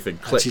everything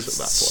clicks at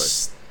that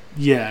point.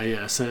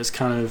 Yeah. So it's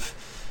kind of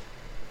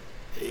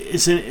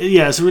it's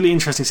a really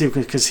interesting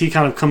sequence because he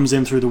kind of comes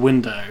in through the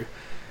window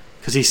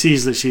because he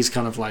sees that she's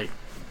kind of like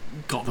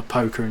got the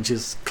poker and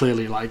she's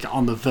clearly like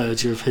on the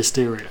verge of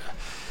hysteria.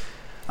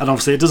 And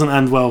obviously it doesn't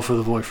end well for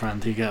the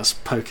boyfriend. He gets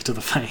poker to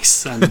the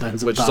face and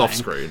ends up which dying. is off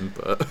screen,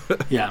 but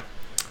yeah.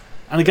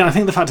 And again, I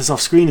think the fact it's off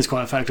screen is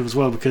quite effective as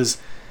well because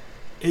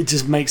it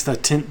just makes the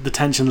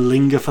tension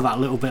linger for that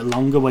little bit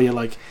longer where you're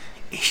like,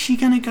 is she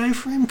going to go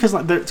for him? Because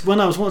like when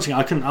I was watching it,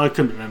 I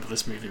couldn't remember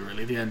this movie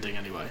really, the ending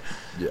anyway.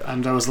 Yeah.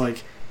 And I was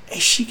like,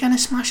 is she going to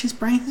smash his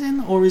brains in?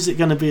 Or is it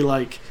going to be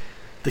like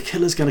the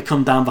killer's going to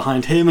come down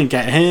behind him and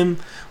get him?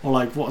 Or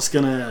like what's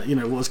going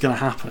to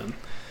happen?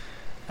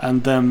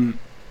 And I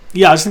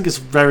just think it's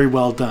very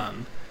well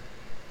done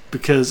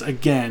because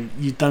again,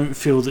 you don't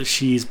feel that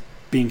she's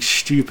being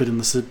stupid in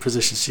the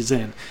position she's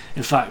in.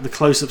 In fact, the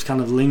close-ups kind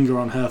of linger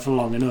on her for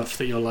long enough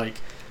that you're like,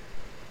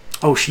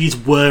 oh, she's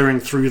whirring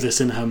through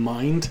this in her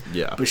mind,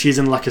 but she's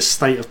in like a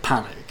state of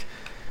panic.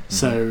 Mm-hmm.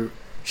 So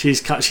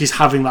she's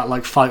having that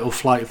like fight or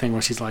flight thing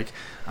where she's like,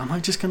 am I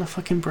just gonna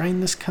fucking brain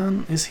this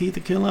cunt? Is he the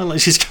killer?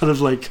 Like she's kind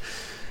of like,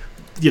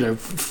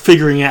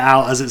 figuring it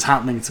out as it's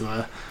happening to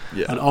her.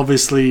 Yeah. And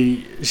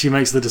obviously she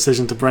makes the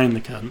decision to brain the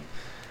cunt.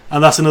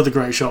 And that's another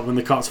great shot when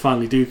the cops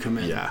finally do come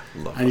in. Yeah,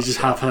 love and you just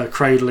have her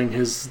cradling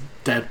his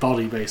dead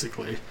body,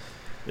 basically.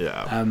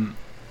 Yeah.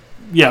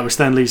 Which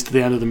then leads to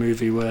the end of the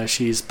movie where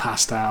she's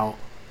passed out.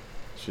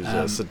 She's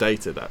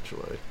sedated,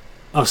 actually.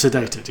 Oh,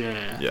 sedated,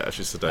 yeah. Yeah,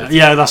 she's sedated.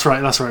 Yeah, that's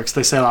right, because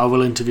they say, I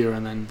will interview her,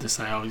 and then they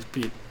say, you're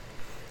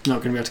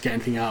not going to be able to get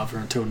anything out of her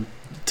until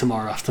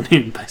tomorrow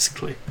afternoon,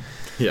 basically.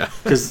 Yeah.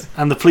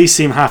 And the police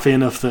seem happy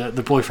enough that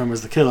the boyfriend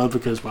was the killer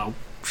because, well,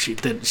 she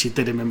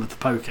did him in with the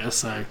poker,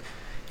 so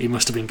he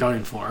must have been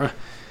going for her.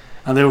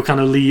 And they all kind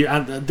of leave,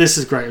 and this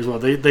is great as well,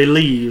 they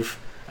leave,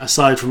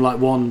 aside from like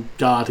one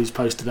guard who's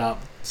posted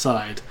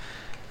outside,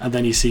 and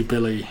then you see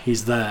Billy,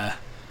 he's there,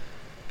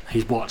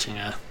 he's watching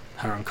her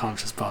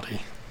unconscious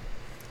body.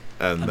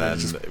 And then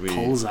he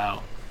pulls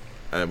out.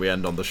 And we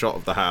end on the shot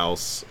of the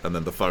house, and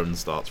then the phone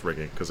starts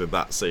ringing, because in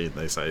that scene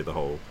they say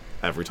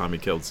every time he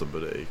killed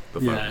somebody,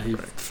 the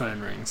phone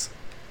rings.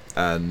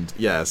 And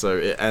so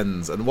it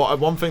ends. And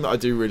one thing that I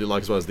do really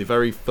like as well is the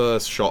very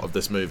first shot of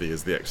this movie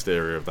is the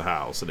exterior of the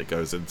house, and it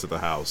goes into the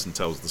house and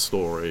tells the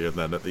story, and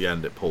then at the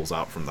end it pulls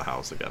out from the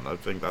house again. I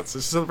think this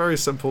is a very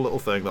simple little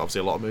thing that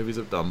obviously a lot of movies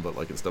have done, but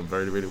like it's done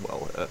very, really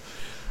well here.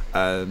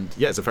 And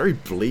it's a very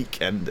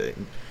bleak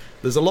ending.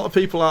 There's a lot of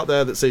people out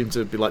there that seem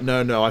to be like,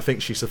 no, I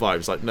think she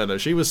survives. Like, no,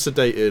 she was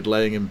sedated,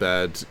 laying in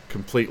bed,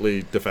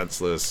 completely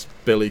defenseless.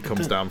 Billy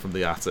comes down from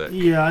the attic.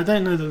 Yeah, I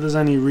don't know that there's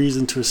any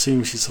reason to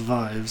assume she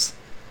survives.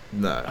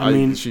 No, I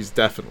mean, she's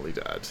definitely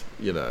dead,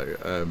 you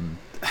know.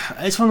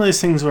 It's one of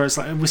those things where it's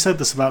like, we said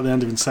this about the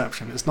end of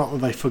Inception, it's not that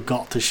they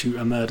forgot to shoot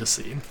a murder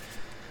scene.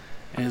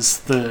 It's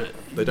that,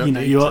 they don't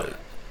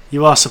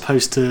you are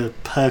supposed to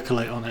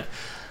percolate on it.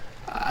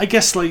 I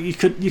guess like you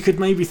could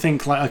maybe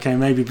think like, okay,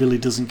 maybe Billy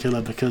doesn't kill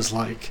her because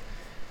like,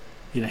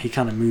 you know, he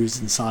kind of moves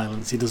in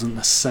silence. He doesn't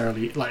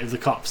necessarily, like, if the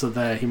cops are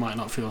there, he might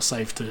not feel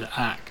safe to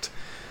act.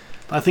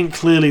 But I think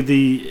clearly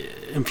the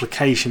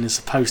implication is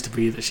supposed to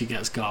be that she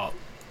gets got.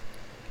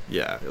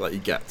 Yeah, like he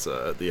gets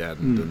her at the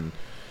end, and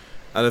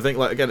I think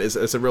like again, it's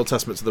a real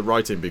testament to the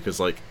writing because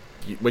like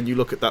when you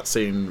look at that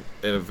scene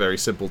in a very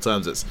simple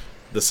terms, it's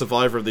the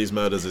survivor of these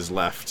murders is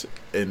left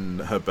in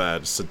her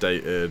bed,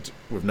 sedated,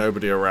 with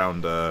nobody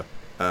around her.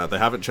 They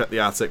haven't checked the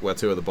attic where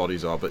 2 of the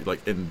bodies are, but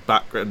like in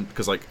background,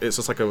 because like it's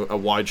just like a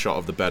wide shot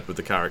of the bed with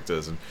the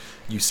characters, and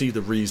you see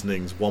the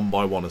reasonings one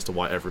by one as to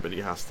why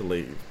everybody has to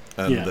leave.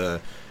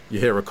 And you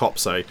hear a cop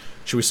say,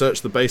 "Should we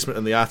search the basement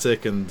and the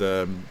attic?"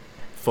 And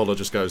Fuller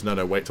just goes,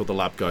 "No, wait till the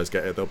lab guys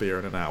get here. They'll be here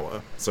in an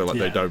hour." So like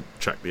they don't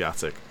check the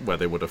attic where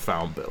they would have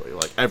found Billy.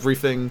 Like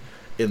everything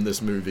in this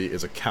movie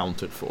is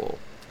accounted for.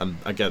 And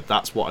again,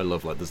 that's what I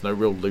love. Like, there's no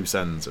real loose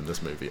ends in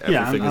this movie.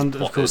 Everything and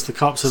is of course the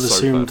cops have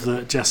assumed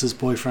that Jess's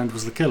boyfriend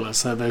was the killer,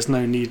 so there's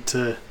no need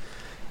to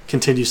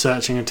continue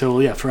searching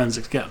until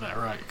forensics get there,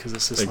 right? Because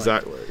it's just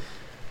exactly.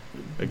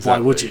 Why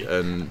would you?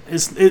 And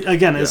it's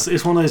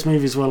one of those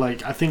movies where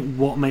like I think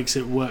what makes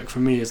it work for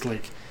me is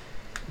like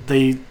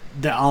there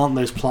aren't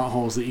those plot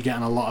holes that you get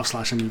in a lot of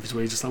slasher movies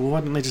where you're just like, well,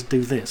 why didn't they just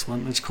do this? Why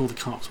didn't they just call the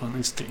cops? Why didn't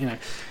they just you know?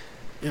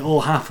 It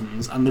all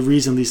happens, and the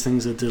reason these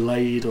things are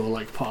delayed or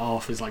like put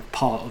off is like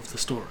part of the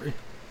story.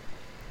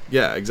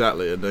 Yeah,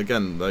 exactly. And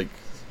again, like,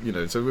 you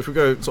know, so if we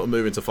go sort of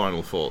move into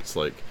final thoughts,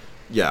 like,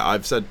 yeah,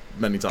 I've said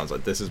many times,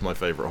 like, this is my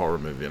favourite horror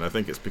movie, and I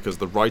think it's because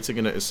the writing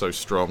in it is so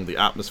strong, the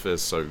atmosphere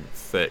is so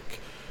thick,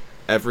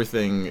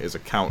 everything is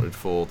accounted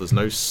for, there's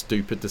no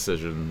stupid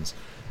decisions,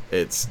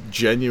 it's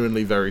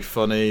genuinely very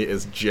funny,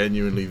 it's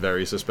genuinely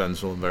very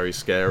suspenseful and very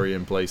scary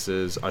in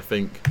places. I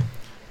think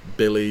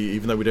Billy,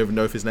 even though we don't even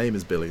know if his name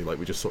is Billy, like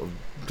we just sort of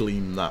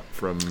glean that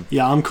from.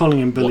 Yeah, I'm calling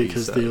him Billy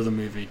because the other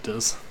movie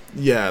does.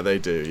 Yeah, they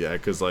do. Yeah,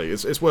 because like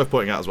it's worth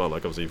pointing out as well.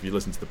 Like obviously, if you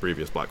listen to the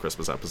previous Black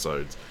Christmas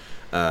episodes,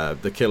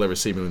 the killer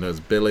is seemingly known as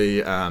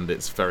Billy, and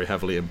it's very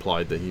heavily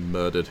implied that he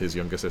murdered his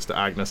younger sister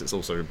Agnes. It's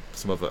also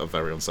some other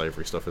very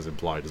unsavoury stuff is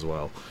implied as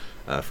well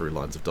through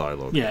lines of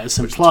dialogue. Yeah, it's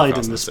implied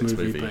in this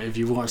movie, but if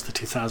you watch the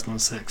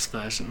 2006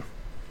 version,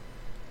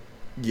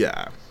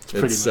 yeah,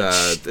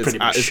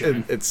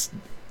 it's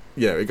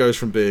yeah, it goes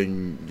from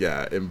being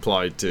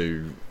implied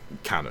to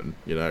canon,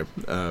 you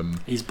know.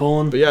 He's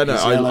born. But yeah, no,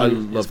 I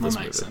love this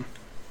movie. Son.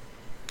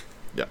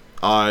 Yeah,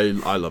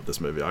 I love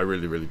this movie. I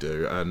really, really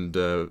do. And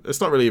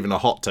it's not really even a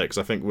hot take, because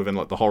I think within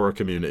like the horror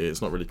community,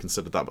 it's not really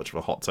considered that much of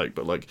a hot take.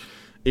 But like,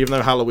 even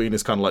though Halloween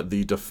is kind of like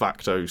the de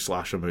facto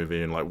slasher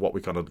movie and like what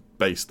we kind of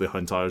base the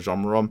entire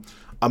genre on,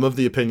 I'm of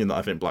the opinion that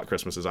I think Black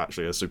Christmas is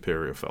actually a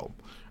superior film.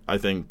 I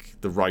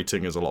think the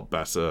writing is a lot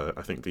better.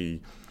 I think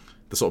the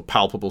sort of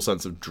palpable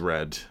sense of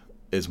dread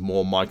is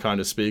more my kind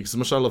of speed. Because as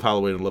much as I love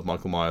Halloween and love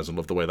Michael Myers and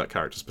love the way that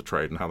character's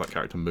portrayed and how that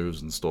character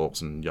moves and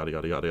stalks and yada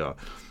yada yada yada,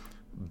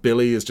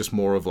 Billy is just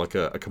more of like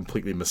a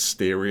completely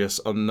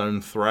mysterious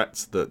unknown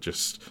threat that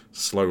just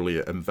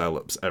slowly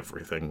envelops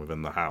everything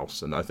within the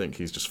house, and I think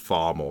he's just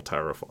far more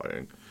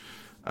terrifying.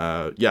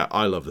 Yeah,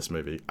 I love this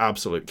movie.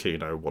 Absolute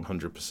Kino,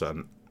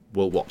 100%.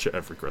 We'll watch it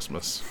every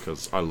Christmas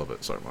because I love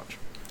it so much.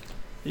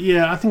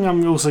 Yeah, I think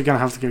I'm also going to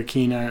have to go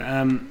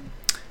Kino.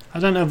 I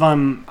don't know if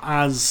I'm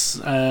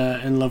as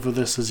in love with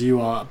this as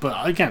you are,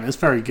 but again, it's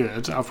very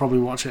good. I'll probably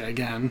watch it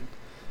again.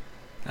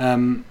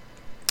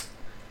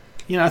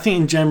 You know, I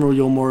think in general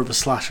you're more of a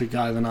slasher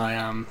guy than I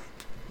am,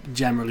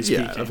 generally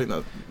speaking. Yeah, I think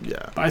that.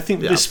 Yeah, but I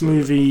think this absolutely.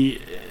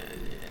 Movie,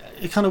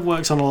 it kind of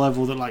works on a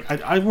level that, like,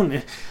 I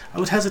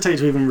would hesitate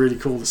to even really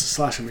call this a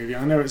slasher movie.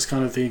 I know it's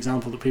kind of the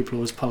example that people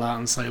always pull out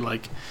and say,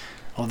 like,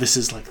 oh, this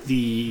is like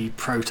the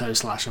proto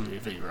slasher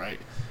movie, right?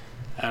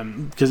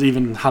 Because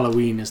even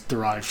Halloween is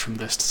derived from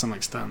this to some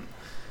extent.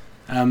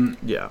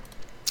 Yeah.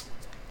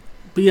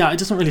 But yeah, it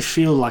doesn't really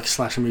feel like a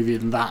slasher movie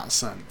in that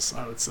sense,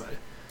 I would say.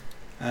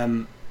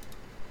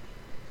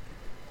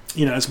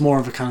 You know, it's more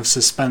of a kind of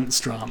suspense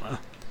drama.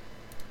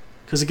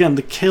 Because again,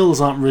 the kills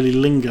aren't really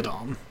lingered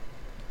on.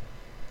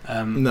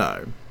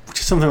 No. Which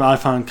is something that I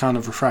find kind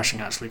of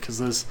refreshing, actually, because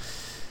there's...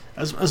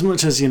 As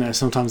much as, you know,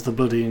 sometimes the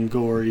bloody and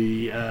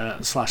gory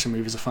slasher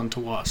movies are fun to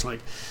watch,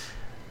 like,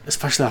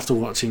 especially after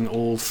watching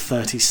all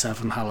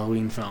 37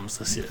 Halloween films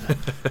this year.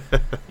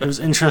 It was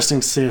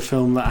interesting to see a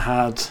film that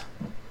had...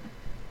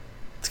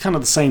 It's kind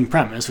of the same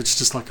premise, which is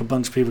just like a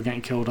bunch of people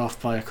getting killed off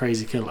by a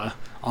crazy killer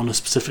on a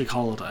specific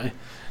holiday,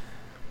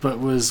 but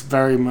was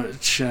very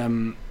much, you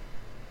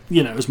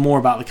know, it was more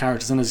about the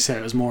characters, and as you say,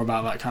 it was more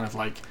about that kind of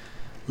like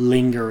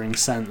lingering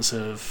sense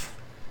of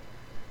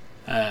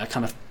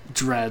kind of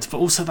dread, but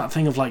also that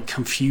thing of like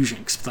confusion,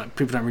 because like,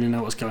 people don't really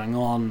know what's going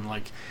on,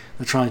 like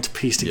they're trying to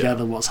piece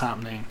together what's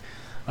happening.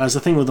 Whereas the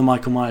thing with the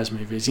Michael Myers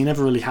movies, you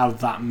never really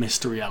have that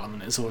mystery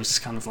element. It's always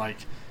just kind of like,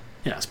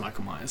 yeah, it's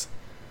Michael Myers.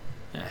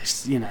 Yeah,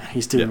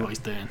 he's doing what he's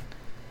doing.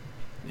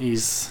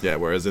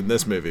 Whereas in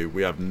this movie,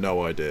 we have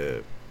no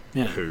idea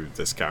who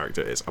this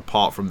character is,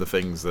 apart from the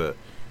things that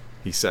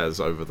he says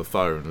over the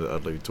phone that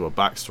allude to a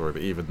backstory.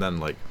 But even then,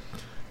 like,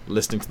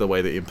 listening to the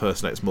way that he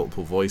impersonates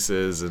multiple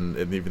voices, and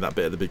even that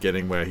bit at the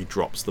beginning where he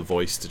drops the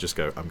voice to just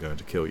go, "I'm going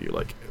to kill you,"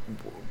 like,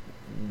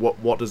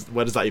 where does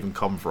that even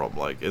come from?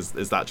 Like, is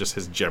that just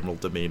his general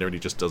demeanor, and he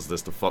just does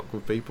this to fuck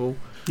with people?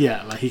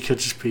 Yeah, like,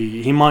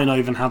 he might not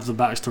even have the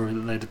backstory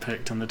that they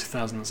depict in the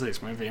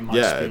 2006 movie.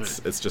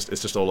 It's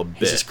just all a bit.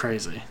 He's just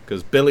crazy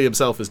because Billy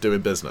himself is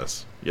doing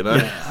business, you know.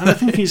 Yeah, and I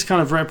think he's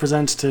kind of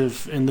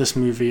representative in this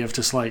movie of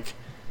just like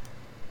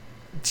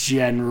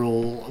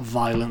general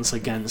violence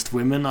against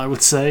women, I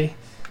would say,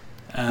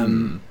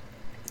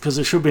 because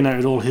it should be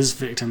noted all his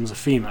victims are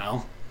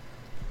female.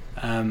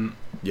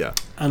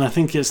 And I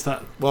think it's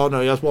that. Well,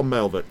 no, he has one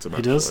male victim.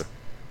 Actually. He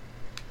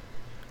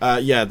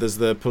does. There's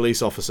the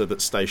police officer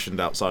that's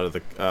stationed outside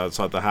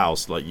the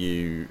house. Like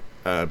you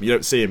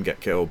don't see him get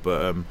killed,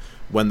 but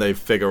when they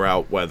figure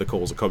out where the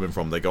calls are coming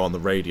from, they go on the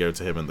radio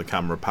to him, and the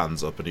camera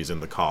pans up, and he's in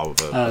the car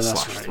with a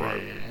slashed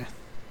throat. Yeah.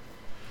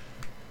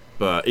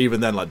 But even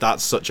then, like,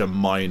 that's such a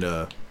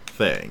minor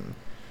thing,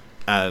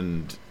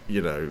 and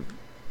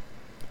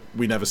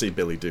we never see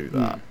Billy do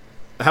that.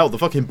 Hell, the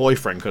fucking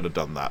boyfriend could have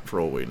done that for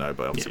all we know,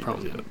 but obviously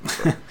probably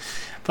didn't.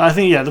 But I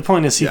think the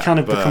point is he kind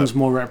of becomes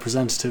more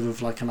representative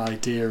of like an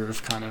idea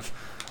of kind of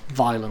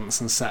violence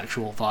and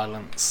sexual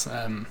violence,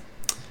 and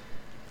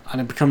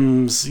it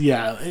becomes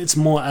it's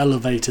more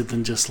elevated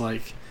than just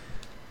like,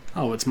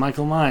 oh, it's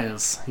Michael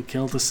Myers, he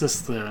killed his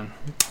sister and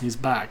he's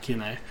back,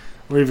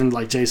 or even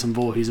like Jason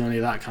Voorhees or any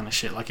of that kind of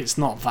shit. Like, it's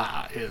not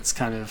that. It's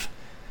kind of,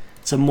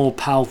 it's a more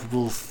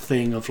palpable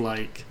thing of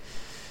like,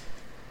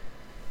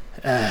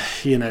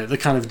 the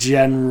kind of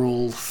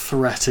general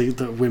threat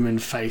that women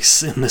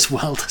face in this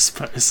world, I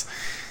suppose.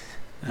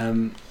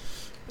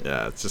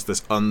 It's just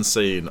this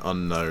unseen,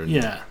 unknown,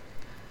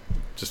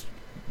 just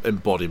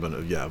embodiment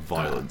of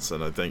violence.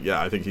 And I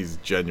think he's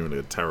genuinely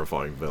a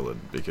terrifying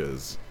villain,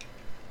 because,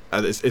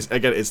 and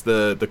it's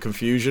the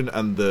confusion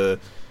and the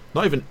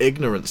not even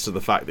ignorance to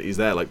the fact that he's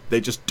there. Like, they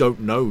just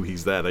don't know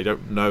he's there. They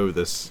don't know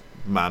this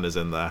man is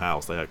in their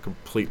house. They are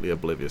completely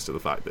oblivious to the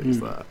fact that he's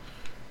there.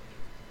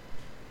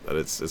 And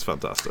it's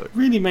fantastic.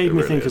 Really made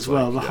me think as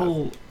well, the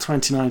whole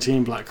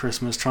 2019 Black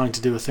Christmas trying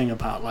to do a thing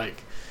about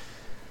like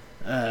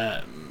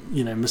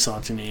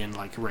misogyny and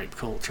like rape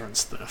culture and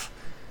stuff.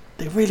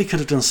 They really could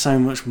have done so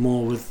much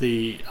more with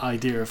the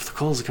idea of the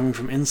calls are coming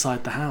from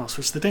inside the house,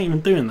 which they don't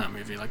even do in that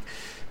movie. Like,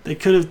 they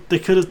could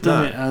have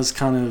done it as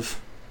kind of,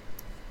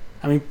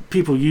 I mean,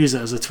 people use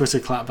it as a Twitter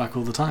clapback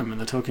all the time when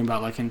they're talking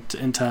about like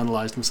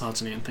internalized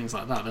misogyny and things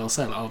like that. They'll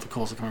say like, oh, the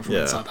calls are coming from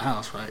inside the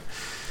house, right?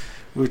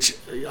 Which,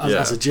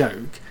 as a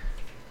joke,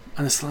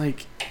 and it's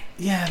like,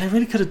 they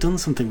really could have done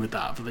something with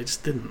that, but they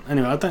just didn't.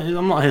 Anyway,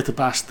 I'm not here to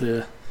bash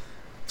the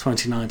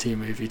 2019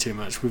 movie too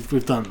much.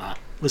 We've done that.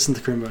 Listen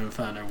to Crimbo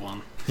Inferno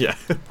 1. Yeah.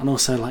 And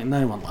also, like,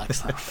 no one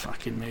likes that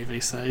fucking movie,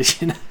 so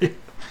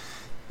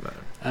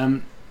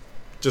No.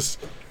 Just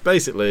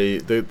basically,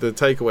 the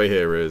takeaway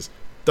here is,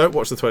 don't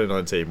watch the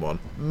 2019 one.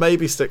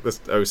 Maybe stick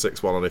the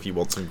 06 one on if you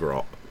want some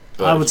grot.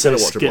 But I would say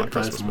skip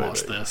both and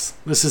watch this.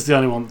 This is the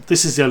only one.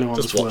 This is the only one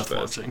that's worth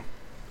watching.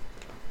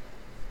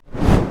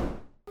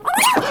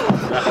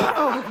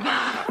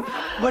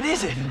 What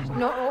is it?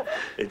 No.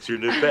 It's your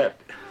new pet.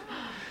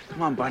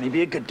 Come on, Barney,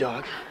 be a good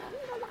dog.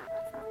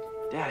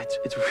 Dad,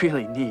 it's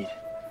really neat.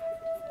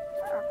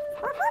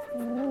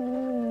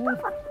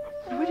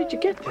 Where did you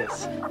get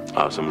this?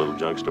 Oh, some little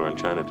junk store in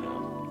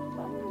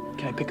Chinatown.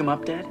 Can I pick him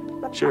up, Dad?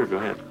 Sure, go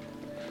ahead.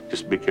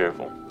 Just be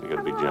careful. You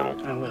gotta be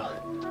gentle. I will.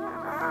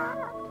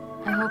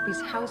 I hope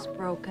he's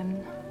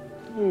housebroken.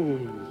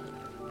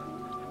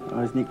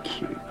 Oh, isn't he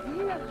cute?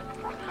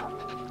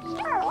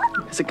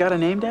 Has it got a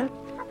name, Dad?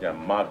 Yeah,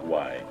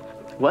 Mogwai.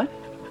 What?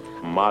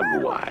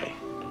 Mogwai.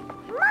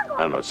 I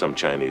don't know, it's some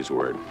Chinese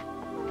word.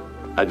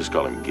 I just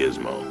call him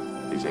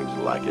Gizmo. He seems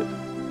to like it.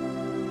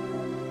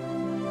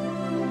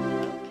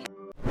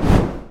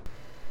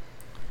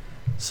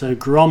 So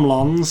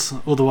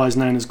Gremlins, otherwise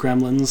known as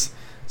Gremlins,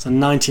 it's a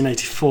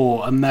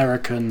 1984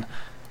 American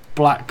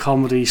black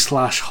comedy /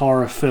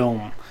 horror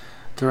film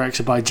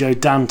directed by Joe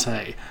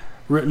Dante,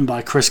 written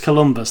by Chris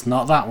Columbus,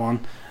 not that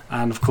one,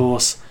 and of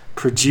course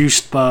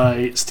produced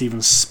by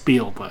Steven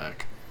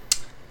Spielberg.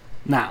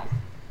 Now,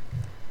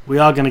 we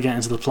are going to get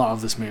into the plot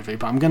of this movie,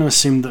 but I'm going to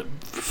assume that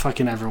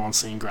fucking everyone's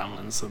seen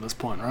Gremlins at this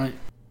point, right?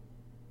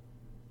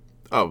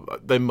 Oh,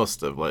 they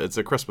must have. Like, it's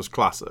a Christmas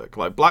classic.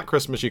 Like, Black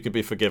Christmas you could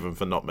be forgiven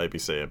for not maybe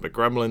seeing, but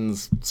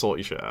Gremlins, sort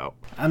your shit out.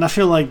 And I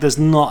feel like there's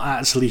not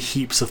actually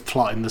heaps of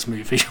plot in this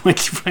movie when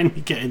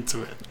you get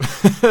into it.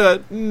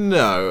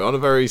 No, on a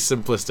very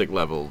simplistic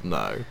level,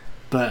 no.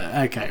 But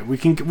okay, we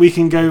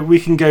can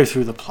go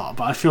through the plot,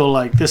 but I feel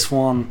like this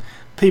one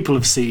people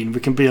have seen, we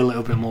can be a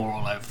little bit more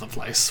all over the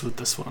place with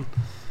this one.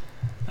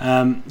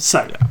 At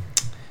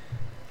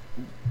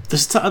the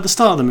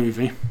start of the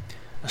movie,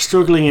 a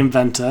struggling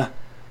inventor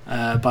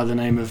by the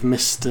name of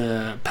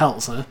Mr.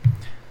 Peltzer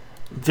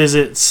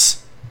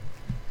visits,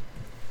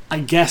 I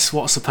guess,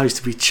 what's supposed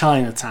to be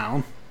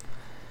Chinatown,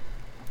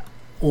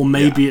 or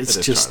maybe it's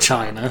just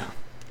China.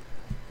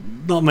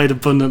 Not made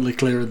abundantly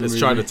clear in the movie. It's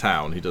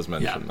Chinatown. He does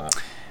mention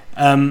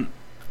that.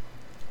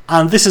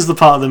 And this is the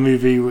part of the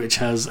movie which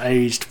has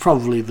aged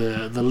probably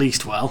the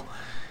least well.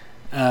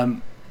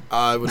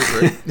 I would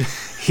agree.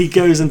 He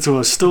goes into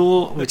a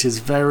store which is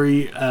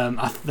very...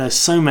 there's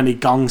so many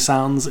gong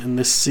sounds in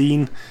this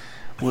scene,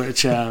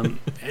 which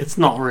it's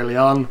not really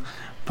on,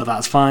 but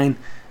that's fine.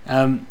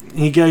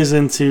 He goes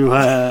into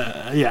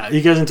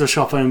a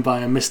shop owned by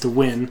a Mr.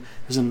 Wynn,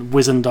 who's a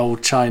wizened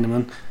old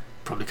Chinaman.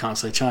 Probably can't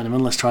say Chinaman,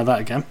 let's try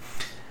that again.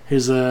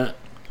 Who's a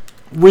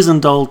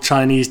wizened old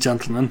Chinese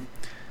gentleman.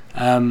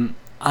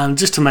 And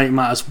just to make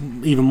matters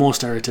even more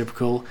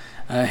stereotypical,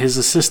 his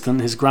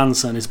assistant, his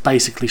grandson, is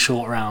basically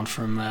Short Round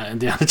from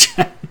Indiana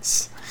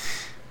Jones.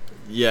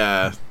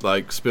 Yeah,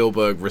 like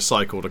Spielberg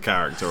recycled a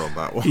character on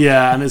that one.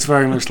 Yeah, and it's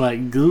very much like,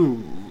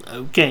 ooh,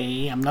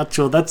 okay, I'm not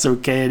sure that's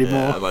okay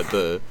anymore.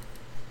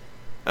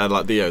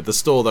 Yeah, the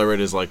store they're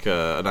in is like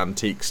an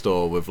antique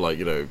store with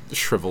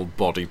shriveled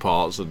body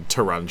parts and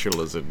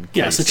tarantulas and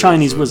yeah, it's a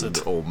Chinese wizard.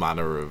 All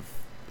manner of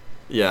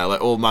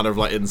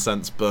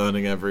incense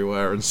burning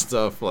everywhere and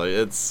stuff. Like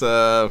it's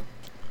a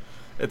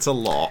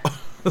lot.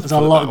 There's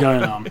a lot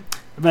going on.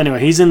 But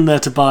anyway, he's in there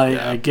to buy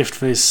a gift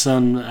for his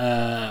son.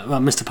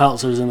 Mr.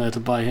 Peltzer is in there to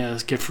buy a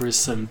gift for his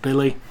son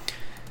Billy.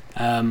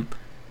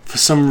 For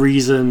some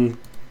reason,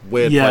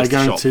 weird place to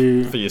going shop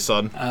to for your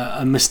son.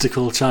 A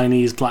mystical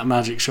Chinese black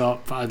magic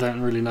shop. I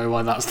don't really know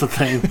why that's the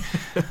thing.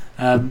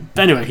 But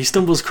anyway, he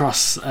stumbles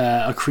across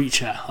a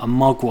creature, a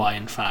mogwai,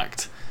 in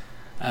fact,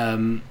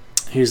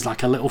 who's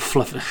like a little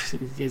fluffy...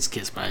 It's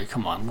Gizmo,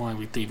 come on, why are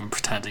we even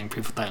pretending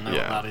people don't know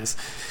what that is?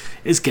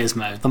 It's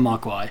Gizmo, the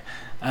mogwai.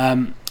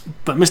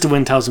 But Mr.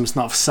 Wynn tells him it's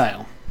not for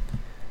sale,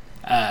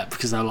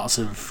 because there are lots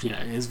of,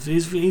 it's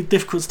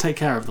difficult to take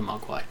care of the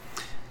mogwai.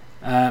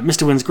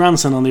 Mr. Wynn's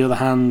grandson, on the other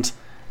hand,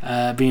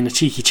 being a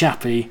cheeky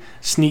chappy,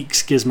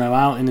 sneaks Gizmo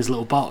out in his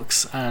little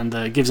box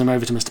and gives him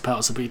over to Mr.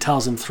 Peltzer, but he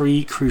tells him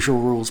 3 crucial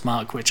rules,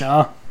 Mark, which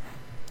are...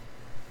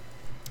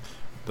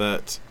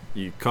 That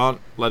you can't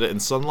let it in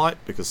sunlight,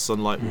 because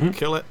sunlight will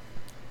kill it.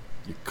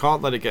 You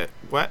can't let it get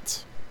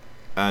wet,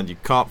 and you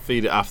can't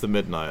feed it after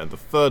midnight. And the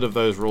third of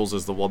those rules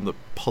is the one that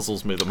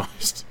puzzles me the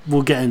most.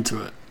 We'll get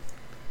into it.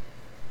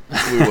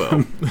 We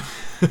will.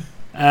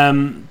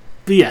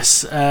 But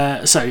yes,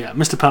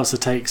 Mr. Peltzer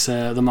takes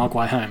the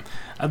mogwai home.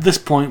 At this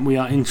point, we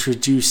are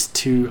introduced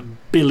to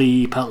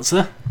Billy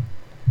Peltzer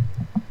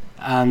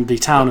and the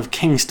town of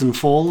Kingston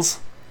Falls,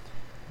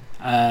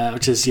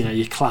 which is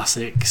your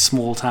classic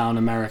small town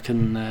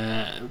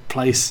American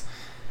place.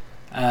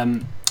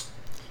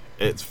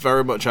 It's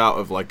very much out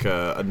of like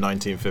a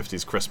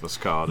 1950s Christmas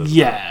card. Isn't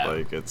yeah, it?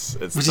 Like it's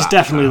which is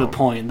definitely the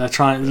point. They're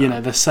trying,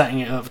 they're setting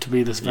it up to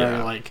be this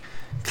very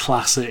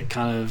classic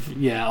kind of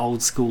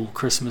old school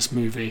Christmas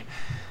movie.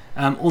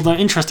 Although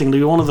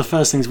interestingly, one of the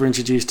first things we're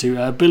introduced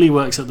to, Billy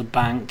works at the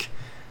bank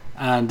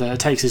and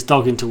takes his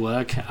dog into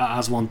work,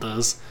 as one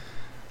does.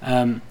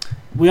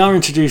 We are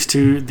introduced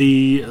to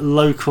the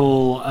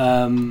local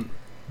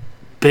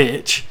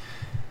bitch.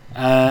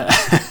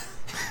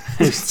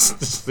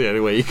 It's the only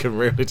way you can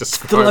really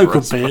describe the local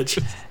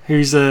bitch,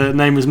 whose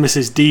name was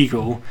Mrs.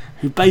 Deagle,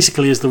 who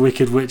basically is the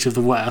Wicked Witch of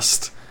the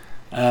West.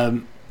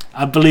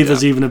 I believe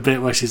there's even a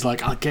bit where she's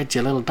like, "I'll get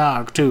your little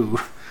dog too."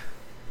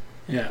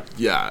 Yeah.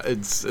 Yeah,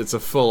 it's a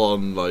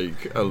full-on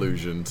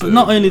allusion to. But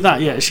not only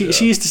that, she's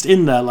just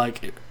in there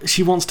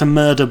she wants to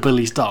murder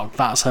Billy's dog.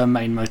 That's her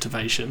main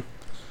motivation.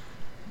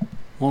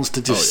 Wants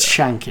to just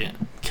shank it,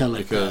 kill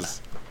it.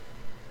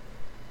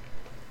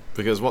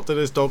 Because what did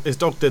his dog? His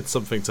dog did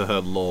something to her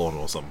lawn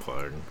or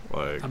something.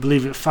 I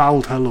believe it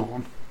fouled her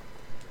lawn.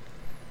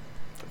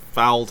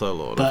 Fouled her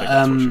lawn. But,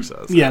 I think that's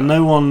what she says.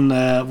 No one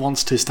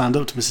wants to stand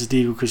up to Mrs.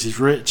 Deagle because she's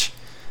rich,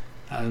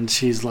 and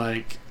she's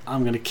like,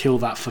 "I'm going to kill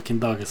that fucking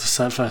dog at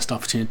the first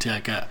opportunity I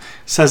get."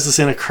 Says this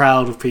in a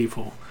crowd of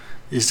people.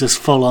 It's just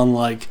full on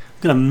 "I'm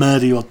going to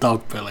murder your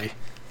dog, Billy.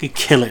 I'm going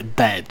to kill it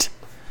dead."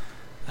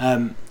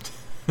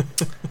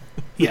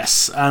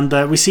 Yes, and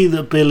we see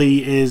that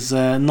Billy is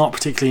not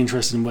particularly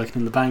interested in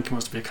working in the bank. He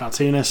wants to be a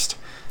cartoonist,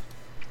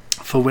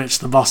 for which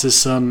the boss's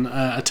son,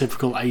 a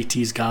typical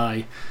 80s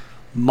guy,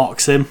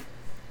 mocks him.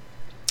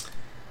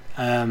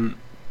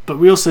 But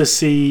we also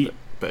see...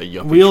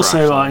 We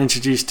also are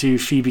introduced to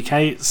Phoebe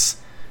Cates,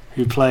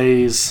 who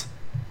plays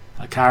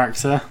a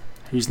character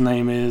whose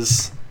name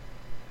is...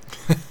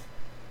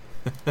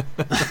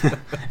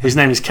 His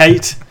name is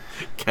Kate.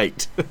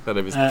 Kate. Her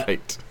name is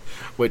Kate.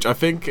 Which I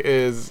think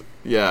is...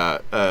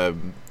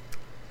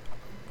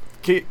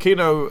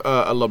 Kino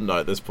alumni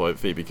at this point,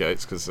 Phoebe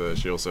Cates, because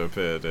she also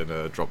appeared in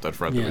Drop Dead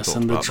Fred. Yes,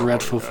 and the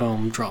dreadful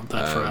film Drop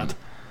Dead Fred.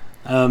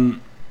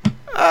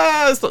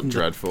 It's not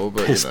dreadful,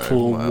 but piss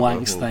poor whatever.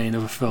 wank stain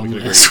of a film we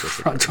that can is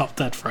agree to Drop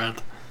Dead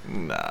Fred.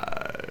 No,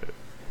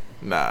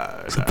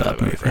 It's a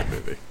bad movie.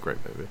 Great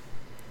movie.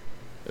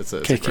 It's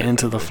a Kick great it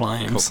into movie. the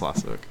flames. Cult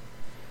classic.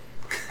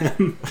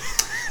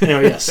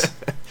 Anyway, yes.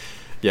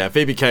 Yeah,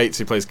 Phoebe Cates,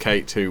 who plays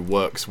Kate, who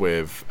works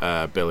with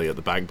Billy at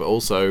the bank, but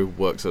also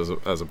works as a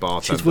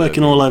bartender. She's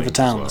working all over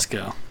town, this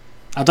girl.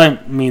 I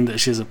don't mean that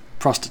she's a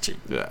prostitute.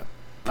 Yeah.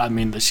 I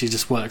mean that she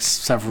just works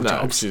several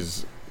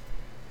jobs.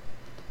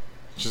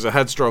 She's a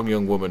headstrong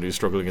young woman who's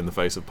struggling in the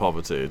face of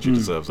poverty, and she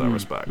deserves that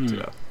respect.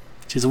 Yeah.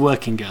 She's a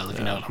working girl, if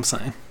you know what I'm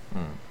saying.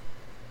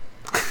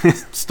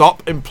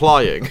 Stop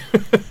implying.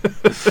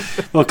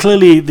 Well,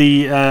 clearly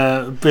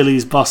the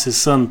Billy's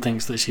boss's son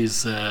thinks that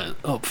she's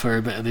up for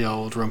a bit of the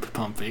old rumpy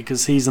pumpy,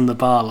 because he's in the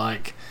bar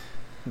like,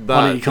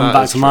 why don't you come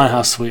back to my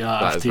house,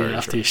 sweetheart,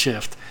 after your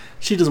shift.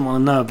 She doesn't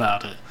want to know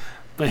about it,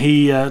 but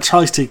he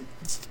tries to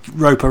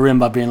rope her in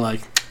by being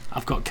like,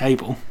 I've got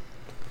cable,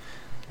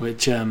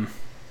 which I mean,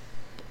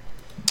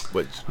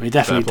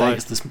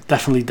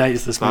 definitely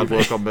dates this Bad movie.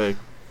 work on me.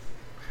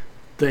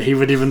 That he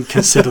would even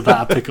consider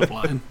that a pickup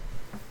line.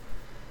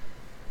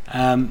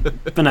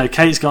 But no,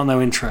 Kate's got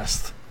no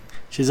interest.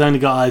 She's only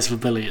got eyes for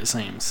Billy, it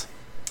seems.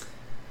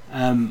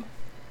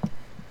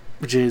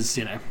 Which is,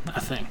 a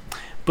thing.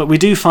 But we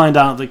do find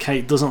out that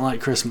Kate doesn't like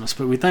Christmas,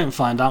 but we don't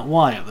find out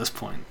why at this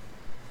point.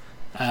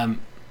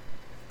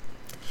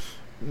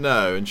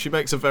 No, and she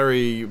makes a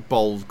very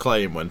bold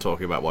claim when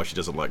talking about why she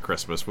doesn't like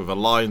Christmas, with a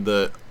line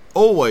that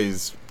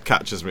always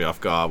catches me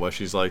off guard, where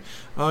she's like,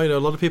 a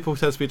lot of people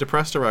tend to be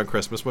depressed around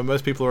Christmas when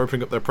most people are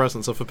opening up their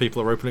presents, or for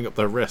people are opening up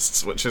their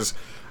wrists, which is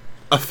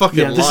a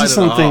fucking line. This is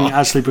something,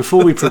 actually,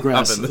 before we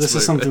progress, this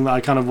is something that I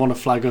kind of want to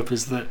flag up,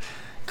 is that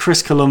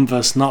Chris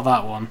Columbus, not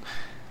that one,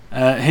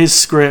 his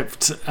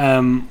script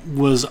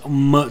was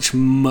much,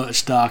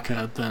 much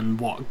darker than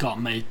what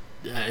got made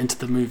into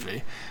the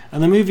movie.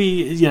 And the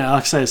movie,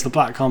 like I say, it's the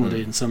black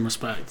comedy in some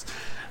respects.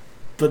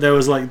 But there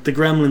was the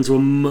Gremlins were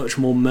much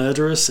more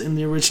murderous in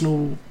the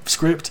original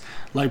script.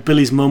 Like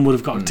Billy's mum would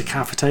have got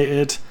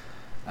decapitated.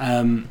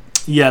 There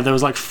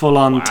was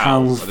full-on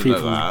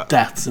townspeople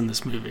deaths in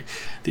this movie.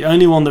 The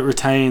only one that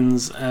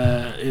retains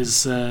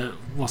is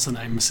what's her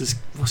name?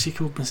 What's she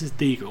called? Mrs.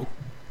 Deagle.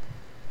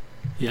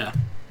 Yeah.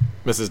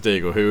 Mrs.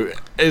 Deagle, who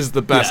is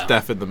the best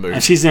death in the movie.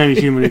 And she's the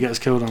only human who gets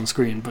killed on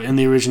screen. But in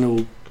the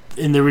original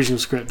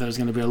script, there was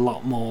going to be a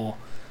lot more.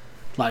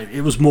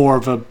 It was more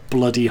of a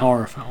bloody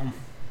horror film,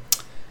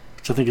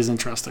 which I think is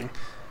interesting.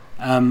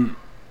 Where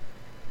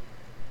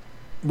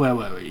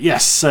were we?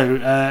 Yes,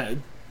 so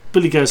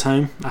Billy goes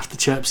home after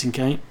chirping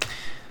Kate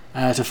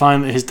to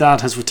find that his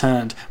dad has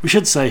returned. We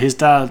should say his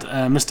dad,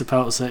 Mr.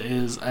 Peltzer,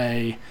 is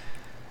an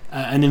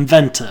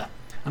inventor.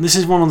 And this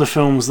is one of the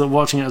films that,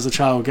 watching it as a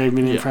child, gave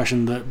me the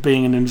impression that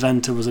being an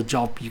inventor was a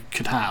job you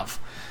could have.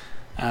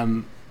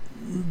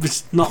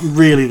 It's not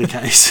really the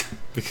case.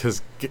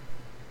 Because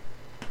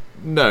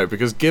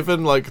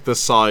given the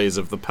size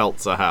of the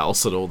Peltzer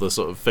house and all the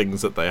sort of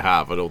things that they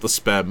have and all the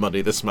spare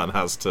money this man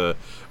has to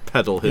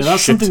peddle his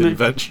shit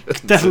invention,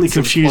 that definitely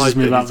confuses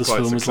me about this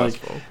film. It's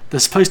they're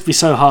supposed to be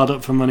so hard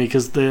up for money,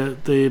 because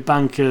the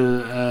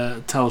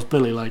banker tells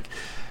Billy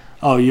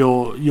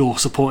you're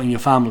supporting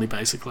your family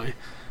basically.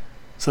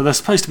 So they're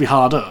supposed to be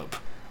hard up.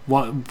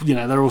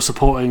 They're all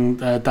supporting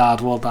their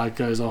dad while dad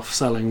goes off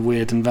selling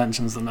weird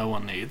inventions that no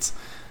one needs.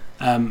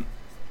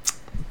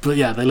 But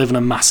yeah, they live in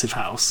a massive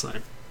house, so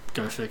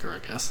go figure, I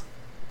guess.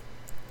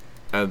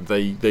 And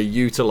they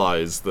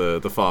utilise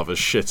the father's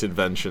shit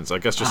inventions, I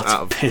guess, just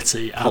out of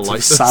pity, out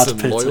of sad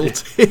pity.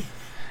 Loyalty.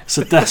 It's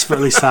a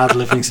desperately sad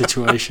living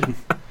situation.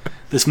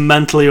 This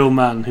mentally ill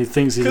man who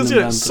thinks he's an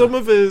inventor.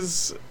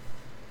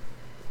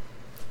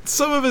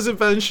 Some of his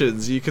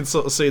inventions, you can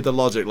sort of see the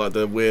logic, like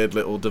the weird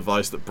little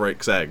device that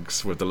breaks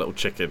eggs with the little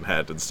chicken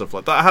head and stuff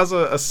like that. Has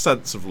a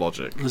sense of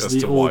logic. There's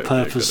the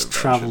all-purpose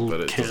travel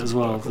kit as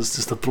well. There's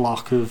just a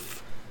block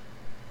of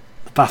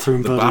the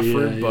bathroom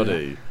buddy.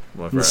 Buddy.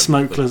 My friend, the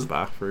smokeless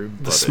bathroom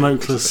buddy, the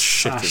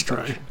smokeless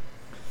ashtray.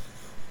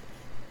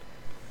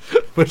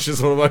 Which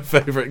is one of my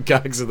favourite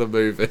gags in the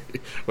movie,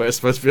 where it's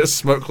supposed to be a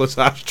smokeless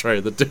ashtray,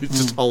 the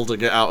dude's just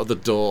holding it out of the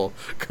door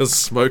because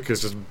smoke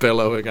is just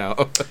billowing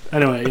out.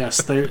 Anyway,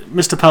 yes,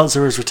 Mr.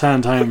 Peltzer has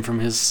returned home from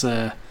his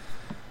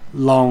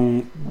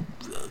long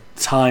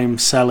time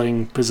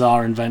selling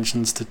bizarre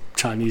inventions to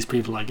Chinese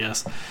people, I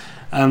guess,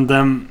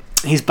 and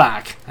he's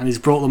back, and he's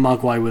brought the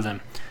Mogwai with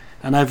him,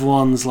 and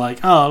everyone's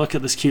like, "Oh, look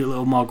at this cute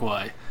little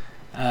Mogwai."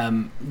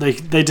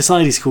 They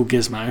decide he's called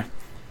Gizmo.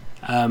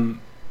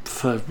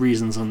 For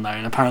reasons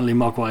unknown. Apparently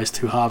Mogwai is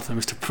too hard for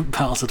Mr.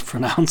 Peltzer to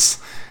pronounce.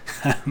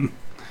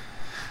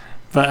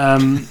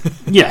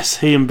 Yes,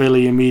 he and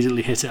Billy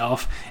immediately hit it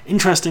off.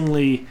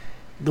 Interestingly,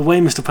 the way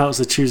Mr.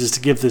 Peltzer chooses to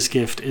give this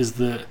gift is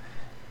that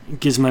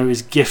Gizmo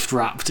is gift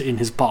wrapped in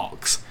his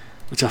box,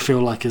 which I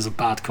feel like is a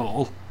bad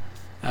call.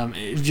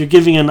 If you're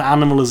giving an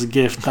animal as a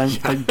gift,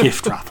 don't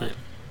gift wrap it.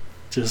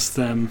 Just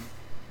that's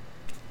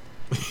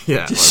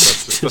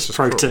just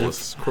pro tip.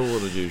 It's cruel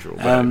and unusual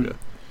behaviour.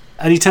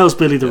 And he tells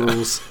Billy the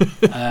rules.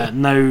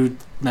 No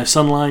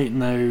sunlight,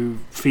 no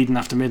feeding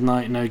after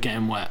midnight, no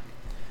getting wet.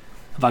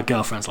 About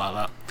girlfriends like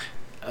that.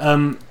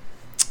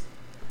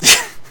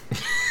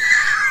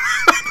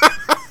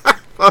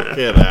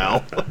 Fucking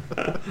hell.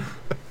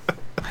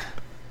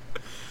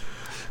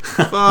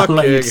 I'll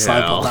let you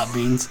decide hell. what that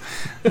means.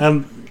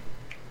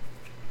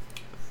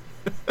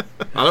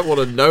 I don't want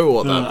to know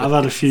what that means. I've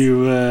had a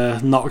few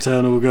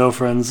nocturnal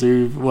girlfriends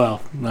who,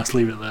 well, let's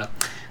leave it there.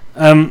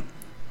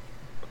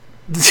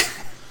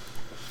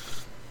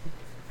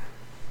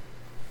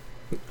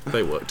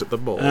 They worked at the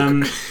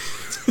morgue.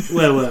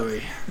 Where were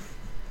we?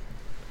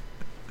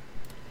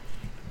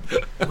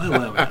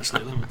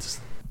 Actually? Let me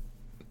just...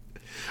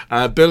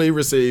 Billy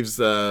receives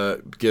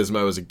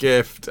Gizmo as a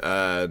gift,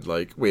 and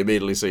like we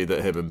immediately see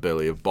that him and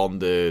Billy have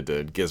bonded,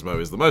 and Gizmo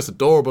is the most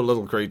adorable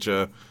little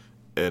creature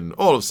in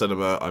all of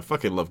cinema. I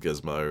fucking love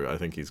Gizmo. I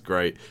think he's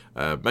great.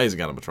 Amazing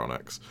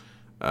animatronics.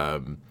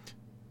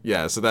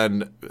 So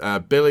then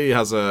Billy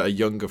has a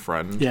younger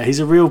friend. Yeah, he's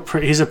a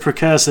he's a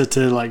precursor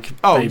to like.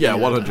 Oh Baby yeah,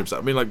 Yoda. 100%.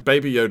 I mean, like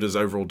Baby Yoda's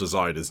overall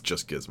design is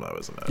just Gizmo,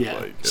 isn't it? Yeah,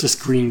 like, it's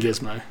just green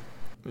Gizmo.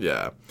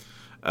 Yeah,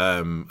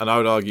 and I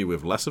would argue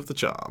with less of the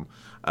charm.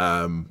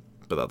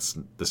 But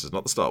this is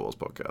not the Star Wars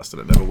podcast,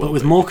 and it never will. But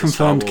with be, more because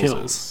Star confirmed Wars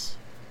kills.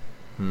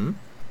 is-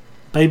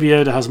 Baby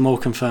Yoda has more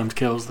confirmed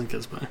kills than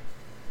Gizmo.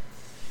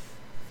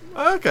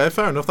 Okay,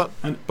 fair enough. That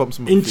bumps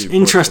them.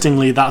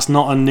 Interestingly, that's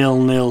not a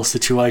 0-0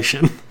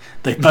 situation.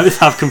 They both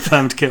have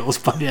confirmed kills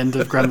by the end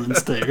of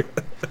Gremlins 2.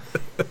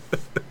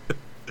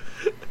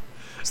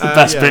 It's the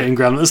best bit in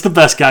Gremlins. It's the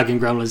best gag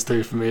in Gremlins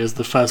 2 for me is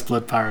the First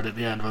Blood parrot at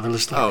the end where they're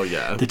just like,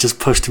 they just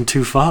pushed him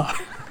too far.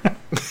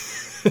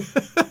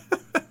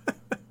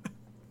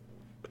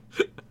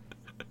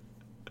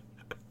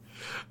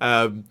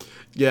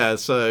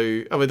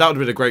 So I mean that would have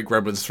been a great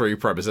Gremlins 3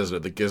 premise, isn't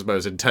it? That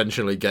Gizmo's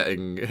intentionally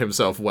getting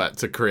himself wet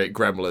to create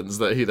gremlins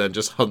that he then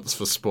just hunts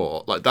for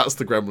sport. Like that's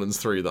the Gremlins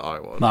 3 that I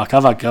want. Mark,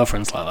 I've had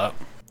girlfriends like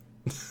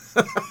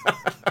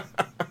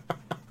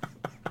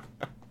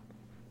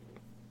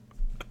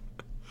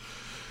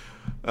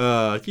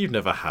that. You've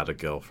never had a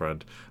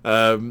girlfriend.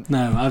 No,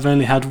 I've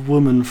only had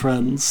woman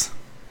friends.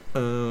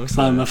 Because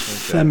I'm a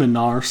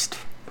feminist.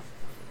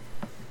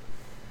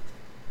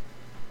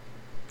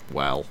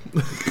 Well,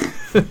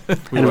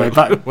 anyway,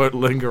 won't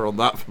linger on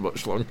that for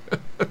much longer.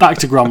 Back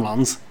to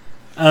Gremlins.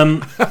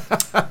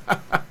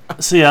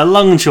 So yeah,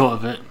 long and short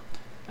of it,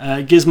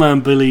 Gizmo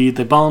and Billy,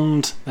 they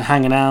bond, they're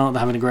hanging out, they're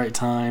having a great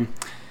time.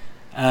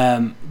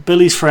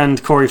 Billy's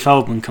friend Corey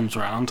Feldman comes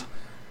around,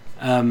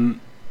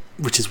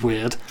 which is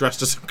weird.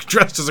 Dressed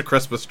as a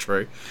Christmas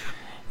tree.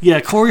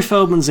 Yeah, Corey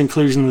Feldman's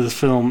inclusion in the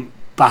film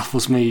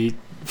baffles me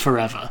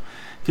forever.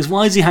 Because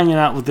why is he hanging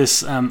out with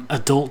this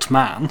adult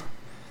man?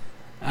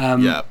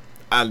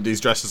 And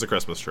he's dressed as a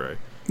Christmas tree.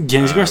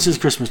 Yeah, he's dressed as a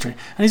Christmas tree.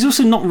 And he's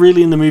also not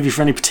really in the movie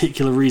for any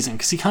particular reason,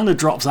 because he kind of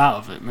drops out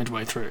of it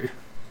midway through.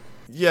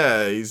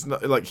 Yeah, he's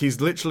not, like, he's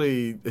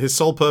literally, his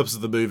sole purpose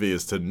of the movie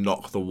is to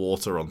knock the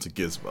water onto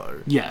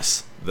Gizmo.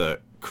 Yes.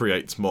 That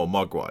creates more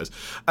Mogwais.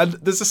 And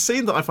there's a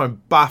scene that I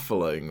find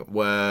baffling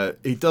where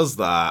he does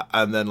that,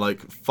 and then,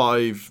 like,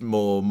 5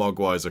 more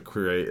Mogwais are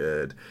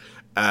created.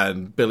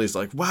 And Billy's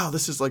like, wow,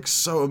 this is like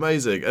so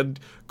amazing. And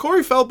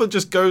Corey Feldman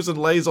just goes and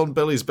lays on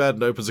Billy's bed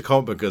and opens a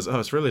comic book and goes, oh,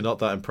 it's really not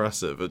that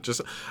impressive. It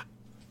just,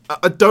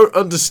 I don't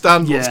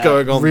understand what's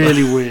going on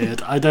really there.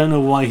 Weird. I don't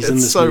know why he's in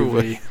this movie.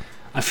 Weird.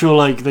 I feel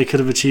like they could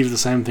have achieved the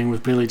same thing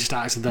with Billy just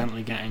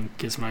accidentally getting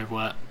Gizmo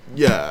wet.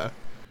 Yeah.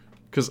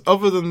 Because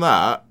other than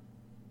that,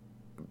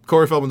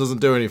 Corey Feldman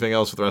doesn't do anything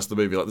else for the rest of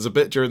the movie. Like, there's a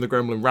bit during the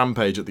Gremlin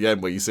Rampage at the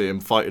end where you see him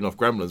fighting off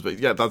gremlins, but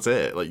yeah, that's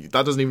it. Like,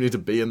 that doesn't even need to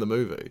be in the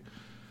movie.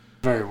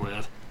 Very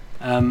weird.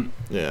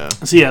 Yeah.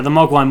 So yeah, the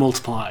Mogwai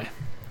multiply.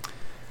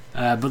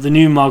 But the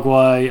new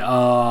Mogwai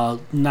are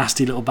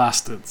nasty little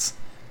bastards.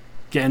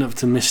 Getting up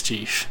to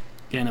mischief.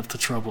 Getting up to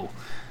trouble.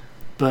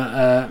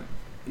 But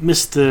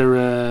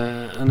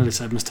Mr. I nearly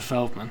said Mr.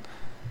 Feldman.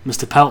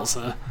 Mr.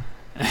 Peltzer,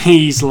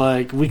 he's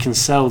like, we can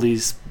sell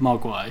these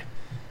Mogwai.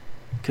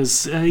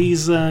 Because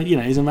he's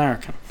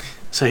American.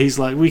 So he's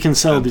like, we can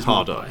sell these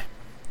Mogwai.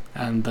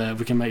 And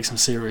we can make some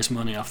serious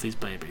money off these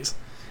babies.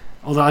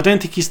 Although I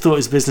don't think he's thought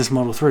his business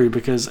model through,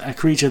 because a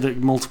creature that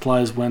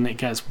multiplies when it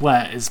gets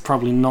wet is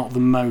probably not the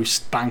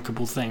most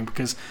bankable thing,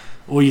 because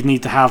all you'd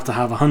need to have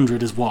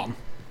 100 is 1.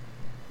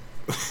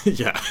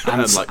 Yeah,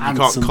 and like you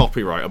can't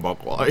copyright a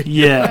Mogwai.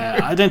 Yeah,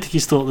 I don't think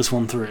he's thought this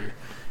one through.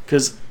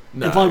 Because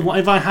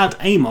if I had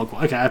a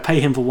Mogwai, okay, I pay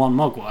him for 1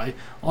 Mogwai,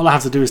 all I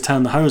have to do is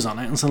turn the hose on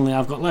it, and suddenly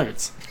I've got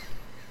loads.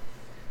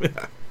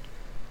 Yeah.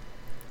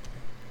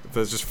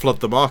 There's just flood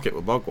the market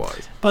with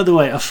Mogwais. By the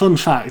way, a fun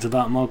fact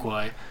about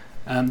Mogwai.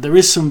 There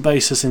is some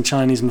basis in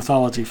Chinese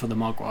mythology for the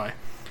Mogwai.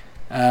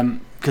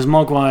 Because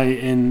Mogwai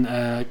in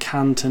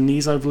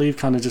Cantonese, I believe,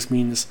 kind of just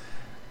means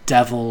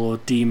devil or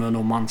demon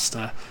or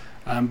monster.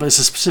 But it's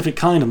a specific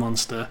kind of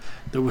monster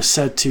that was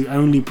said to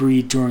only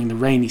breed during the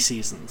rainy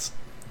seasons.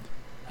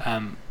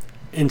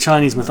 In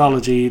Chinese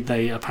mythology,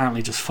 they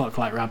apparently just fuck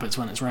like rabbits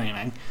when it's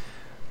raining.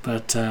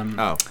 But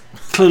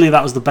clearly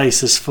that was the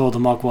basis for the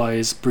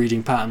Mogwai's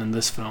breeding pattern in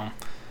this film,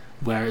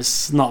 where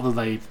it's not that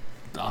they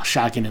are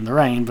shagging in the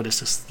rain, but it's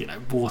just,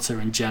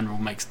 water in general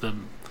makes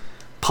them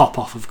pop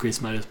off of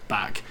Gizmo's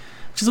back,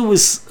 which is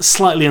always a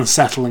slightly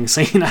unsettling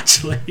scene,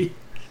 actually.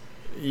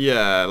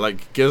 Yeah,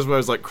 like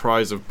Gizmo's like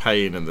cries of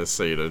pain in this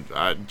scene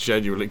are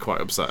genuinely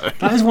quite upsetting.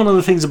 That is one of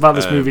the things about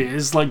this movie.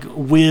 It's like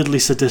weirdly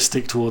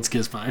sadistic towards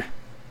Gizmo.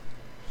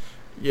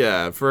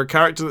 Yeah, for a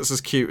character that's as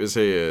cute as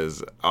he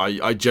is,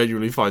 I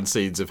genuinely find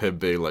scenes of him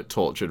being like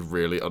tortured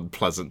really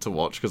unpleasant to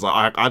watch, because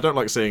I don't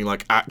like seeing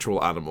like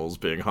actual animals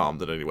being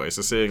harmed in any way.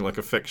 So seeing like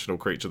a fictional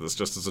creature that's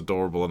just as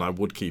adorable and I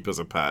would keep as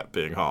a pet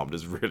being harmed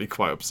is really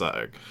quite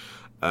upsetting.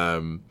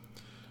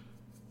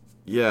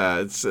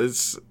 Yeah,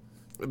 it's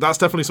that's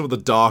definitely some of the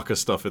darker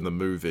stuff in the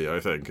movie,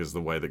 I think, is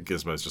the way that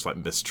Gizmo's just like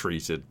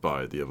mistreated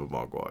by the other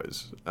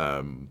Mogwais.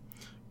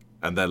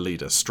 And their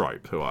leader,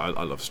 Stripe, who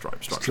I love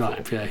Stripe.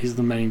 Stripe, yeah, he's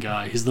the main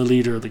guy. He's the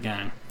leader of the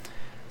gang.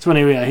 So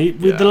anyway,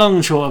 the long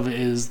and short of it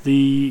is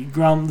the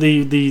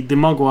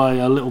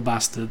Mogwai are little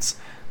bastards.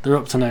 They're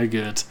up to no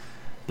good.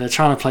 They're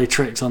trying to play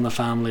tricks on the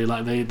family,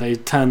 like they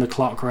turn the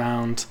clock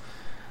round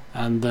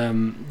and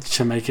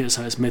to make it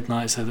so it's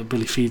midnight, so that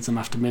Billy feeds them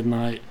after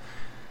midnight.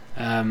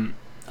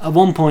 At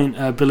one point,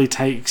 Billy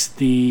takes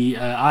the...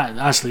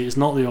 actually, it's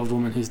not the old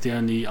woman who's the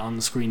only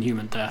on-screen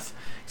human death,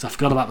 because I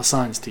forgot about the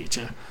science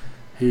teacher,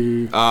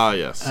 who...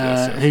 yes.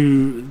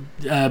 Who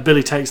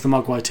Billy takes the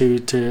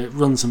Mogwai to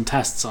run some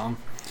tests on.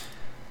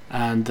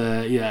 And,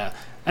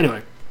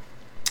 Anyway,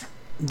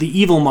 the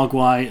evil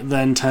Mogwai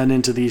then turn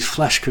into these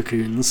flesh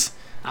cocoons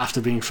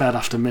after being fed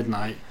after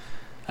midnight,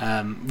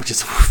 which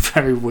is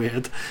very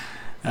weird.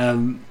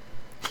 Because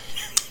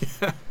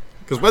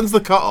when's the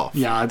cut-off?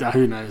 Yeah,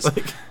 who knows?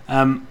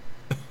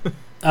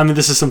 I mean,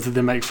 this is something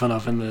they make fun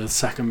of in the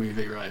second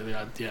movie, right?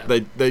 Yeah.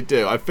 They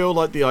do. I feel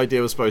like the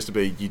idea was supposed to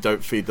be you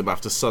don't feed them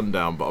after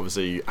sundown, but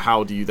obviously,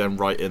 how do you then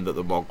write in that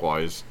the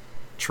Mogwais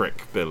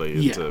trick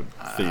Billy into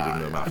feeding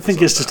them after I think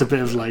sundown? it's just a bit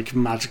of, like,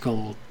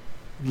 magical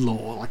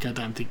lore. Like, I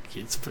don't think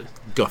it's...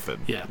 Guffin.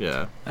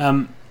 Yeah.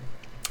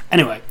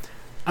 Anyway,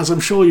 as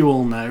I'm sure you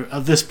all know,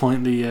 at this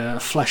point, the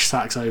flesh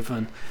sacks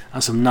open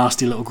and some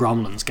nasty little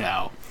gremlins get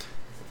out.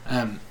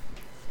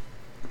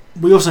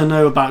 We also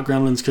know about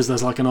Gremlins because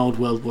there's like an old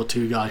World War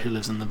II guy who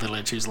lives in the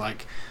village who's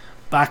like,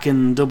 back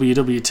in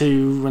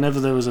WW2, whenever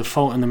there was a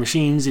fault in the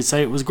machines, he'd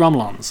say it was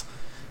Gremlins,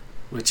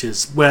 which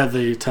is where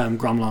the term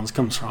Gremlins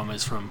comes from,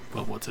 is from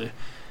World War II.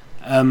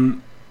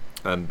 And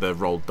the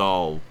Roald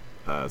Dahl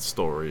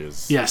story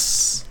is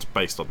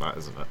based on that,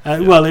 isn't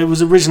it? Well, it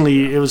was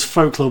originally, it was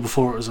folklore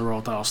before it was a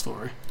Roald Dahl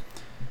story.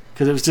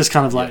 Because it was just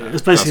kind of like, it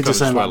was basically just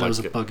saying like there was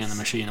a bug in the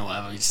machine or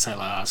whatever, you just say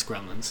like, it's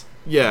Gremlins.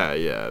 Yeah,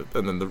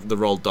 and then the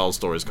Roald Dahl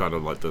story is kind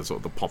of like the sort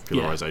of the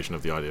popularisation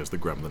of the idea of the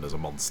gremlin as a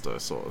monster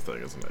sort of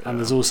thing, isn't it? And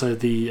there's also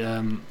the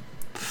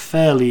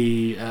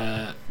fairly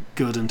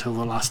good until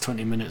the last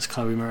 20 minutes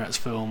Chloe Moretz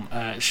film,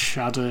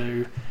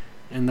 Shadow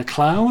in the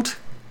Cloud.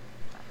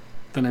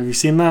 Don't know if you've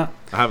seen that.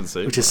 I haven't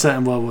seen. Which is set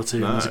in World War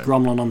II. No. There's a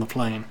gremlin on the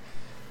plane.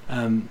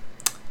 And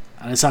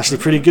it's actually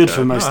pretty good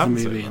for most of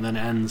the movie, and then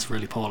it ends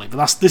really poorly.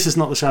 But this is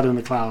not the Shadow in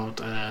the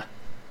Cloud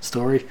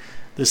story.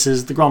 This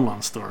is the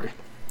Gremlins story.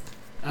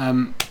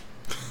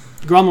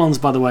 Gremlins,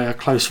 by the way, are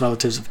close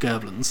relatives of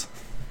Gremlins.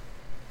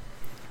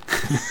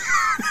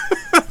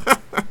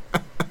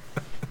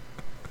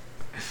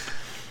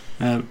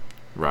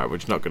 Right, we're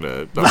just not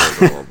gonna go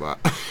on that.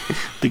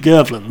 The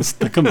Gremlins,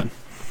 they're coming.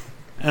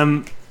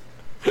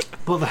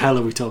 What the hell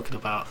are we talking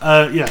about?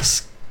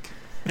 Yes.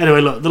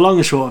 Anyway, look, the long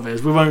and short of it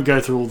is we won't go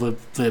through all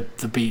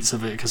the beats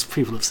of it because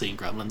people have seen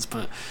Gremlins,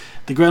 but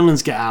the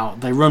Gremlins get out,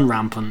 they run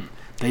rampant,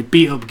 they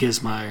beat up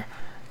Gizmo,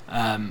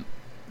 and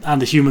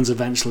the humans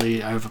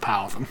eventually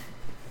overpower them.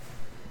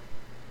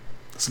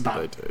 That's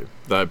about They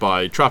do.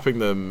 By trapping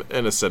them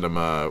in a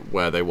cinema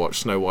where they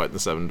watch Snow White and the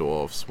Seven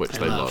Dwarfs, which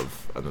they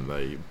love, and then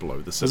they blow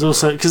the cinema. There's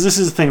also, because this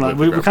is the thing, like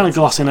we're kind of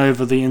glossing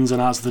over the ins and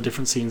outs of the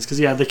different scenes, because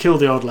they kill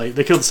the old lady,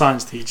 they kill the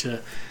science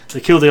teacher, they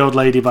kill the old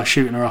lady by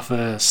shooting her off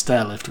a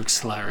stair lift, which is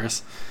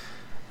hilarious.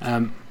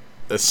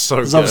 It's so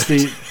there's good.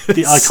 obviously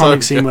the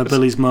iconic scene where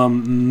Billy's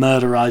mum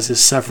murderises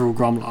several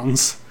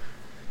gremlins.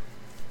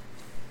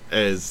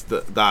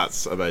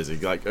 That's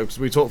amazing. Like,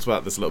 we talked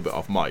about this a little bit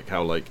off mic,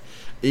 how like,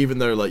 even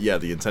though like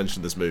the intention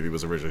of this movie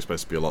was originally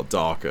supposed to be a lot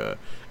darker,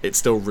 it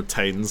still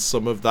retains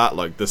some of that.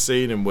 Like the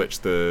scene in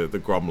which the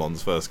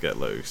gremlins first get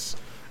loose,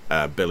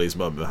 Billy's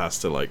mum has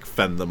to like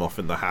fend them off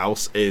in the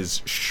house,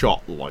 is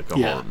shot like a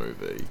horror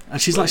movie. And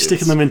she's like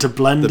sticking them into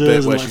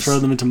blenders and like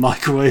throwing them into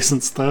microwaves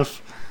and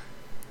stuff.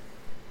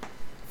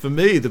 For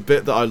me, the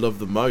bit that I love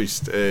the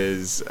most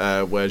is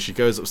where she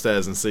goes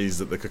upstairs and sees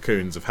that the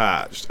cocoons have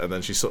hatched, and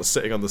then she's sort of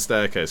sitting on the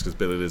staircase because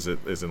Billy is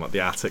in like the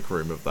attic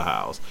room of the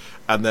house,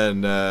 and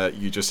then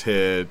you just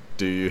hear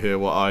 "Do You Hear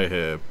What I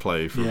Hear"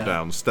 play from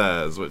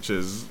downstairs, which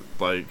is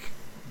like,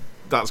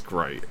 that's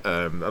great.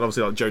 And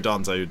obviously, like Joe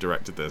Dante, who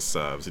directed this,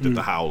 obviously did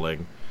The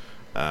Howling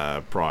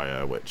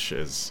prior, which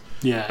is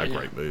a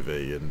great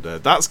movie, and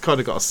that's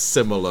kind of got a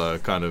similar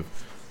kind of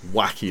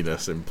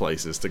wackiness in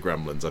places to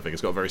Gremlins. I think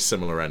it's got a very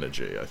similar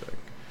energy, I think.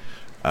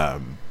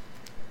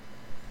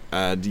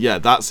 And yeah,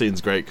 that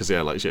scene's great because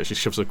she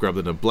shoves a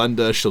gremlin in a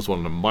blender, shoves one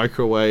in a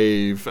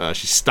microwave,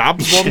 she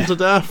stabs one to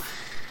death.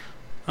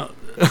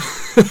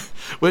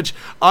 Which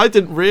I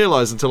didn't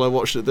realise until I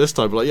watched it this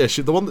time. But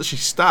the one that she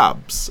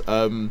stabs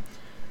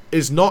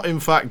is not in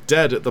fact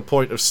dead at the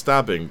point of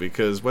stabbing,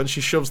 because when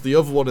she shoves the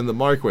other one in the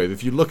microwave,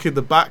 if you look in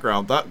the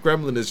background, that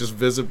gremlin is just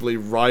visibly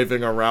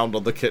writhing around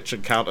on the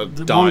kitchen counter,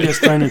 dying. One gets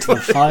thrown into the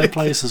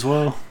fireplace as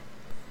well.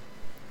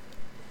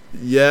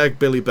 Yeah,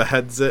 Billy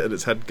beheads it and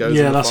its head goes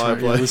in the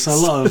fireplace. Right, there's a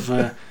lot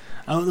of...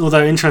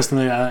 although,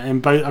 interestingly,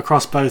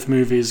 across both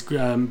movies,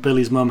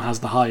 Billy's mum has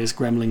the highest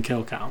gremlin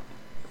kill count.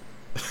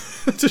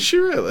 Does she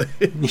really?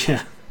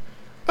 Yeah.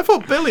 I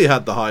thought Billy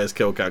had the highest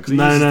kill count.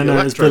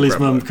 No, it's Billy's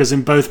mum, because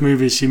in both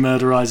movies she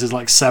murderises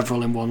like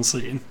several in one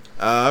scene.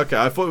 Okay,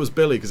 I thought it was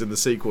Billy, because in the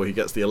sequel he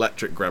gets the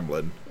electric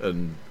gremlin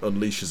and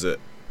unleashes it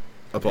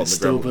upon it's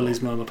the gremlin. Still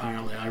Billy's mum,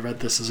 apparently. I read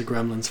this as a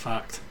Gremlins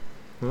fact.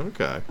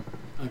 Okay.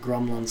 A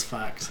Gremlins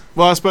fact.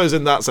 Well, I suppose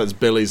in that sense,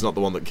 Billy's not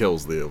the one that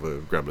kills the other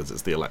gremlins,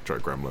 it's the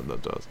electric gremlin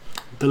that does.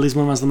 Billy's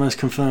mum has the most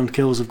confirmed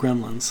kills of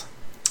gremlins.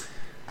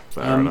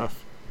 Fair enough.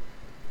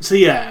 So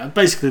yeah,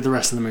 basically the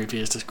rest of the movie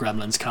is just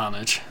Gremlins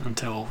carnage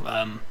until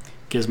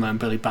Gizmo and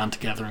Billy band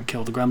together and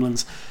kill the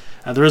Gremlins.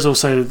 There is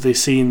also the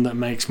scene that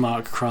makes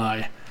Mark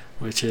cry,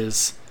 which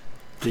is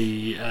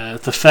the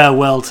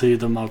farewell to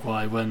the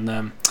Mogwai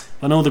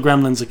when all the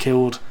Gremlins are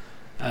killed.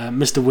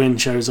 Mr. Wynn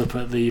shows up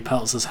at the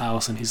Peltzer's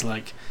house and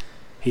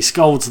he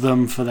scolds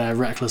them for their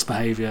reckless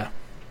behaviour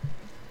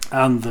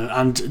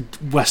and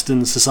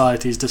Western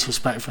society's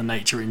disrespect for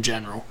nature in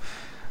general.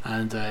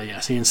 And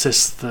yes, he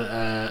insists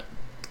that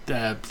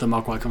the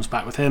Mogwai comes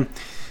back with him,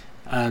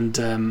 and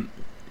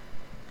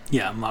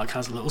Mark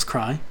has a little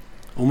cry,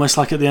 almost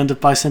like at the end of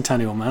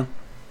Bicentennial Man.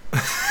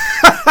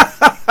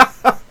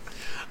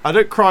 I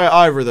don't cry at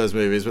either of those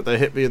movies, but they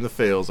hit me in the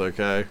feels.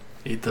 Okay,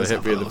 he does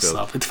have a little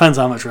stuff. It depends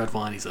how much red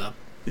wine he's had.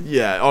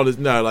 Yeah,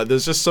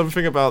 there's just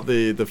something about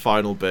the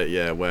final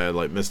bit, where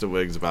like Mr.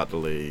 Wing's about to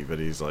leave and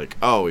he's like,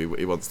 oh,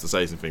 he wants to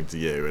say something to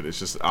you, and it's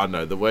just, I don't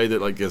know, the way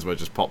that like Gizmo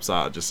just pops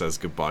out and just says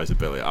goodbye to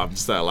Billy, I'm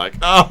just there like,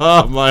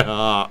 oh, my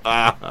heart,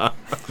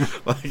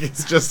 like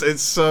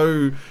it's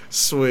so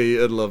sweet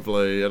and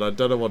lovely, and I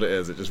don't know what it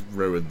is, it just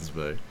ruins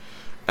me.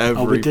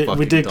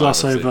 We did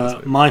gloss over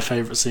my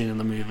favourite scene in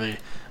the movie,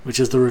 which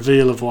is the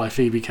reveal of why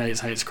Phoebe Cates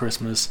hates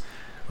Christmas,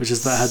 which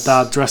is that her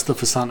dad dressed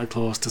up as Santa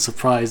Claus to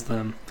surprise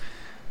them,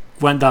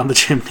 went down the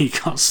chimney,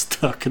 got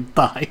stuck and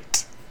died.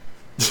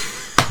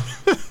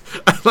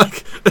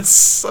 Like, it's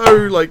so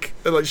like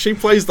she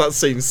plays that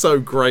scene so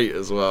great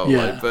as well.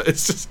 Yeah. Like, but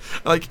it's just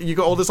like you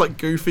got all this like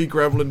goofy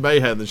gremlin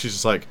mayhem, and she's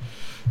just like,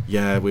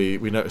 yeah, we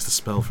noticed the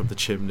smell from the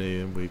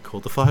chimney and we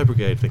called the fire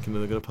brigade thinking they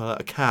were going to pull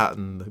out a cat,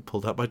 and they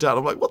pulled out my dad.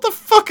 I'm like, what the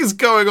fuck is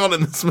going on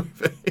in this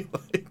movie?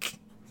 Like,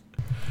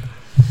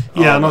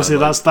 yeah, and obviously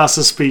that's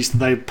a speech that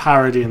they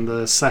parody in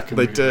the second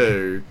movie. They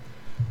do.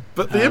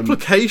 But the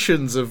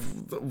implications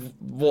of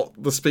what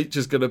the speech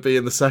is going to be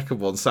in the second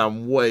one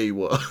sound way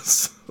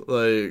worse.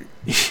 Like,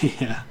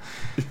 yeah,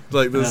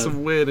 like there's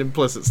some weird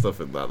implicit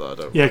stuff in that I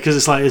don't. Yeah,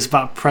 because it's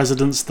about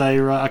President's Day,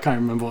 right? I can't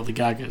remember what the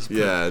gag is. But...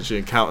 yeah, she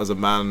encounters a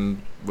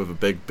man with a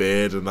big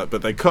beard and that,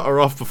 but they cut her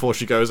off before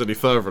she goes any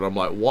further, and I'm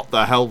like, what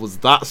the hell was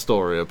that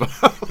story about?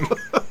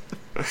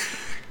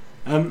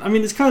 I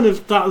mean, it's kind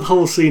of, that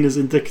whole scene is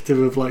indicative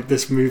of like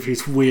this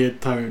movie's weird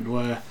tone,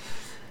 where.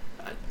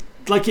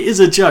 Like, it is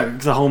a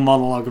joke, the whole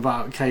monologue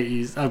about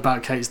Kate's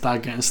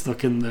dad getting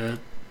stuck in the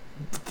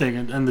thing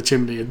and the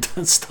chimney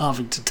and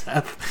starving to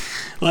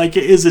death. Like,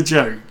 it is a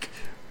joke.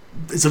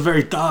 It's a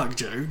very dark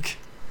joke,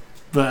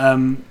 but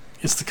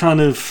it's the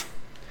kind of...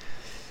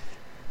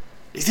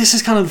 This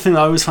is kind of the thing that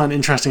I always find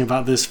interesting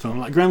about this film.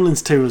 Like,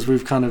 Gremlins 2, as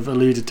we've kind of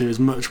alluded to, is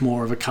much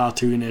more of a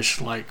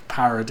cartoonish, like,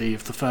 parody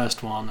of the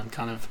first one, and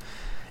kind of...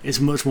 It's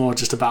much more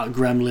just about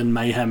gremlin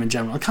mayhem in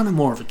general, and kind of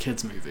more of a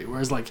kid's movie,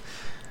 whereas, like...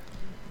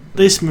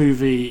 This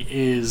movie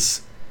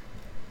is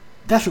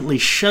definitely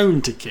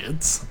shown to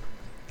kids.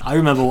 I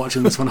remember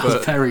watching this when I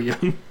was very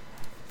young.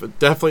 But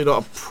definitely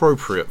not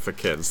appropriate for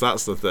kids.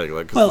 That's the thing.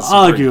 Like, well,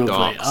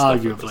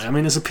 arguably. I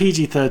mean, it's a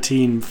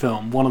PG-13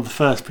 film, one of the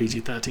first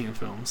PG-13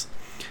 films.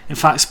 In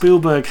fact,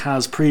 Spielberg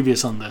has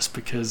previous on this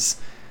because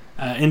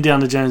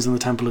Indiana Jones and the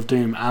Temple of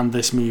Doom and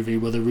this movie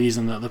were the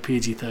reason that the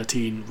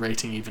PG-13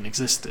 rating even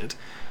existed,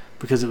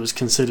 because it was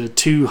considered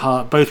too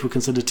hard. Both were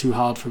considered too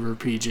hard for a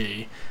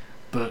PG,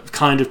 but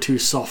kind of too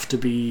soft to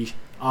be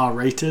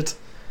R-rated.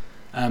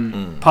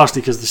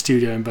 Partially because the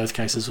studio in both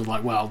cases was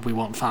like, well, we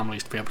want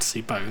families to be able to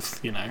see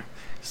both,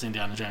 because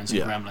Indiana Jones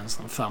and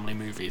Gremlins are family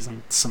movies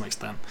and to some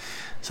extent.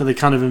 So they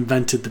kind of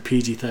invented the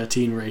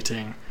PG-13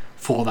 rating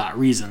for that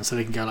reason, so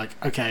they can go like,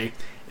 okay,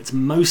 it's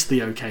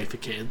mostly okay for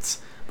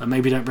kids, but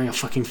maybe don't bring a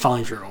fucking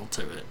 5-year-old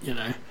to it,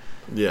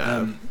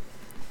 Yeah.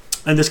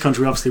 In this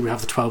country, obviously, we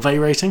have the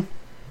 12A rating,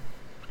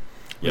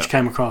 which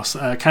came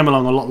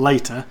along a lot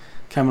later.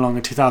 Came along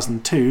in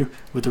 2002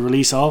 with the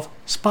release of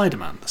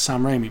Spider-Man, the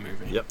Sam Raimi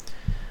movie,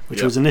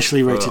 which was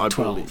initially rated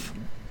 12.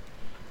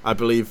 I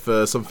believe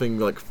for something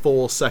like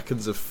 4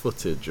 seconds of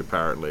footage,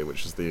 apparently,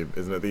 which is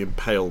isn't it the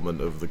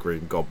impalement of the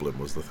Green Goblin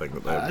was the thing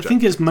that they I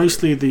think it's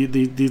mostly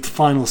the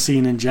final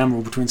scene in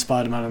general between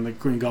Spider-Man and the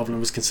Green Goblin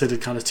was considered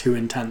kind of too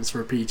intense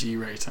for a PG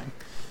rating.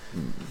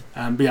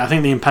 But yeah, I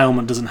think the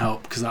impalement doesn't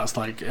help because that's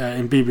like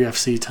in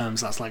BBFC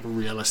terms that's like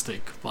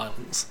realistic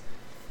violence,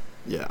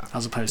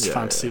 as opposed to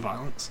fantasy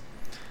violence.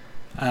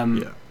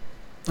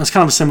 That's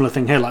kind of a similar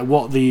thing here. Like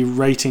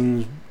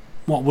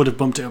what would have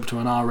bumped it up to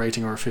an R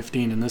rating or a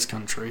 15 in this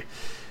country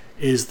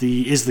is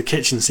the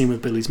kitchen scene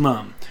with Billy's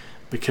mum,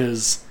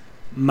 because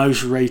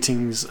most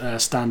ratings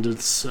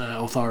standards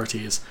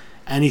authorities,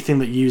 anything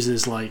that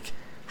uses like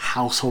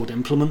household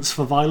implements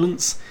for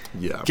violence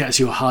gets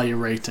you a higher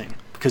rating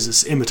because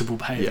it's imitable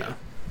behaviour.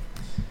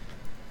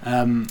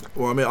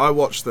 Well, I mean, I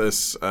watched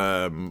this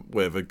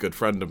with a good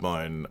friend of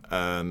mine,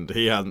 and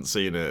he hadn't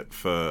seen it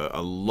for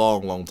a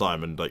long, long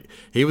time, and like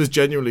he was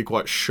genuinely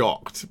quite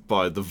shocked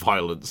by the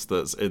violence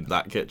that's in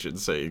that kitchen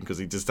scene because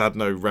he just had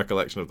no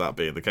recollection of that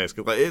being the case.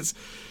 Because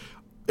like,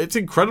 it's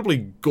incredibly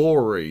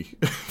gory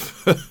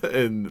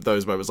in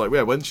those moments. Like,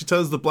 yeah, when she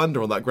turns the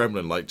blender on that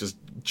gremlin, like just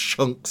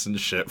chunks and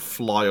shit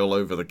fly all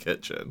over the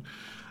kitchen.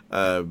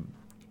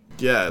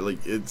 Yeah,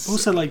 like it's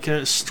also like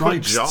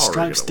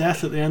Stripe's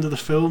death at the end of the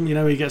film. You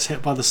know, he gets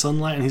hit by the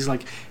sunlight and he's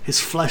like his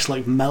flesh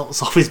like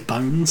melts off his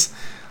bones.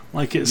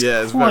 Like it's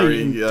quite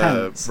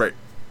intense.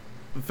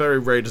 Very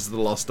Raiders of the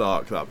Lost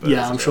Ark. That bit.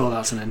 Yeah, I'm sure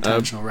that's an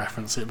intentional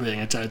reference. It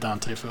being a Joe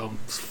Dante film,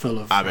 it's full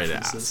of. I mean,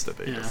 references. It has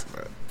to be, isn't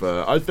it?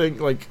 But I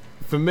think like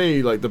for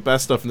me, like the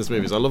best stuff in this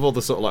movie is I love all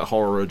the sort of like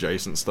horror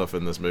adjacent stuff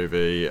in this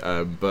movie.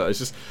 But it's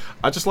just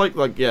I just like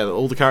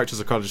all the characters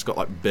have kind of just got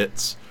like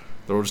bits.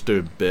 They're all just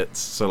doing bits.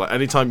 So like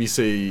anytime you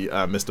see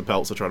Mr.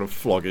 Peltzer trying to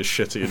flog his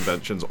shitty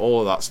inventions,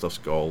 all of that stuff's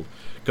gold.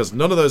 Because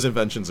none of those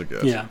inventions are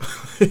good. Yeah.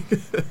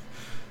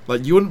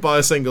 Like you wouldn't buy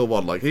a single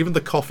one. Like even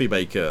the coffee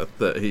maker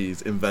that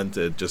he's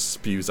invented just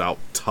spews out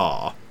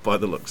tar by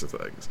the looks of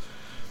things.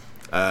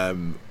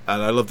 And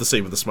I love the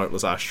scene with the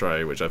smokeless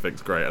ashtray, which I think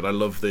is great. And I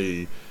love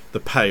the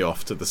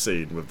payoff to the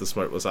scene with the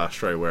smokeless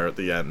ashtray, where at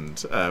the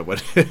end when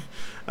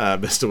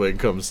Mr. Wing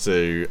comes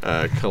to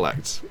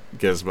collect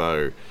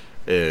Gizmo.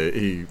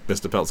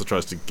 Mr. Peltzer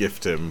tries to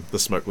gift him the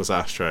smokeless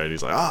ashtray, and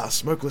he's like,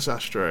 smokeless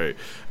ashtray. And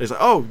he's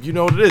like, oh, you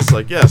know what it is?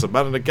 Like, yes, a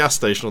man in a gas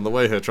station on the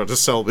way here tried to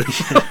sell me.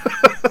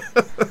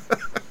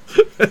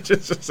 It's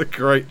just a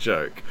great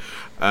joke.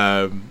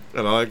 And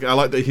I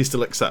like that he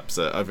still accepts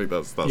it. I think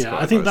that's yeah,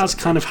 I think that's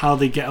kind of how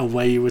they get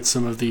away with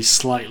some of these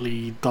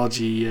slightly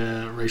dodgy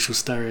racial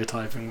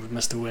stereotyping with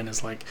Mr. Wynn,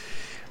 is like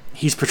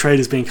he's portrayed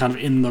as being kind of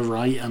in the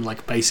right and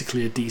like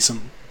basically a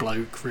decent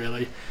bloke,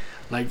 really.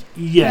 Like,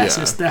 yes,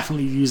 it's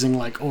definitely using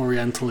like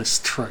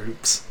Orientalist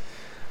tropes,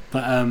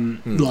 but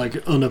like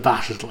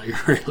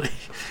unabashedly, really.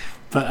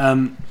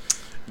 But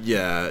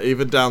yeah,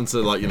 even down to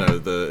like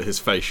his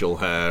facial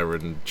hair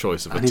and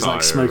choice of attire. And he's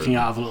like smoking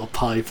out of a little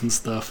pipe and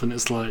stuff, and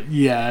it's like,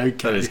 yeah,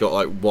 okay. And he's got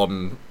like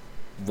one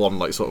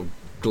like sort of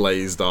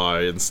glazed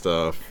eye and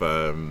stuff.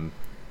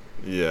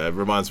 Yeah, it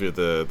reminds me of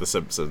the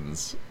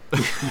Simpsons.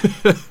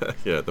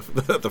 Yeah,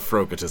 the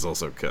Frogurt is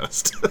also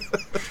cursed.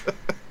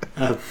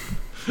 Yeah.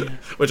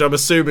 Which I'm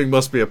assuming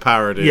must be a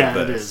parody of this.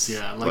 Yeah, it is,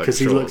 yeah. Like, because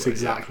he looks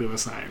exactly the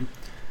same.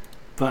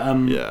 But,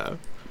 yeah.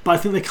 But I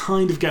think they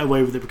kind of get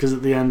away with it because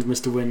at the end,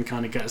 Mr. Wynn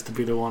kind of gets to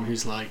be the one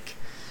who's like,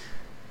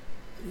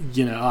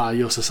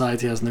 your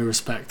society has no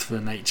respect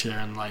for nature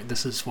and, like,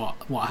 this is what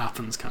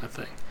happens kind of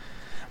thing.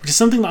 Which is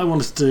something that I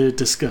wanted to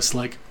discuss.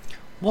 Like,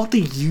 what do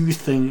you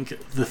think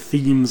the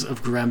themes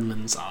of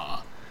Gremlins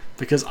are?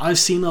 Because I've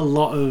seen a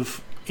lot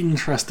of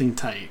interesting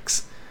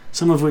takes,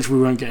 some of which we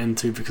won't get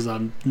into because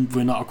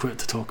we're not equipped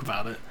to talk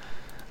about it.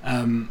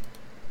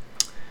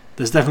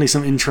 There's definitely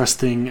some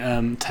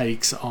interesting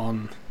takes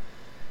on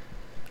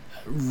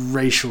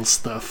racial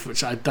stuff,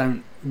 which I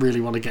don't really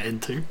want to get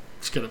into.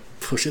 Just gonna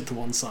push it to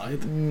one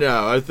side.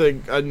 No, I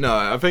think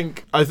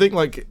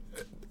like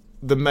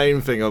the main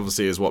thing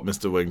obviously is what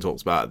Mr. Wing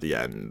talks about at the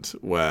end,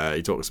 where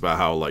he talks about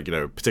how like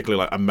particularly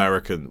like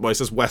American, well, he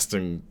says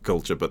Western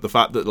culture, but the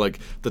fact that like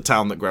the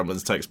town that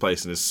Gremlins takes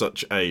place in is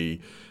such a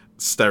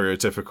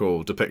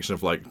stereotypical depiction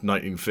of like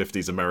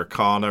 1950s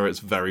Americana. It's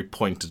very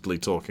pointedly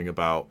talking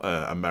about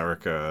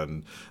America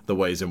and the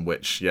ways in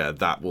which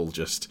that will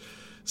just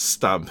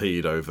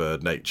stampede over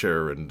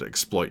nature and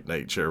exploit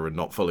nature and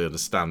not fully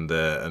understand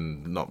it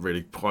and not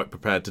really quite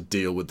prepared to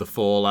deal with the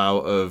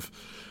fallout of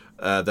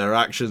their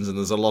actions. And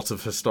there's a lot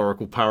of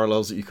historical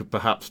parallels that you could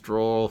perhaps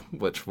draw,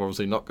 which we're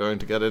obviously not going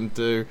to get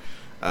into.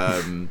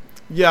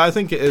 I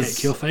think it is.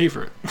 Pick your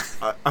favourite.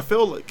 I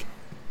feel like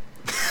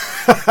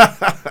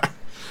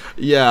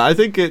yeah, I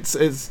think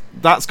it's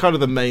that's kind of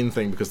the main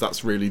thing because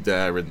that's really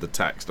there in the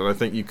text, and I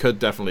think you could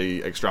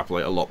definitely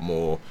extrapolate a lot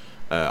more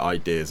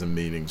ideas and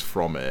meanings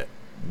from it,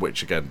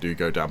 which again do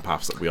go down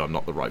paths that we are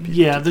not the right people.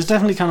 Yeah, there's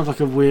definitely kind of like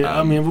a weird.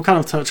 I mean, we'll kind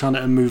of touch on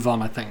it and move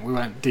on. I think we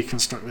won't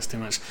deconstruct this too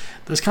much.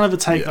 There's kind of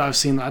a take that I've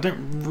seen that I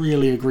don't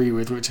really agree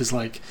with, which is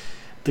like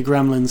the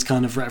Gremlins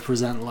kind of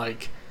represent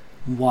like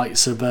white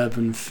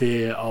suburban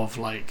fear of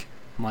like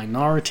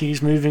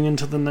minorities moving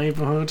into the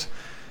neighborhood.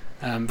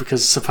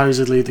 because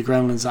supposedly the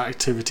Gremlins'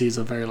 activities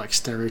are very like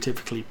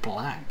stereotypically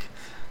black.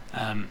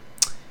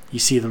 You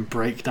see them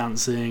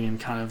breakdancing and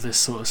kind of this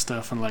sort of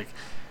stuff, and like,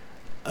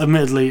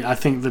 admittedly, I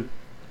think the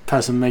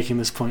person making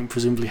this point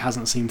presumably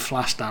hasn't seen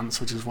Flashdance,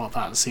 which is what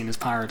that scene is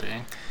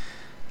parodying.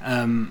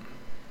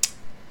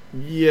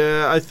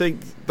 Yeah, I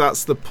think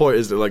that's the point,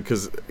 is that like,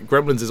 because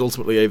Gremlins is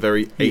ultimately a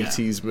very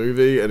 80s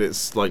movie, and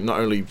it's like not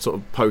only sort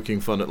of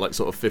poking fun at like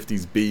sort of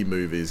 50s B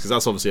movies, because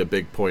that's obviously a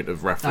big point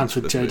of reference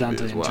for this Joe movie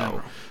Dante as in well.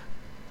 general.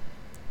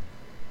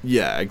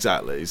 Yeah,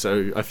 exactly.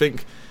 So I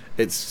think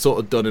it's sort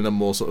of done in a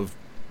more sort of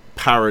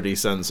parody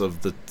sense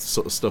of the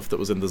sort of stuff that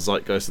was in the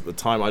zeitgeist at the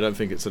time. I don't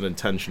think it's an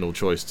intentional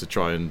choice to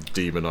try and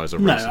demonize a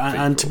race of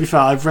people. And to be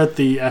fair, I've read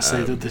the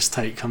essay that this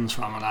take comes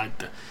from, and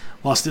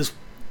whilst it's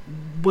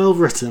well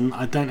written,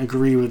 I don't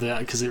agree with it,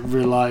 because it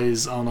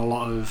relies on a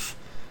lot of,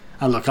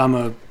 and look, I'm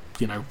a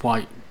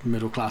white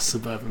middle class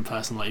suburban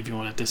person, like if you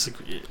want to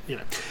disagree,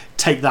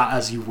 take that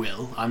as you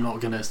will. I'm not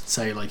going to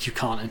say like you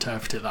can't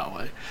interpret it that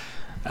way,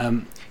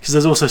 because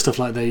there's also stuff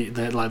like they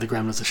like the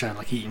Gremlins are showing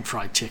like eating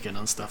fried chicken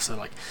and stuff, so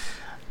like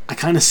I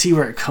kind of see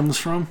where it comes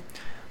from,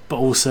 but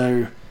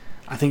also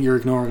I think you're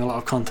ignoring a lot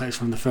of context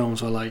from the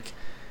films where like,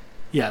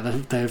 yeah,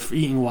 they're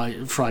eating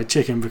white fried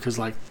chicken because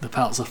like the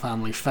Peltzer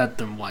family fed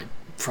them white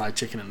fried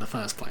chicken in the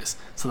first place,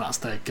 so that's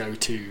their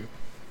go-to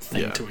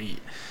thing to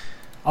eat.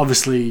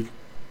 Obviously,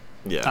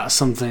 that's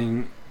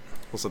something.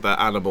 Also, they're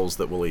animals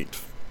that will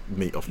eat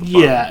meat off the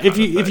bone. Yeah, if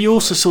you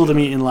also saw them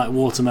eating like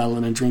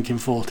watermelon and drinking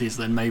 40s,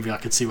 then maybe I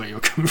could see where you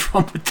were coming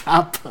from with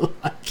that. But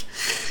like,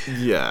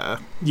 yeah,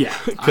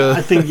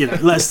 I think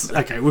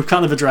we've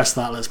kind of addressed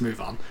that. Let's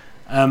move on.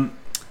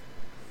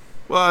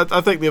 Well,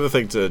 I think the other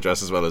thing to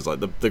address as well is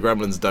like the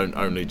Gremlins don't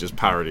only just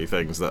parody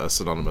things that are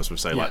synonymous with,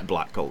 say, like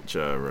black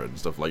culture and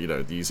stuff. Like,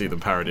 you see them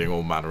parodying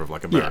all manner of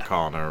like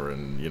Americana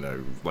and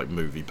like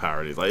movie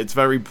parodies. Like, it's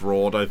very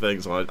broad, I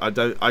think. So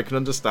I can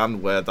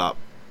understand where that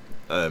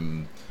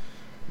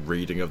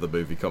reading of the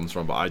movie comes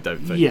from, but I don't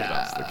think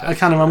that's the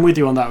case. I'm with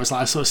you on that. It's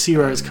like I sort of see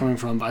where it's coming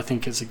from, but I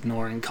think it's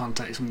ignoring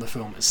context from the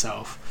film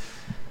itself.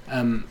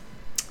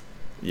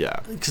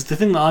 Because the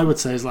thing that I would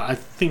say is like, I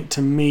think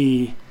to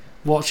me,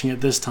 watching it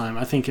this time,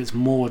 I think it's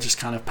more just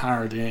kind of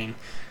parodying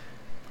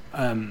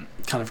kind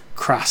of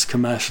crass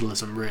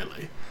commercialism,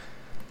 really.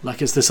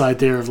 Like, it's this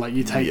idea of like,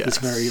 you take this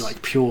very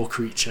like pure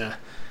creature,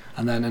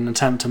 and then in an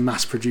attempt to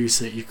mass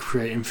produce it, you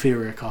create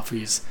inferior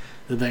copies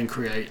that then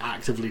create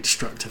actively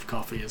destructive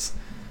copies.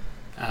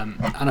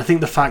 And I think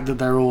the fact that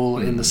they're all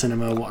in the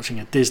cinema watching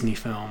a Disney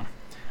film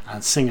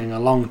and singing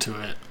along to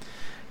it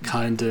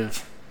kind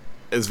of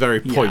is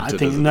very pointed. I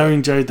think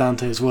knowing Joe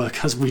Dante's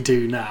work as we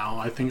do now,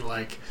 I think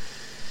like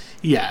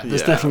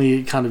there's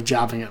definitely kind of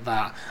jabbing at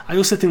that. I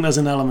also think there's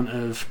an element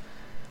of,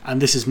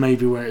 and this is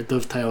maybe where it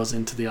dovetails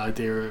into the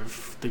idea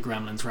of the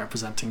Gremlins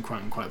representing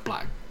quote-unquote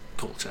black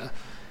culture.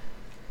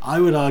 I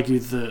would argue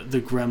that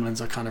the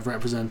Gremlins are kind of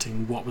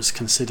representing what was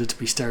considered to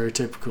be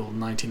stereotypical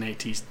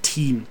 1980s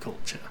teen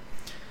culture.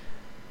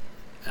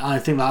 I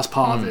think that's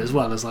part of it as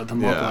well, as like the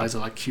mob guys are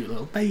like cute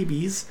little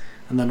babies,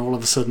 and then all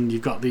of a sudden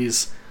you've got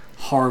these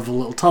horrible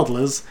little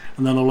toddlers,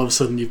 and then all of a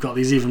sudden you've got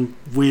these even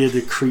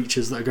weirder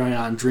creatures that are going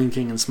out and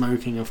drinking and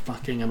smoking and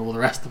fucking and all the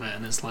rest of it,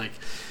 and it's like,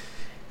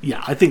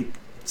 I think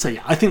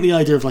the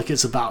idea of like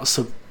it's about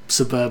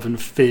suburban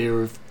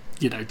fear of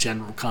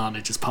general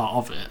carnage is part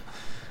of it.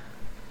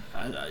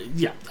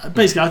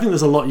 Basically I think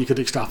there's a lot you could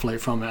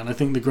extrapolate from it, and I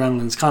think the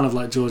Gremlins, kind of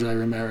like George A.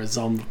 Romero's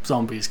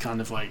zombies, kind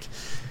of like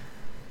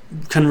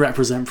can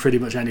represent pretty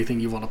much anything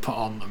you want to put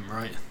on them,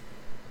 right?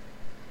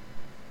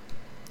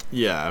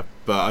 Yeah,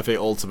 but I think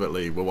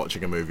ultimately we're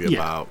watching a movie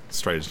about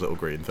strange little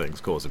green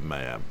things causing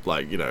mayhem.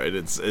 Like,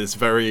 it's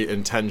very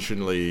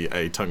intentionally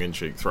a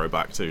tongue-in-cheek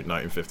throwback to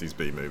 1950s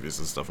B movies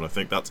and stuff, and I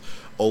think that's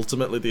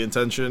ultimately the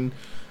intention.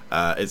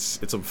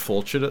 It's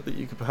unfortunate that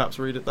you could perhaps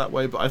read it that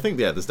way, but I think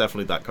there's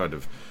definitely that kind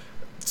of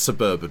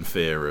suburban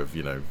fear of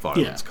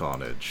violence,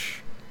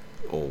 carnage,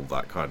 all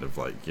that kind of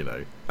like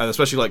and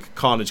especially like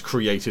carnage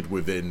created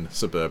within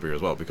suburbia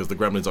as well, because the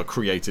Gremlins are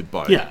created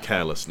by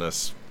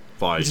carelessness.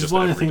 Which is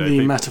why I think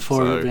the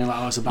metaphor of it being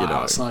like, it's about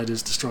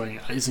outsiders destroying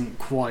it isn't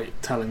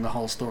quite telling the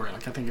whole story.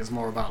 Like, I think it's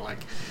more about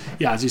like,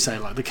 as you say,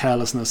 like the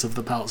carelessness of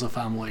the Peltzer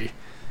family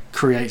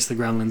creates the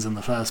Gremlins in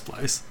the first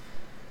place.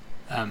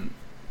 And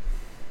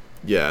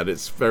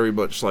it's very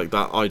much like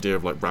that idea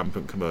of like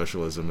rampant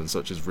commercialism and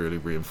such is really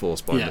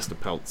reinforced by Mr.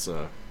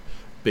 Peltzer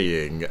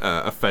being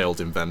a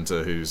failed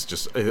inventor who's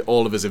just,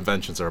 all of his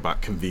inventions are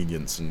about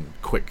convenience and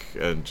quick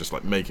and just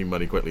like making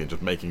money quickly and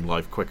just making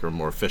life quicker and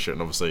more efficient.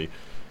 And obviously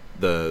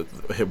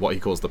what he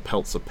calls the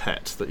Peltzer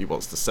pet that he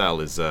wants to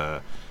sell is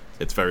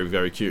it's very,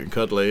 very cute and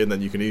cuddly, and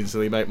then you can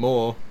easily make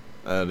more,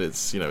 and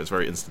it's it's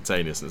very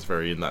instantaneous, and it's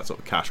very in that sort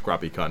of cash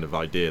grabby kind of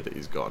idea that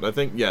he's got. And I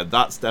think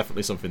that's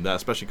definitely something there,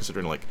 especially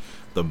considering like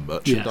the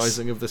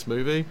merchandising of this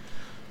movie,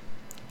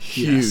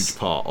 huge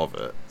part of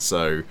it.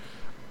 So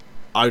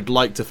I'd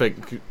like to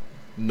think,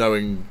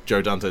 knowing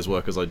Joe Dante's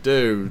work as I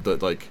do,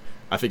 that like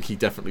I think he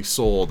definitely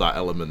saw that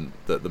element,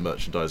 that the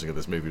merchandising of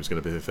this movie was going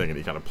to be the thing, and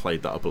he kind of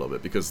played that up a little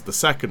bit, because the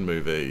second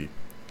movie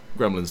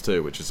Gremlins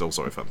 2, which is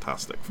also a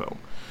fantastic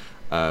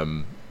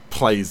film,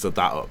 plays that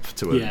up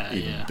to an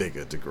even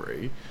bigger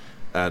degree.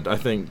 And I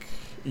think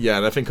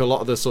a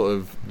lot of the sort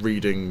of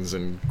readings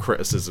and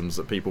criticisms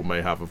that people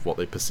may have of what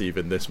they perceive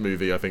in this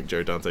movie, I think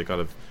Joe Dante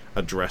kind of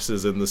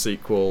addresses in the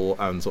sequel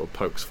and sort of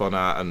pokes fun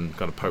at and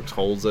kind of pokes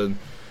holes in.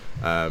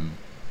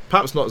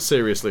 Perhaps not as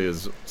seriously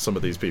as some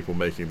of these people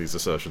making these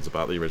assertions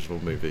about the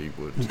original movie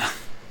would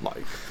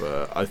like,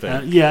 but I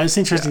think... it's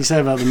interesting you say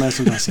about the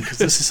merchandising, because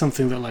this is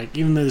something that, like,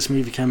 even though this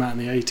movie came out in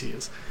the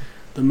 80s,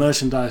 the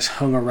merchandise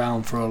hung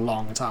around for a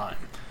long time.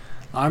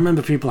 I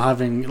remember people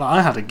having... Like,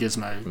 I had a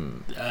Gizmo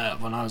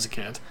when I was a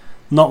kid.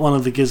 Not one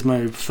of the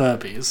Gizmo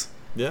Furbies.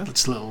 Yeah.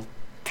 Just a little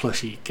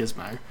plushy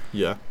Gizmo.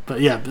 Yeah.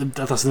 But yeah,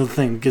 that's another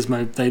thing.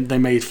 Gizmo, they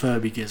made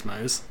Furby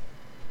Gizmos.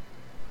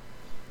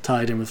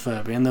 Tied in with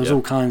Furby. And there was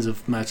all kinds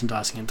of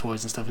merchandising and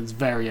toys and stuff. It's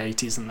very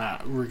 80s in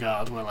that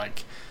regard, where,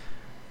 like,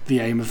 the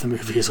aim of the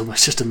movie is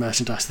almost just to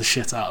merchandise the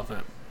shit out of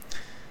it.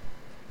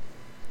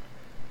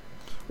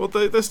 Well,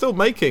 they're still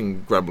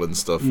making Gremlins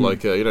stuff,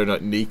 like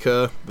like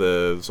Nika,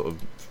 the sort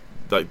of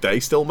like they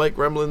still make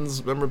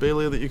Gremlins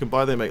memorabilia that you can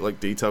buy. They make like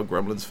detailed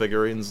Gremlins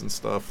figurines and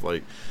stuff.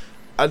 Like,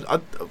 and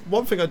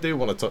one thing I do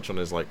want to touch on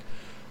is like,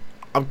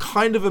 I'm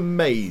kind of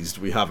amazed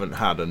we haven't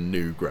had a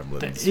new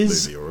Gremlins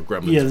movie or a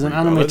Gremlins. Yeah, there's an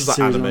animated series at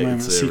the animated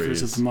moment, series,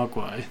 Secrets of the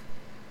Mogwai,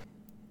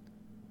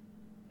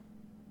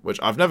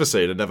 which I've never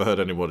seen and never heard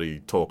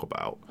anybody talk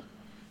about. I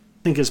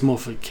think it's more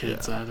for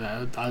kids.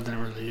 I don't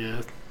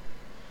really.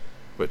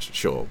 Which,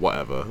 sure,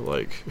 whatever.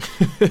 Like,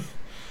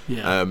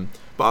 yeah.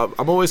 But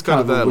I'm always kind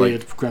of there. A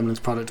weird like,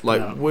 Gremlins product.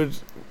 Like,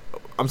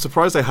 I'm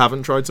surprised they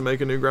haven't tried to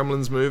make a new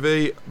Gremlins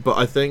movie. But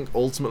I think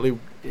ultimately,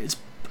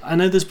 I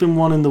know there's been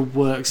one in the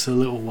works a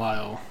little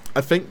while.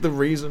 I think the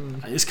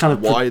reason it's kind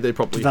of why they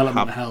probably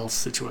development hell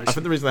situation. I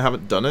think the reason they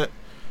haven't done it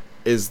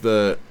is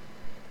that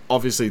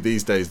obviously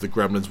these days the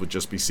Gremlins would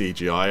just be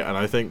CGI, and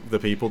I think the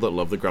people that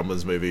love the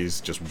Gremlins movies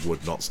just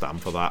would not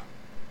stand for that.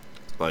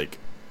 Like,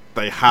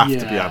 they have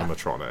to be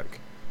animatronic.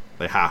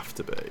 They have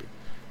to be.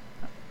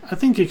 I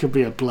think it could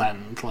be a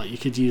blend. Like, you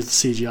could use the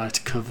CGI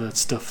to cover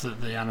stuff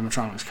that the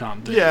animatronics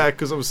can't do. Yeah,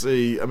 because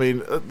obviously, I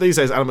mean, these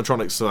days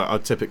animatronics are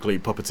typically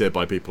puppeteered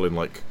by people in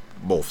like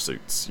morph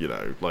suits. You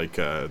know, like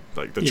the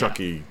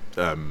Chucky,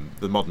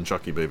 the modern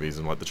Chucky movies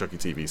and like the Chucky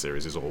TV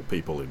series is all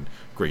people in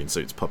green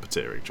suits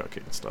puppeteering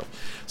Chucky and stuff.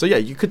 So yeah,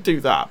 you could do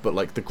that, but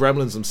like the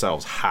Gremlins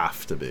themselves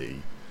have to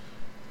be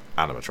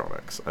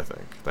animatronics. I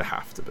think they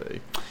have to be.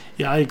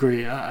 Yeah, I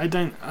agree. I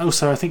don't.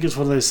 Also, I think it's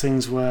one of those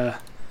things where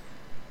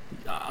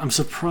I'm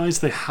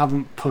surprised they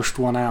haven't pushed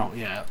one out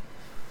yet.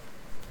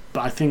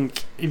 But I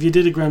think if you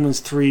did a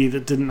Gremlins 3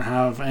 that didn't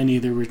have any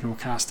of the original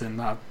cast in,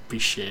 that'd be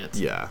shit.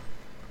 Yeah.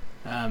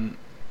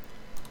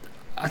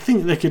 I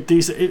think they could do...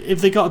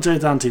 If they got Joe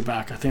Dante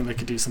back, I think they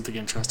could do something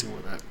interesting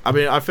with it. I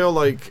mean, I feel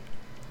like,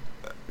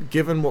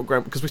 given what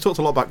because we talked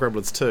a lot about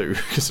Gremlins 2,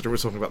 considering we're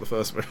talking about the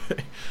first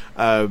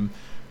movie.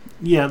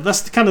 Yeah,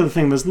 that's kind of the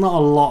thing. There's not a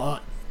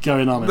lot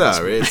going on in this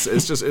movie.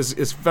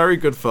 it's very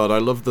good fun. I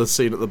love the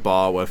scene at the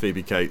bar where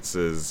Phoebe Cates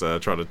is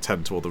trying to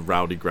tend to all the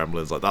rowdy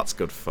gremlins. Like, that's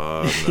good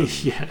fun.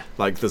 And, yeah.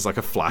 Like, there's like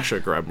a flasher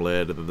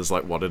gremlin, and then there's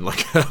like one in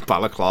like a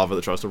balaclava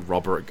that tries to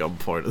rob her at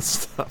gunpoint and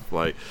stuff.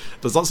 Like,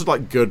 there's lots of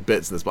like good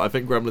bits in this, but I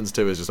think Gremlins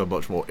 2 is just a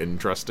much more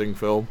interesting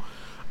film.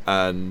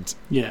 And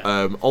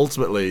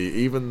ultimately,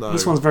 even though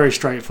this one's very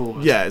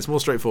straightforward, it's more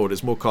straightforward,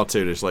 it's more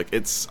cartoonish. Like,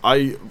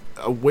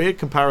 a weird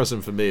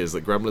comparison for me is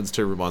that Gremlins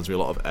 2 reminds me a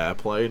lot of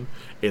Airplane,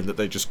 in that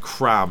they just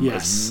cram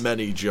as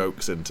many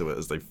jokes into it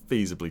as they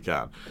feasibly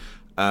can.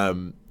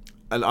 And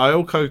I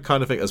also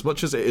kind of think, as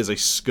much as it is a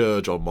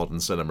scourge on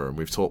modern cinema, and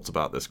we've talked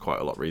about this quite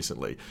a lot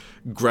recently,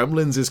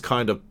 Gremlins is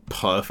kind of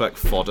perfect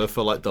fodder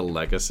for like the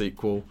Lego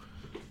sequel,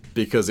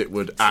 because it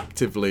would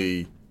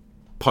actively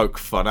poke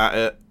fun at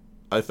it,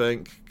 I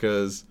think,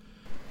 because...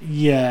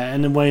 Yeah,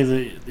 in a way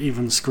that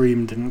even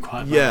Scream didn't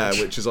quite manage.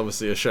 Yeah, which is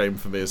obviously a shame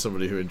for me as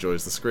somebody who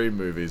enjoys the Scream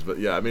movies. But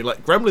yeah, I mean,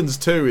 like,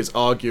 Gremlins 2 is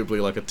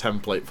arguably like a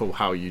template for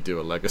how you do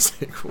a Lego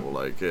sequel.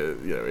 Like,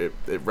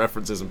 it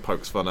references and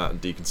pokes fun at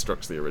and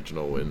deconstructs the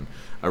original in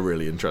a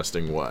really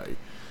interesting way.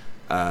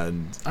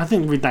 And I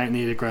think we don't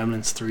need a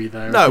Gremlins 3,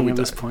 though. No, at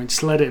this point,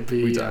 just let it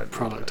be a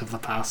product of the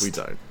past. We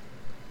don't.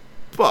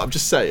 But I'm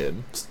just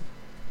saying,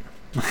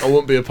 I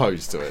wouldn't be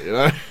opposed to it, you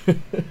know?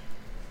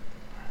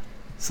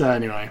 So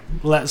anyway,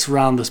 let's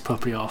round this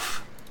puppy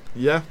off.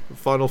 Yeah,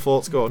 final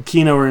thoughts, go on.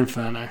 Kino or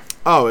Inferno?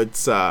 Oh,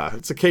 it's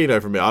a Kino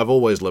for me. I've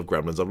always loved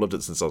Gremlins. I've loved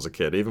it since I was a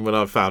kid. Even when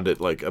I found it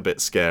like a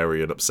bit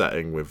scary and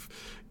upsetting with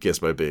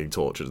Gizmo being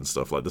tortured and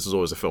stuff, like, this was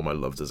always a film I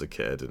loved as a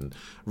kid. And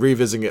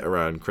revisiting it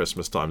around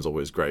Christmas time is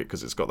always great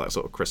because it's got that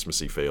sort of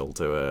Christmassy feel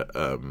to it.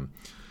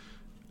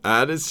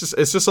 And it's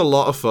just a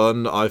lot of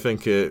fun. I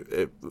think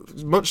it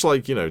much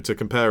like, you know, to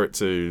compare it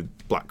to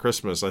Black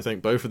Christmas, I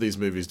think both of these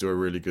movies do a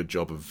really good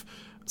job of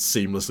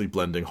seamlessly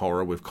blending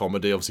horror with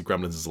comedy. Obviously,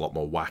 Gremlins is a lot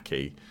more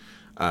wacky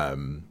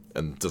and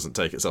doesn't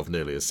take itself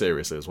nearly as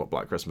seriously as what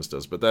Black Christmas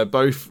does. But they're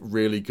both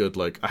really good,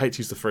 like, I hate to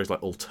use the phrase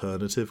like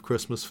alternative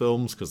Christmas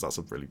films because that's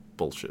a really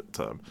bullshit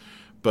term.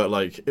 But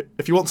like,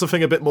 if you want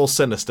something a bit more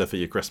sinister for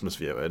your Christmas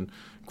viewing,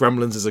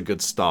 Gremlins is a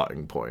good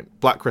starting point.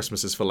 Black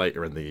Christmas is for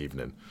later in the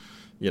evening.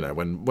 You know,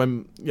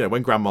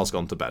 when Grandma's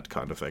gone to bed,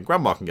 kind of thing.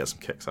 Grandma can get some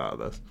kicks out of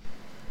this.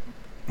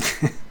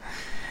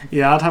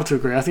 Yeah, I'd have to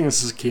agree. I think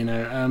this is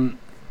Kino.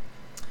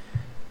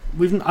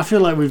 I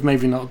feel like we've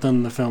maybe not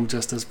done the film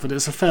justice, but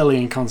it's a fairly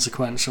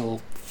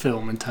inconsequential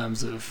film in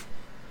terms of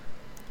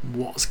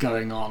what's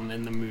going on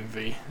in the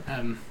movie.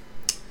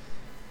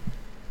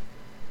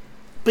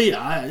 But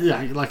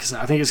yeah, like I said,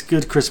 I think it's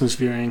good Christmas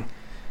viewing.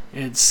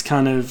 It's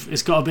got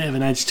a bit of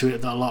an edge to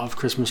it that a lot of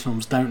Christmas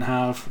films don't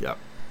have. Yep.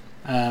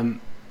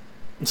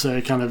 So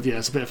it kind of,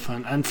 it's a bit of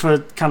fun. And for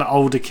kind of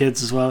older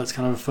kids as well, it's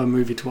kind of a fun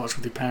movie to watch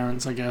with your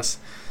parents, I guess.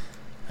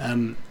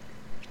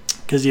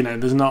 Because,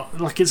 there's not,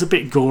 like, it's a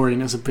bit gory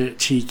and it's a bit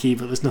cheeky,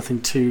 but there's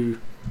nothing too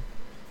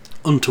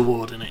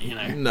untoward in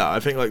it, No,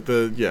 I think like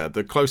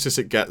the closest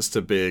it gets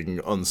to being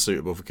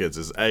unsuitable for kids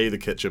is the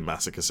kitchen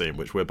massacre scene,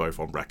 which we're both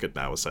on record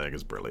now as saying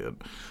is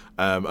brilliant,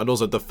 and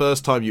also the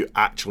first time you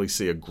actually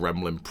see a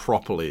gremlin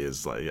properly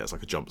is like it's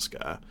like a jump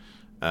scare,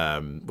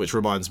 which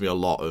reminds me a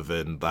lot of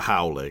in The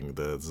Howling,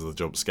 the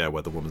jump scare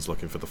where the woman's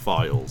looking for the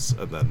files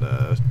and then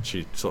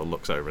she sort of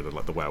looks over and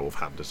like the werewolf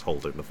hand is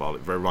holding the file.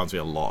 It reminds me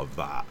a lot of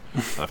that.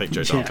 And I think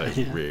Joe Dante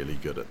is really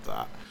good at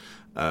that.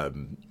 I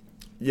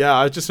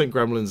just think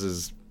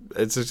Gremlins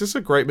it's just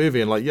a great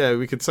movie, and like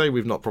we could say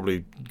we've not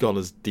probably gone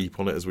as deep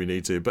on it as we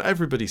need to, but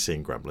everybody's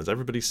seen Gremlins,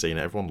 everybody's seen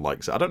it, everyone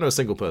likes it. I don't know a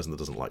single person that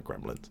doesn't like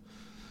Gremlins.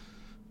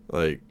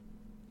 Like,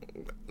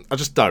 I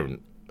just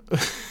don't.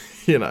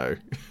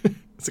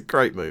 It's a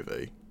great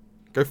movie.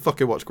 Go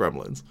fucking watch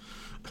Gremlins.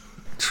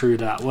 True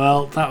that.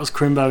 Well, that was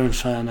Crimbo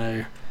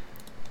Inferno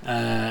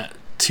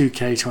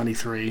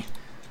 2K23,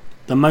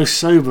 the most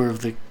sober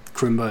of the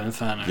Crimbo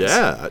Infernos.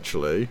 Yeah,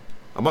 actually,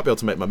 I might be able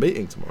to make my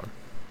meeting tomorrow.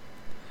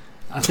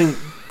 I think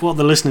what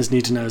the listeners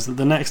need to know is that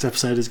the next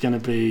episode is going to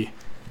be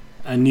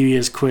a New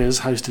Year's quiz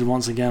hosted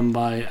once again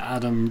by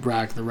Adam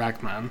Bragg, the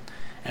Ragman.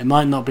 It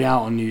might not be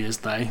out on New Year's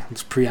Day,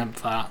 let's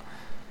preempt that,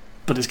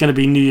 but it's going to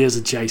be New Year's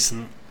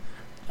adjacent.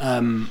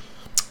 And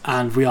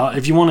we are,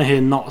 if you want to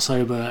hear not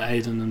sober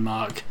Aidan and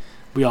Mark,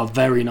 we are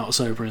very not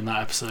sober in that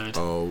episode.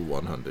 Oh,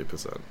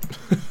 100%.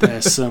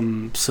 There's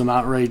some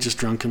outrageous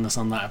drunkenness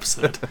on that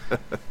episode.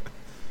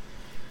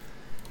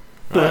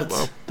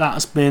 But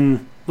that's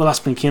been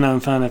Kino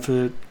Inferno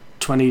for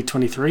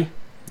 2023.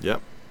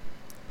 Yep.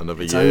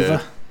 Another it's year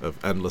over.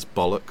 Of endless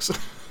bollocks.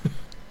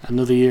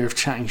 Another year of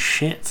chatting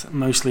shit,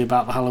 mostly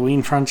about the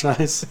Halloween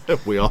franchise.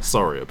 We are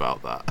sorry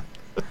about that.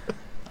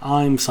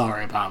 I'm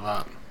sorry about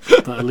that.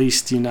 But at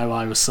least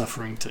I was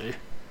suffering too.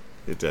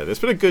 You did. It's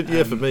been a good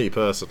year for me,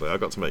 personally. I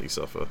got to make you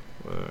suffer.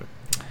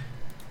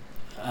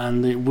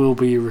 And it will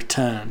be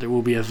returned. It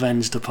will be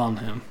avenged upon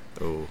him.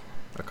 Oh,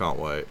 I can't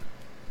wait.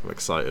 I'm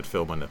excited.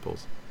 Feel my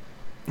nipples.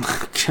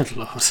 Good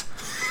lord.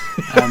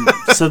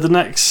 So the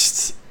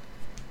next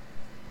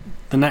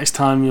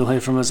time you'll hear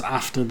from us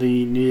after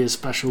the New Year's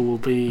special will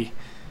be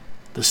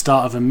the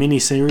start of a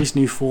mini-series,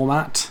 new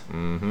format.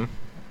 Mm-hmm.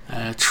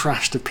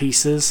 Trash to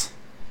pieces.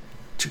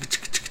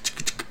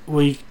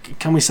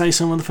 Can we say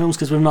some of the films?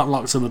 Because we've not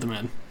locked some of them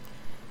in.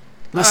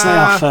 Let's say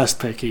our first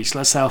pick each.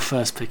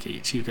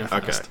 You go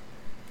first.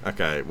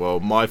 Okay, well,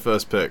 my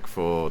first pick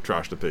for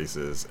Trash to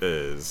Pieces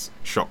is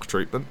Shock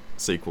Treatment,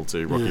 sequel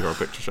to Rocky Horror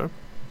Picture Show.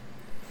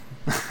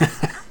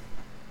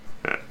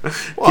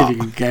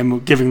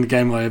 Giving the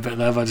game away a bit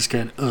there by just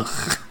going,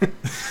 ugh.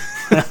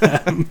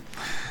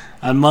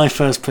 And my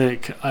first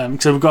pick,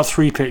 so we've got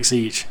 3 picks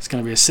each. It's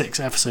going to be a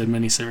 6-episode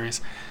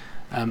miniseries.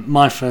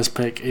 My first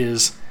pick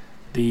is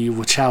the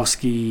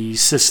Wachowski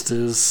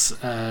sisters'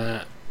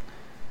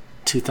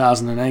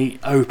 2008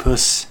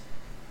 opus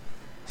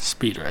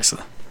Speed Racer.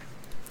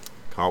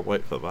 Can't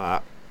wait for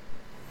that.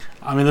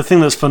 I mean, the thing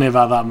that's funny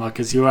about that, Mark,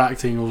 is you're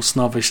acting all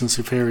snobbish and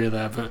superior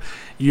there, but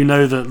you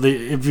know that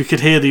if you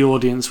could hear the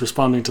audience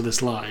responding to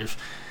this live,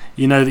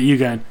 you know that you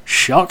going,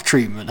 shock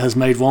treatment has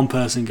made one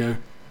person go,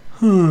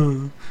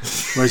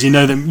 whereas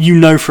you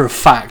know for a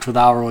fact with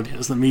our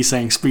audience that me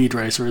saying Speed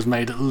Racer has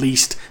made at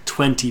least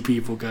 20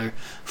 people go,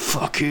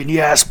 fucking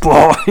yes,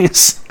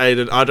 boys.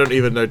 Aidan, I don't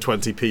even know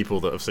 20 people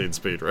that have seen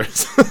Speed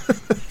Racer.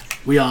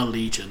 We are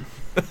legion.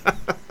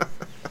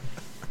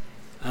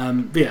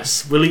 But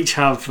yes, we'll each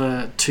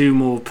have 2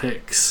 more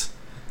picks,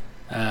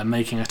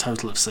 making a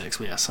total of 6.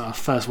 But yes, our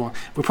first one,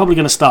 we're probably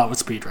going to start with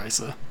Speed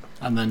Racer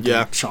and then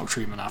do shock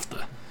treatment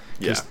after.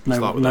 Yeah,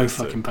 no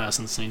fucking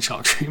person's seen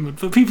shock treatment,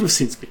 but people have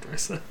seen Speed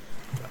Racer.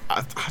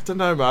 I don't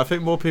know, man. I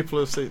think more people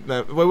have seen.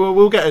 No,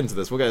 we'll get into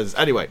this.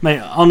 Anyway, mate.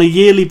 On a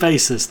yearly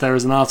basis, there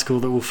is an article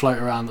that will float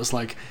around that's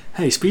like,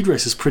 "Hey, Speed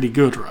Racer's pretty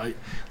good, right?"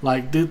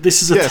 Like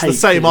this is a tape. It's the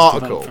same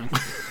article.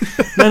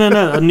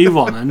 No, a new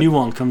one. A new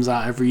one comes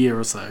out every year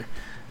or so,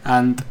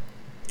 and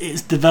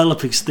it's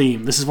developing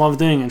steam. This is why we're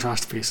doing it in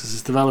Trash to Pieces.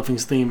 It's developing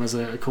steam as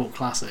a cult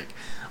classic.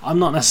 I'm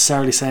not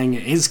necessarily saying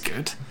it is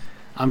good.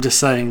 I'm just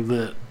saying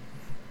that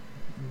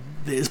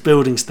it's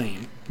building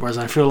steam. Whereas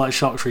I feel like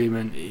shock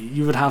treatment,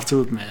 you would have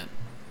to admit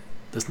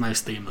there's no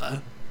steam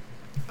there.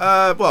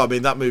 Well, I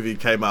mean, that movie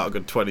came out a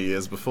good 20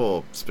 years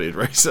before Speed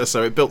Racer,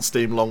 so it built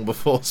steam long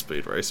before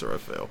Speed Racer, I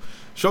feel.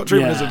 Short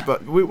treatment isn't,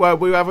 but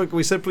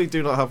we simply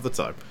do not have the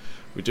time.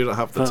 We do not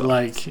have the time. But,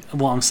 like,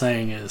 what I'm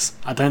saying is,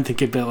 I don't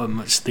think it built up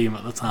much steam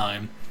at the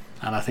time,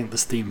 and I think the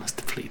steam has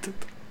depleted.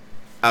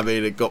 I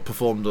mean, it got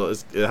performed,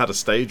 it had a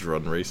stage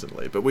run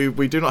recently, but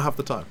we do not have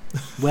the time.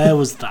 Where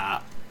was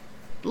that?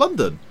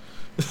 London.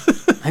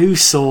 Who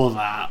saw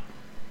that?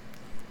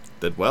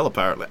 Did well,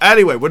 apparently.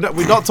 Anyway, we're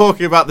not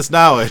talking about this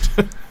now, Ed.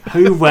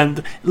 Who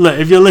went... Look,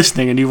 if you're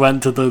listening and you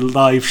went to the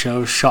live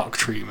show Shock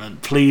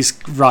Treatment, please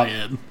write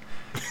in,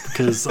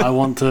 because I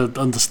want to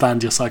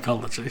understand your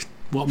psychology.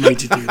 What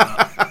made you do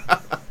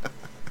that?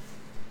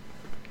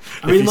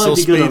 If you saw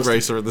Speed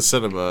Racer in the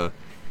cinema...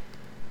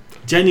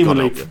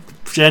 Genuinely,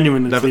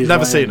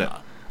 never seen it.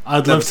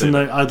 I'd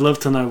love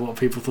to know what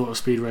people thought of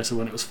Speed Racer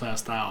when it was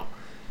first out.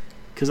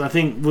 Because I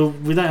think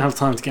we don't have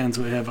time to get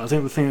into it here, but I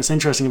think the thing that's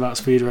interesting about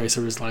Speed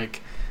Racer is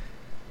like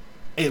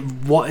it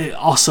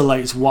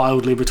oscillates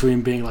wildly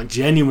between being like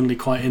genuinely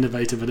quite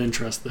innovative and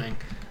interesting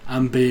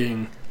and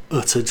being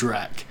utter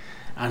dreck,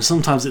 and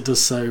sometimes it does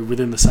so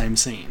within the same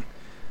scene,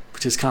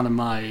 which is kind of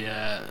my.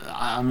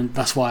 I mean,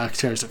 that's why I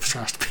chose it for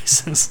Trash to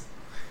Pieces.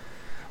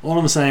 All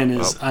I'm saying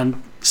is,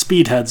 and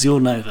speedheads, you'll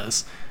know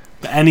this,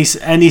 but any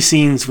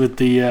scenes with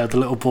the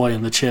little boy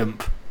and the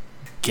chimp.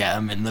 Get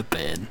them in the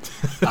bin.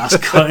 That's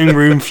cutting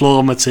room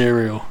floor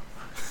material.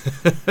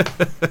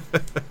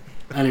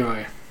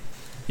 Anyway,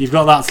 you've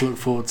got that to look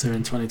forward to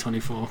in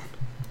 2024.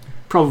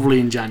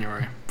 Probably in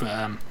January,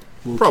 but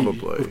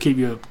we'll keep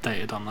you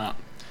updated on that.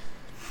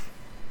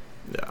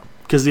 Yeah.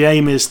 Because the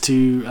aim is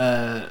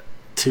to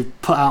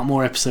put out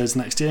more episodes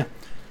next year,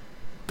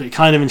 but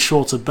kind of in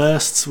shorter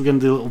bursts. We're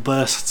going to do little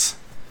bursts,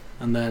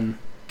 and then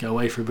go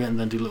away for a bit, and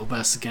then do little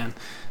bursts again.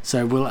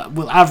 So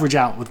we'll average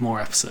out with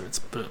more episodes,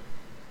 but.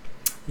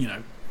 You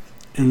know,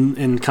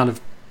 in kind of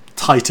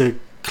tighter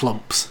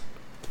clumps.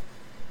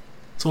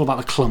 It's all about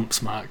the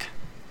clumps, Mark.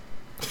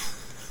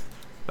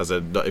 As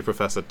in Nutty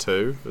Professor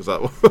 2? Is that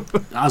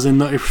what? As in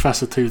Nutty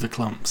Professor 2, the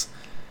clumps.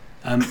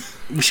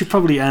 We should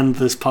probably end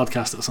this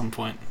podcast at some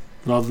point,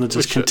 rather than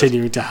just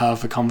continuing to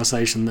have a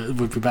conversation that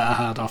would be better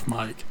had off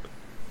mic.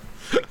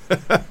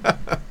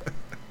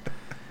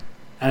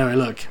 Anyway,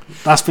 look,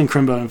 that's been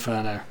Crimbo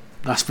Inferno.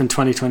 That's been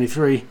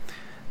 2023.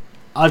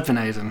 I've been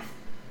Aidan.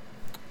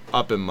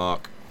 I've been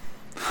Mark.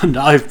 And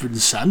I've been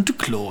Santa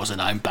Claus,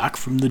 and I'm back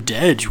from the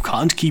dead. You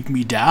can't keep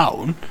me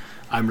down.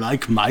 I'm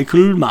like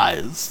Michael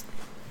Myers.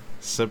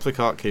 Simply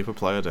can't keep a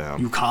player down.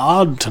 You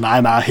can't, and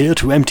I'm out here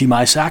to empty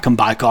my sack, and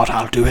by God,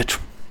 I'll do it.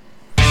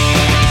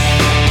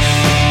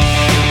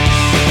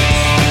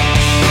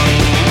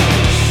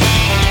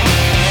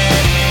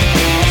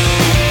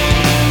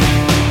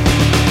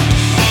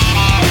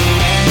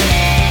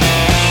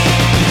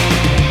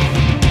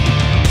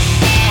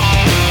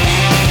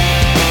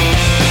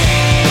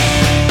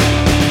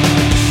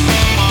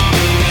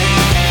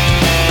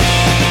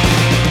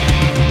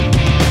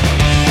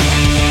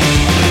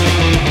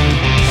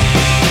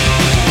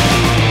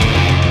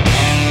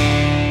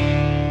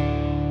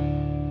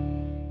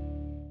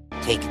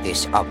 Take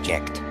this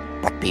object,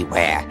 but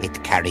beware,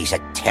 it carries a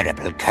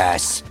terrible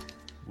curse.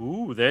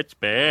 Ooh, that's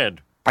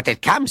bad. But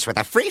it comes with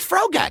a free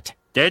Frogut.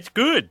 That's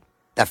good.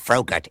 The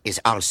Frogut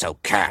is also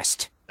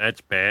cursed.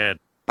 That's bad.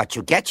 But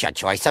you get your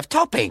choice of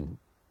topping.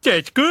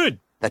 That's good.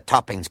 The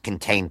toppings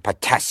contain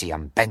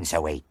potassium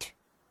benzoate.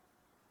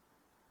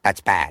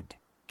 That's bad.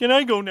 Can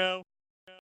I go now?